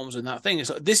protoforms and that thing.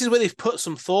 It's like, this is where they've put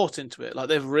some thought into it. Like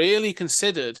they've really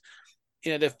considered,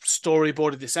 they've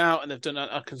storyboarded this out, and they've done,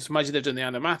 I can imagine they've done the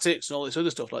animatics and all this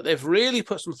other stuff. Like they've really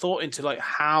put some thought into like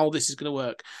how this is going to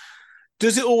work.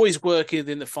 Does it always work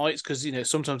in the fights? Because,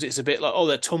 sometimes it's a bit like,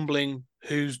 they're tumbling,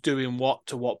 who's doing what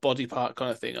to what body part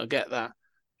kind of thing. I get that.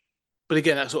 But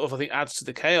again, that sort of, I think, adds to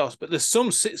the chaos. But there's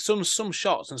some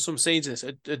shots and some scenes in this,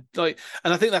 like,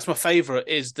 and I think that's my favorite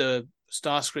is the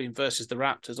Starscream versus the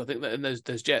Raptors. I think that in those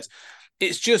jets,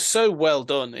 it's just so well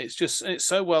done. It's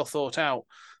so well thought out,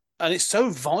 and it's so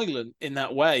violent in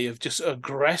that way of just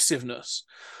aggressiveness.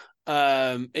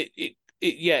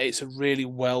 It's a really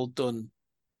well done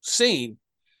scene,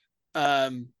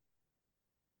 and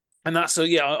that's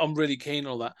I'm really keen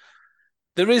on all that.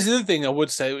 There is the other thing I would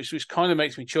say, which kind of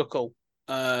makes me chuckle,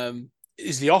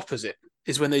 is the opposite.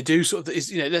 Is when they do sort of,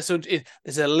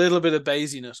 there's a little bit of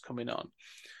basiness coming on.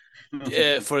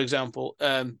 For example,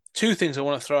 two things I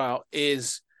want to throw out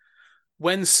is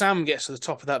when Sam gets to the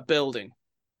top of that building,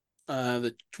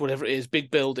 whatever it is,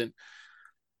 big building,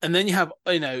 and then you have,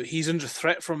 he's under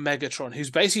threat from Megatron,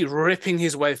 who's basically ripping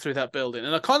his way through that building.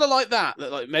 And I kind of like that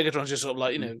like Megatron's just sort of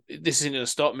like, this isn't going to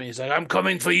stop me. He's like, I'm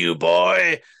coming for you,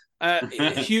 boy.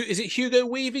 Is it Hugo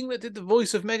Weaving that did the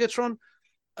voice of Megatron?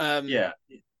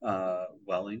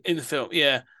 Welling in the film,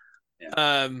 yeah.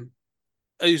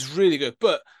 He's really good.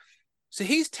 But so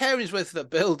he's tearing his way through that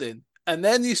building, and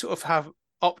then you sort of have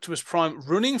Optimus Prime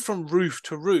running from roof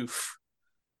to roof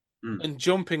and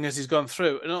jumping as he's gone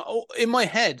through. And in my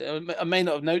head, I may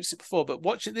not have noticed it before, but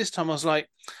watching it this time, I was like,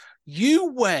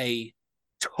 "You weigh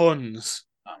tons."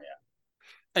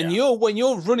 And when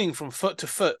you're running from foot to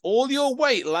foot, all your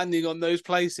weight landing on those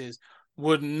places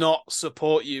would not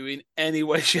support you in any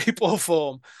way, shape, or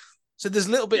form. So there's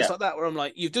little bits like that where I'm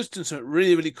like, you've just done something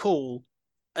really, really cool,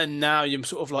 and now you're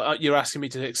sort of like, you're asking me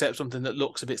to accept something that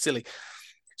looks a bit silly.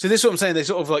 So this is what I'm saying. They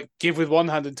sort of like give with one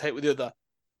hand and take with the other.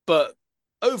 But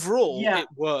overall, it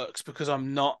works because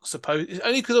I'm not supposed. It's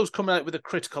only because I was coming at it with a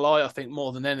critical eye, I think,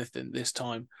 more than anything this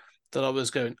time, that I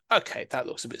was going, okay, that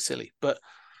looks a bit silly. But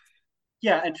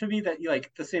yeah, and to me, that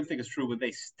like the same thing is true when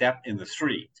they step in the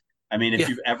street. I mean, if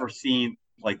you've ever seen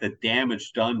like the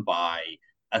damage done by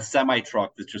a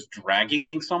semi-truck that's just dragging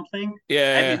something,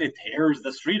 it tears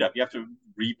the street up. You have to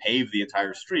repave the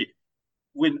entire street.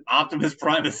 When Optimus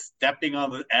Prime is stepping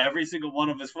on every single one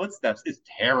of his footsteps is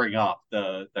tearing up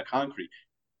the concrete.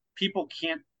 People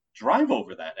can't drive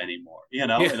over that anymore, in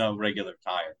a regular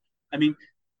tire. I mean,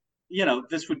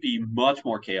 this would be much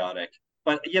more chaotic.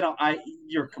 But,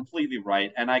 you're completely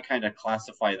right. And I kind of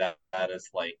classify that as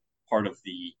like part of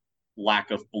the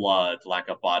lack of blood, lack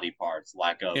of body parts,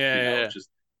 lack of, just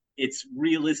it's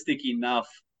realistic enough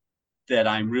that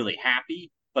I'm really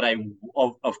happy. But I,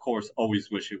 of course, always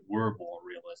wish it were more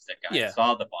realistic. And I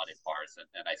saw the body parts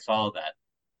and I saw that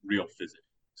real physics.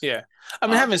 Yeah. I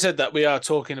mean, having said that, we are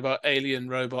talking about alien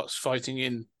robots fighting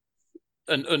in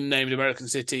an unnamed American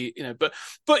city, but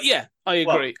yeah, I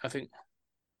agree. I think.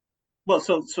 Well,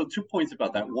 so 2 points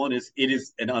about that. One is it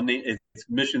is an unnamed, it's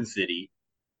Mission City,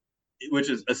 which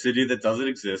is a city that doesn't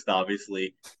exist,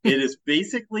 obviously. It is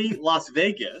basically Las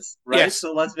Vegas, right? Yes.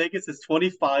 So Las Vegas is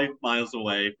 25 miles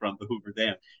away from the Hoover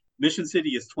Dam. Mission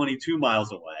City is 22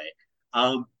 miles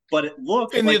away. But it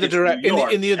looks in like the other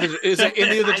in the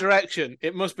other I, direction.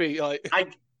 It must be like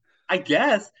I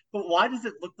guess, but why does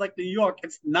it look like New York?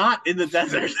 It's not in the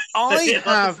desert. I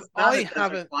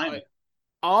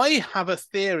have a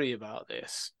theory about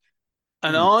this.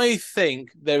 And I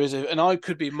think there is and I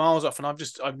could be miles off, and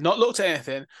I've not looked at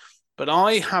anything, but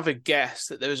I have a guess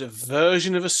that there is a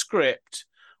version of a script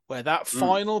where that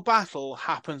final battle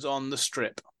happens on the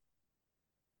Strip.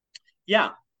 Yeah.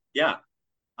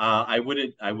 I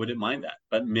wouldn't mind that,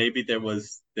 but maybe there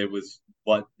was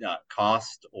what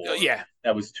cost or Yeah,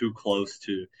 that was too close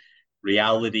to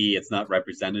reality. It's not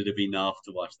representative enough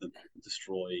to watch them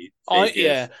destroy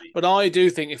Vegas. but I do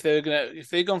think if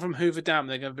they've gone from Hoover Dam,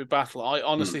 they're going to be battle. I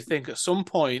honestly think at some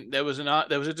point there was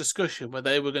a discussion where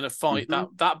they were going to fight.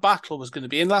 That battle was going to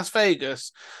be in Las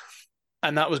Vegas,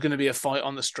 and that was going to be a fight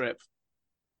on the Strip.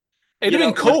 It'd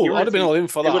have been cool. I'd have been all in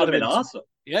for that. It would have been awesome.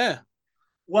 Yeah.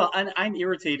 Well, and I'm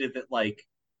irritated that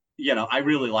I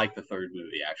really like the third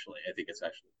movie. Actually, I think it's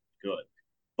actually good.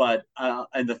 But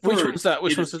and the third, which one's that?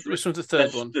 Which one's the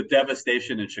third one? The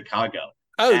devastation in Chicago.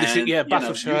 Oh, Battle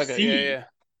of Chicago. Yeah.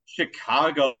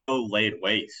 Chicago laid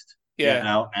waste.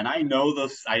 Yeah. And I know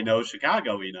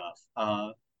Chicago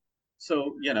enough.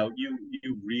 So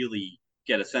you really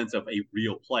get a sense of a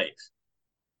real place.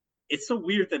 It's so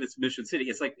weird that it's Mission City.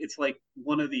 It's like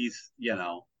one of these,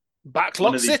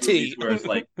 Backlot City, where it's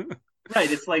like,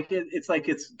 right? It's like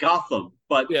it's Gotham,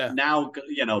 but now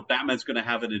Batman's going to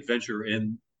have an adventure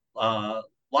in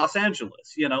Los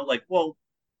Angeles. Well,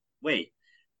 wait,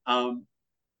 so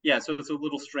it's a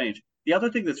little strange. The other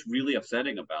thing that's really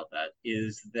upsetting about that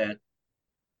is that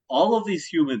all of these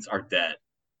humans are dead.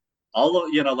 All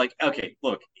of okay,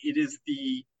 look, it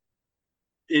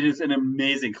is an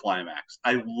amazing climax.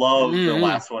 I love the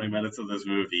last 20 minutes of this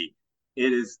movie.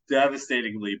 It is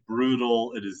devastatingly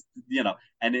brutal. It is,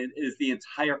 and it is the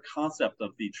entire concept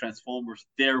of the Transformers,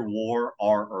 their war,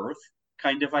 our Earth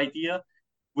kind of idea,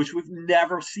 which we've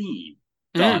never seen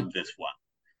done this well.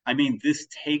 I mean, this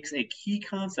takes a key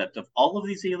concept of all of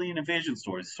these alien invasion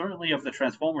stories, certainly of the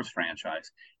Transformers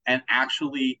franchise, and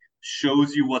actually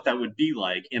shows you what that would be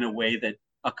like in a way that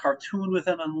a cartoon with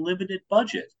an unlimited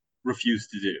budget refused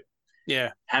to do.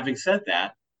 Yeah. Having said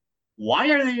that, why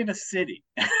are they in a city?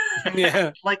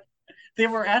 Yeah. They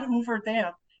were at Hoover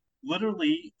Dam.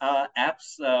 Literally,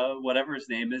 Epps, whatever his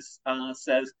name is,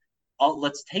 says,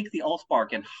 let's take the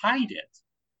Allspark and hide it.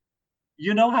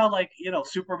 You know how,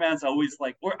 Superman's always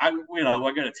like, we're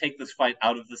going to take this fight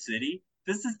out of the city.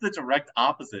 This is the direct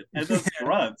opposite. And those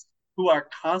grunts, who are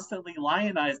constantly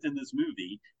lionized in this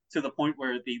movie, to the point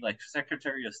where the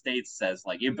Secretary of State says,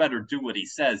 you better do what he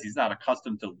says. He's not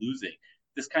accustomed to losing.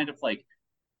 This kind of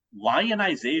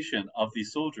lionization of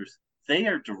these soldiers, they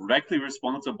are directly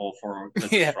responsible for the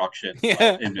destruction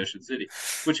in Mission City,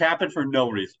 which happened for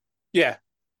no reason. Yeah,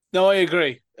 no, I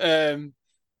agree.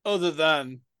 Other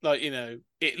than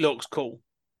it looks cool.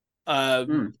 But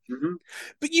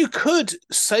you could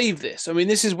save this. I mean,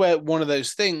 this is where one of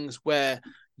those things where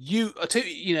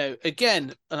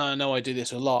again, and I know I do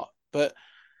this a lot, but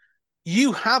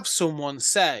you have someone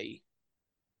say,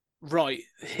 right,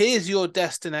 here's your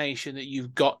destination that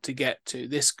you've got to get to.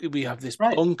 We have this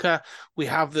bunker, we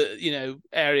have the,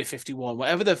 Area 51,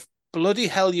 whatever the bloody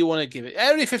hell you want to give it.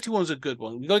 Area 51 is a good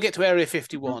one. We've got to get to Area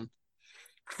 51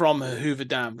 from Hoover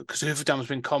Dam because Hoover Dam has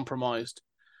been compromised.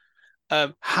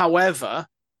 However,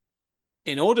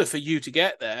 in order for you to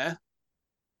get there,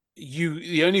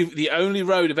 the only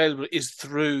road available is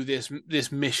through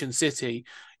this Mission City.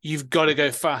 You've got to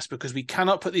go fast because we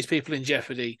cannot put these people in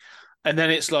jeopardy. And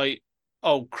then it's like,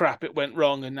 oh crap, it went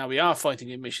wrong, and now we are fighting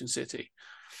in Mission City.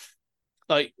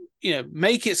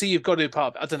 Make it so you've got to be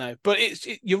part of it. I don't know, but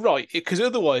you're right, because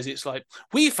otherwise it's like,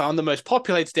 we found the most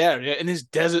populated area in this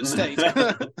desert state.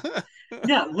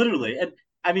 Yeah, literally. And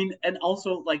I mean, and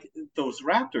also those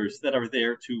Raptors that are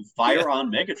there to fire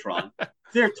on Megatron,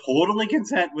 they're totally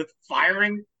content with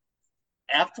firing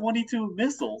F-22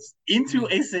 missiles into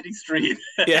a city street.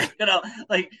 Yeah.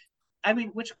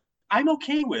 Which I'm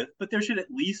okay with, but there should at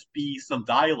least be some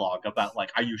dialogue about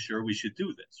are you sure we should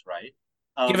do this, right?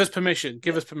 Give us permission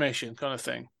kind of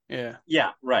thing. Yeah.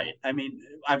 Yeah, right. I mean,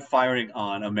 I'm firing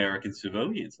on American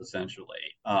civilians, essentially.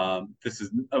 This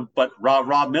is, but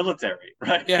raw military,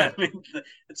 right? Yeah. I mean,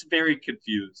 it's very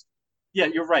confused. Yeah,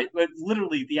 you're right. But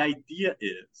literally, the idea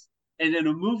is, and in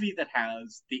a movie that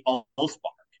has the Allspark,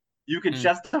 you can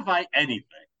justify anything,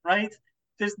 right?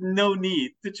 There's no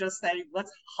need to just say,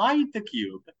 let's hide the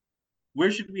cube. Where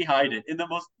should we hide it? In the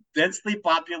most densely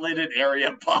populated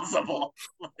area possible.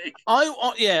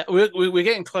 We're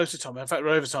getting closer, Tom. In fact, we're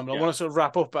over time, but I want to sort of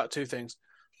wrap up about two things.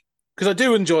 Because I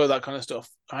do enjoy that kind of stuff,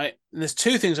 right? And there's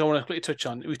two things I want to quickly touch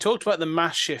on. We talked about the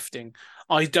mass shifting.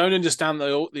 I don't understand the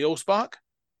Allspark,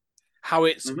 how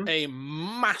it's a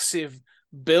massive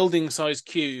building-sized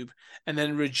cube and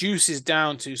then reduces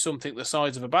down to something the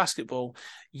size of a basketball,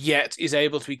 yet is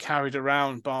able to be carried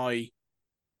around by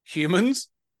humans.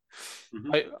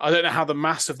 I don't know how the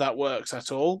mass of that works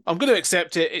at all. I'm going to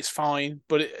accept it. It's fine.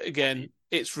 But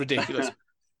it's ridiculous.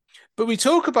 But we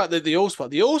talk about the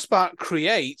Allspark. The Allspark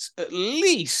creates at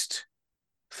least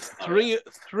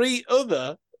three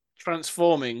other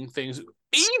transforming things,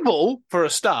 evil for a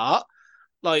start.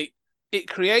 Like it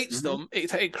creates them.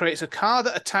 It creates a car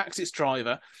that attacks its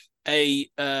driver, a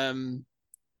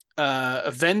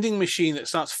vending machine that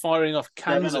starts firing off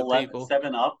cans at people,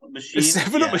 7-Up machine, a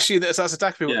 7-Up machine that starts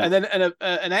attacking people, and then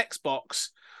an Xbox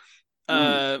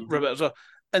robot as well.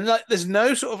 And like, there's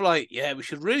no sort of like, we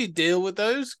should really deal with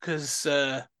those because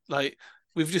like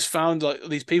we've just found like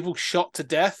these people shot to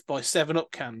death by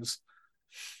 7-Up cans.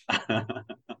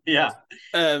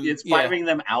 It's firing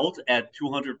them out at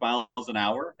 200 miles an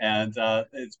hour, and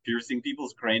it's piercing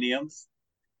people's craniums.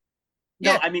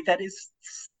 No, I mean that is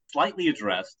slightly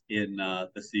addressed in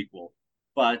the sequel,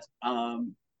 but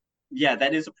that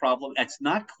is a problem. It's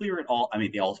not clear at all. I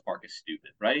mean, the Allspark is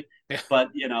stupid, right? Yeah.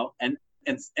 But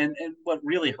and what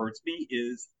really hurts me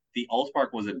is the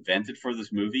Allspark was invented for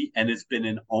this movie, and it's been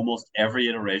in almost every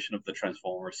iteration of the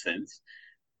Transformers since.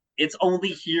 It's only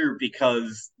here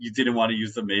because you didn't want to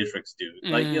use the Matrix,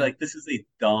 dude. Like this is a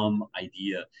dumb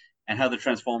idea. And how the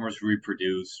Transformers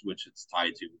reproduce, which it's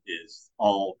tied to, is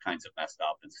all kinds of messed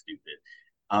up and stupid.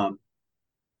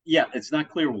 It's not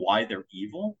clear why they're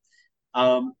evil.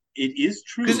 It is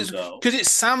true, though. Because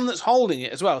it's Sam that's holding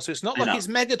it as well. So it's not like it's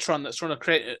Megatron that's trying to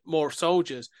create more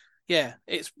soldiers. Yeah,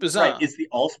 it's bizarre. Right. Is the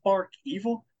Allspark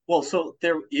evil? Well, so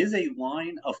there is a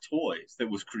line of toys that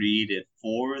was created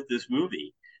for this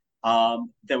movie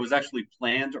that was actually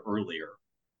planned earlier.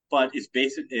 But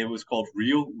it was called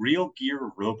Real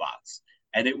Gear Robots.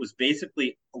 And it was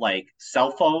basically like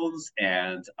cell phones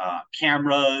and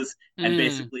cameras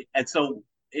and so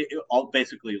it all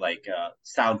basically like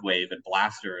Soundwave and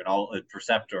Blaster and all and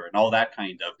Perceptor and all that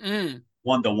kind of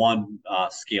one-to-one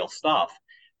scale stuff.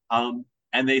 And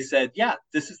they said,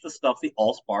 this is the stuff the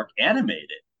Allspark animated.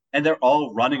 And they're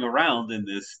all running around in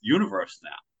this universe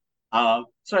now.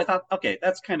 So I thought, okay,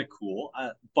 that's kind of cool.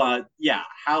 But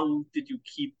how did you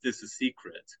keep this a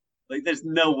secret? Like, there's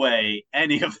no way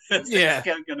any of this is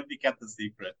going to be kept a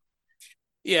secret.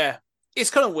 Yeah, it's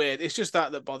kind of weird. It's just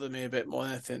that bothered me a bit more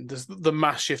than anything. There's the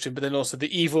mass shifting, but then also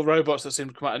the evil robots that seem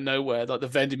to come out of nowhere, like the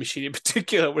vending machine in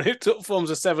particular, when it forms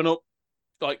a 7-Up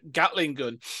like Gatling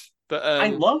gun. But I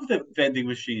love the vending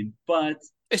machine, but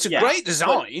it's a great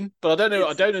design. But I don't know.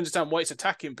 I don't understand why it's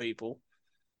attacking people.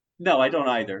 No, I don't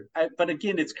either. But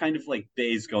again, it's kind of like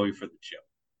Bay's going for the joke,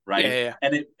 right? Yeah.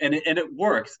 And it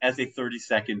works as a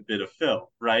 30-second bit of film,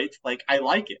 right? Like, I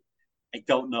like it. I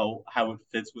don't know how it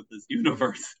fits with this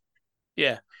universe.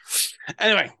 Yeah.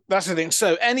 Anyway, that's the thing.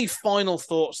 So, any final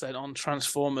thoughts then on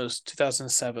Transformers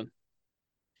 2007?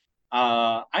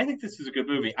 I think this is a good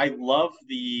movie. I love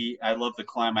the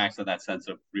climax in that sense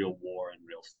of real war and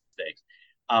real stakes.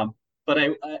 But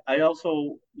I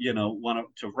also, want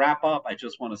to wrap up. I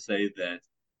just want to say that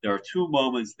there are two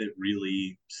moments that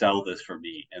really sell this for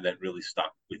me and that really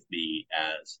stuck with me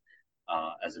as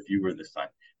a viewer this time.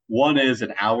 One is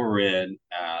an hour in,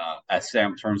 as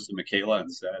Sam turns to Michaela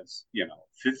and says,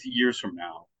 50 years from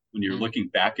now, when you're looking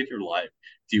back at your life,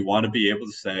 do you want to be able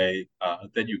to say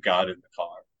that you got in the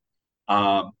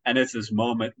car? And it's this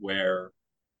moment where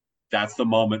that's the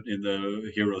moment in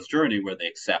the hero's journey where they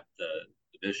accept the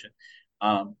mission.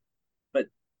 But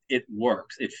it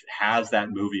works. It has that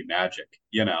movie magic,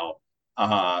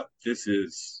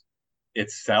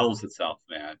 it sells itself,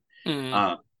 man.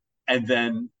 And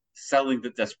then selling the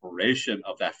desperation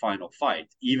of that final fight,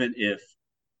 even if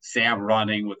Sam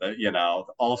running with the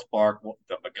Allspark,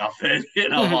 the MacGuffin,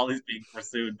 while he's being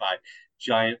pursued by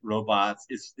giant robots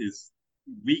is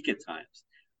weak at times.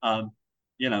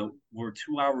 We're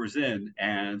 2 hours in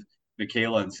and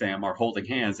Michaela and Sam are holding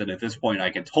hands, and at this point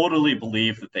I can totally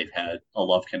believe that they've had a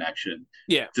love connection,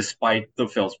 despite the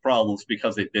film's problems,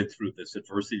 because they've been through this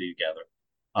adversity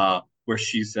together, where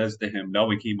she says to him,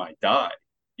 knowing he might die,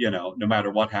 no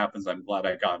matter what happens, I'm glad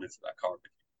I got into that car with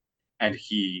you. And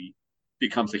he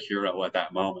becomes a hero at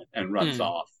that moment and runs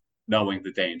off knowing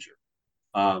the danger.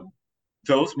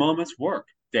 Those moments work.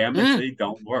 Damn it, they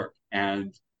don't work.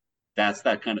 And that's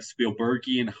that kind of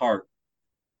Spielbergian heart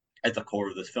at the core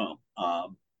of this film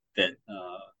that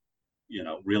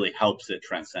really helps it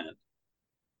transcend.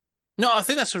 No, I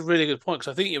think that's a really good point,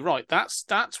 because I think you're right.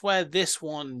 That's where this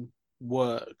one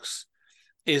works,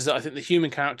 is that I think the human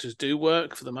characters do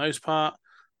work for the most part.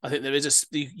 I think there is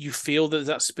you feel that there's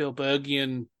that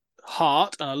Spielbergian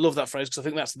heart, and I love that phrase because I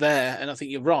think that's there, and I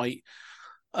think you're right.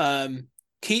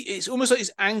 It's almost like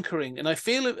it's anchoring, and I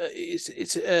feel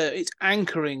it's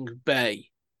anchoring Bay,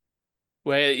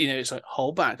 where it's like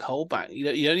hold back.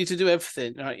 You don't need to do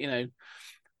everything, right?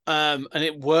 And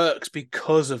it works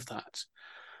because of that.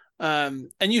 And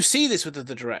you see this with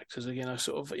the directors. Again, I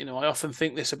often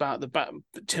think this about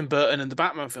Tim Burton and the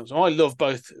Batman films. I love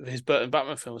both of his Burton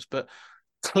Batman films, but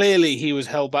clearly he was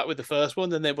held back with the first one.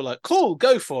 Then they were like, cool,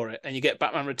 go for it. And you get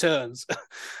Batman Returns,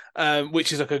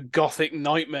 which is like a gothic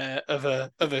nightmare of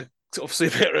a sort of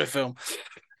superhero film.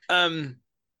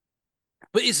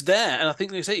 But it's there, and I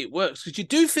think they say it works because you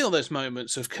do feel those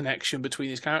moments of connection between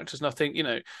these characters. And I think,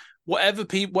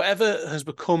 whatever has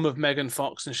become of Megan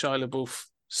Fox and Shia LaBeouf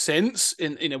since,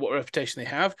 in what reputation they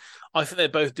have, I think they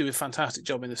both do a fantastic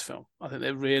job in this film. I think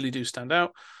they really do stand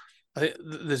out. I think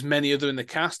there's many other in the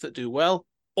cast that do well,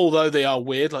 although they are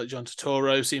weird. Like John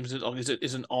Turturro seems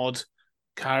is an odd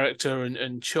character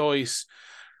and choice.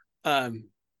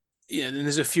 Then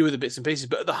there's a few of the bits and pieces,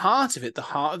 but at the heart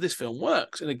of this film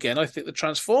works. And again, I think the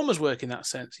Transformers work in that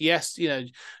sense. Yes,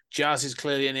 Jazz is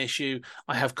clearly an issue.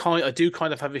 I do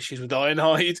kind of have issues with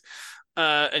Ironhide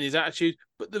and his attitude,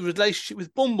 but the relationship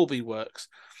with Bumblebee works.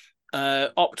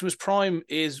 Optimus Prime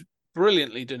is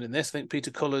brilliantly done in this. I think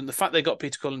Peter Cullen, the fact they got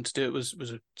Peter Cullen to do it was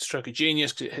a stroke of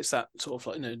genius because it hits that sort of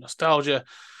like nostalgia.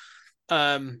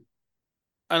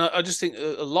 And I just think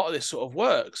a lot of this sort of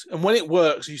works. And when it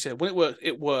works,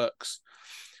 it works.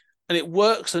 And it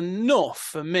works enough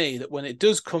for me that when it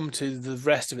does come to the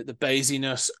rest of it, the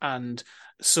basiness and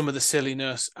some of the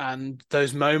silliness and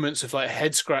those moments of like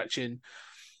head scratching,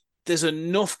 there's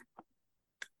enough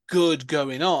good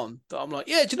going on that I'm like,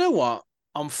 yeah, do you know what?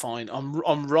 I'm fine.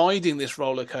 I'm riding this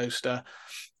roller coaster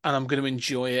and I'm going to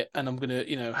enjoy it and I'm going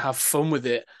to, have fun with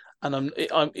it. And I'm,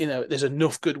 there's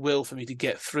enough goodwill for me to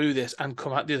get through this and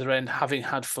come out the other end having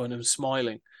had fun and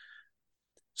smiling.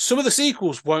 Some of the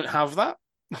sequels won't have that,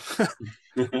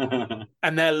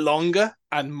 and they're longer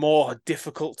and more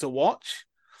difficult to watch.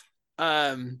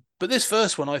 But this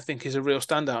first one, I think, is a real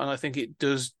standout, and I think it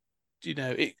does.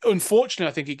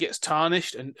 Unfortunately, I think it gets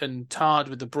tarnished and tarred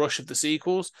with the brush of the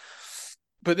sequels.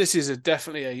 But this is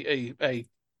definitely a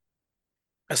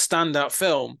standout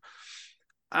film.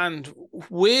 And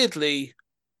weirdly,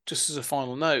 just as a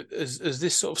final note, as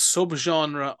this sort of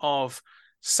subgenre of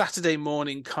Saturday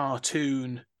morning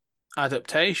cartoon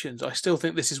adaptations, I still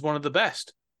think this is one of the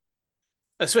best,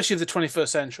 especially of the 21st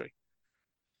century.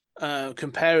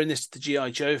 Comparing this to the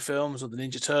G.I. Joe films or the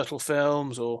Ninja Turtle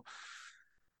films or,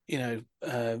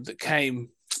 that came,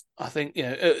 I think,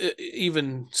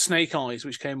 even Snake Eyes,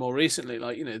 which came more recently,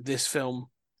 this film,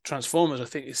 Transformers, I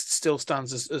think it still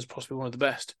stands as possibly one of the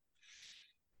best.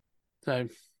 So,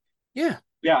 yeah.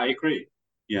 Yeah, I agree.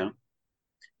 Yeah.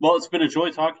 Well, it's been a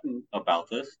joy talking about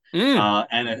this.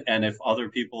 And if other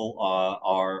people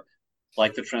are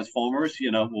like the Transformers,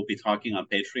 we'll be talking on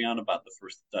Patreon about the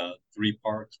first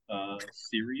 3-part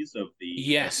series of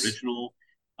the original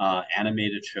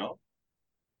animated show.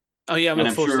 Oh yeah,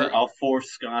 I'm sure I'll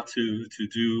force Scott to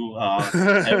do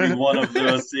every one of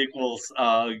those sequels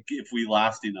if we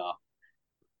last enough.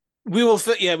 We will.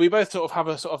 We both sort of have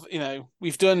a sort of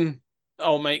we've done.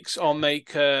 We'll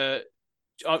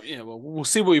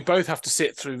see what we both have to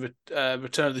sit through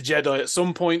Return of the Jedi at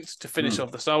some point to finish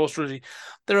off the Star Wars trilogy.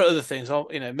 There are other things.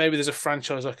 Maybe there's a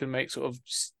franchise I can make sort of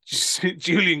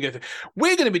Julian go through.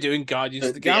 We're going to be doing Guardians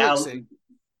of the Galaxy.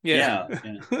 Yeah.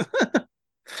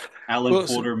 Alan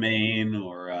Quatermain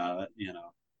or.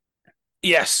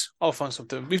 Yes, I'll find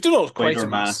something. We've done all of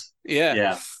Quatermass.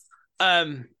 Yeah.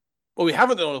 Well, we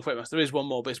haven't done all of Quatermass. There is one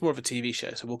more, but it's more of a TV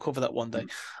show, so we'll cover that one day.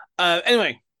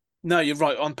 Anyway, no, you're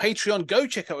right. On Patreon, go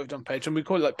check out what we've done Patreon. We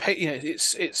call it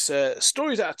it's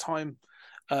stories at a time,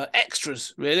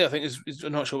 extras. Really, I think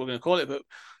I'm not sure what we're going to call it, but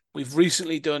we've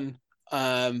recently done.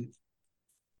 What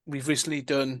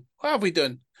have we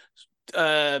done?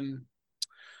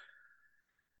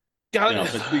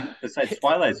 Besides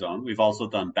Twilight Zone, we've also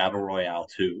done Battle Royale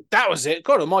 2. That was it.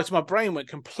 God almighty, my brain went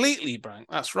completely blank.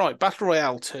 That's right. Battle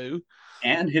Royale 2.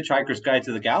 And Hitchhiker's Guide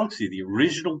to the Galaxy, the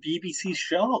original BBC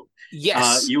show.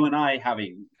 Yes. You and I,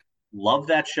 having loved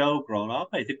that show growing up,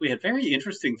 I think we had very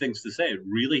interesting things to say. It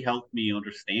really helped me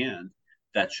understand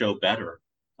that show better,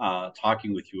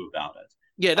 talking with you about it.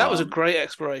 Yeah, that was a great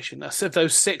exploration. I said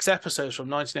those 6 episodes from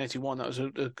 1981, that was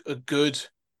a good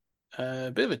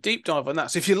bit of a deep dive on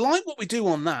that. So if you like what we do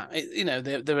on that,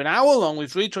 they're an hour long.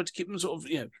 We've really tried to keep them sort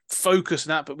of, focused on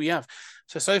that, but we have.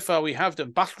 So far we have done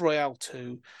Battle Royale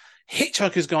 2,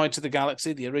 Hitchhiker's Guide to the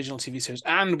Galaxy, the original TV series,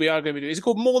 and we are going to be doing. Is it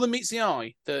called More Than Meets the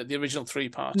Eye? The original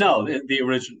 3-part. No, the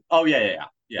original. Oh yeah.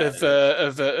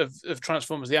 Of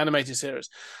Transformers, the animated series.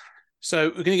 So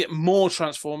we're going to get more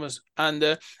Transformers, and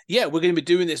we're going to be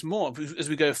doing this more as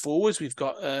we go forwards. We've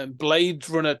got Blade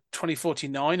Runner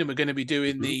 2049, and we're going to be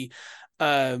doing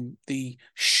the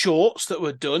shorts that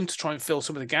were done to try and fill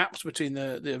some of the gaps between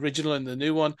the original and the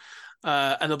new one.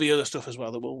 And there'll be other stuff as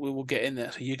well that we will get in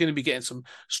there. So you're going to be getting some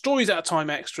stories out of time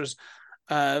extras.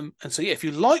 And so, yeah, if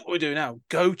you like what we're doing now,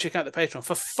 go check out the Patreon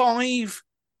for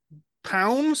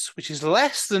 £5, which is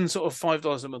less than sort of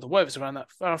 $5 a month, or whatever it's around that,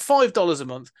 around $5 a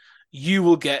month, you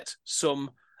will get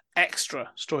some extra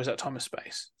stories out of time and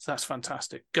space. So that's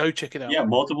fantastic. Go check it out. Yeah,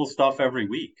 multiple stuff every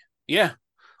week. Yeah,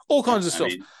 all kinds of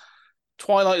stuff.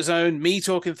 Twilight Zone, me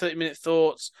talking 30-minute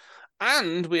thoughts,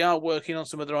 and we are working on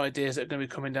some other ideas that are going to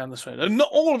be coming down the road. And not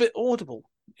all of it audible.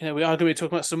 We are going to be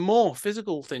talking about some more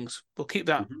physical things. We'll keep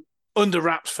that under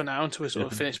wraps for now until we're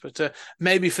sort of finished. But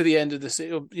maybe for the end of the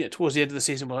season, towards the end of the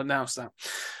season, we'll announce that.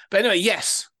 But anyway,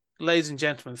 yes, ladies and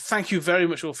gentlemen, thank you very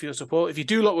much all for your support. If you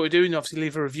do like what we're doing, obviously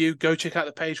leave a review. Go check out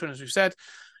the Patreon, as we've said.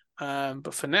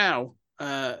 But for now,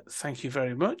 thank you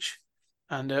very much.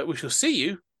 And we shall see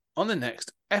you on the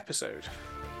next episode.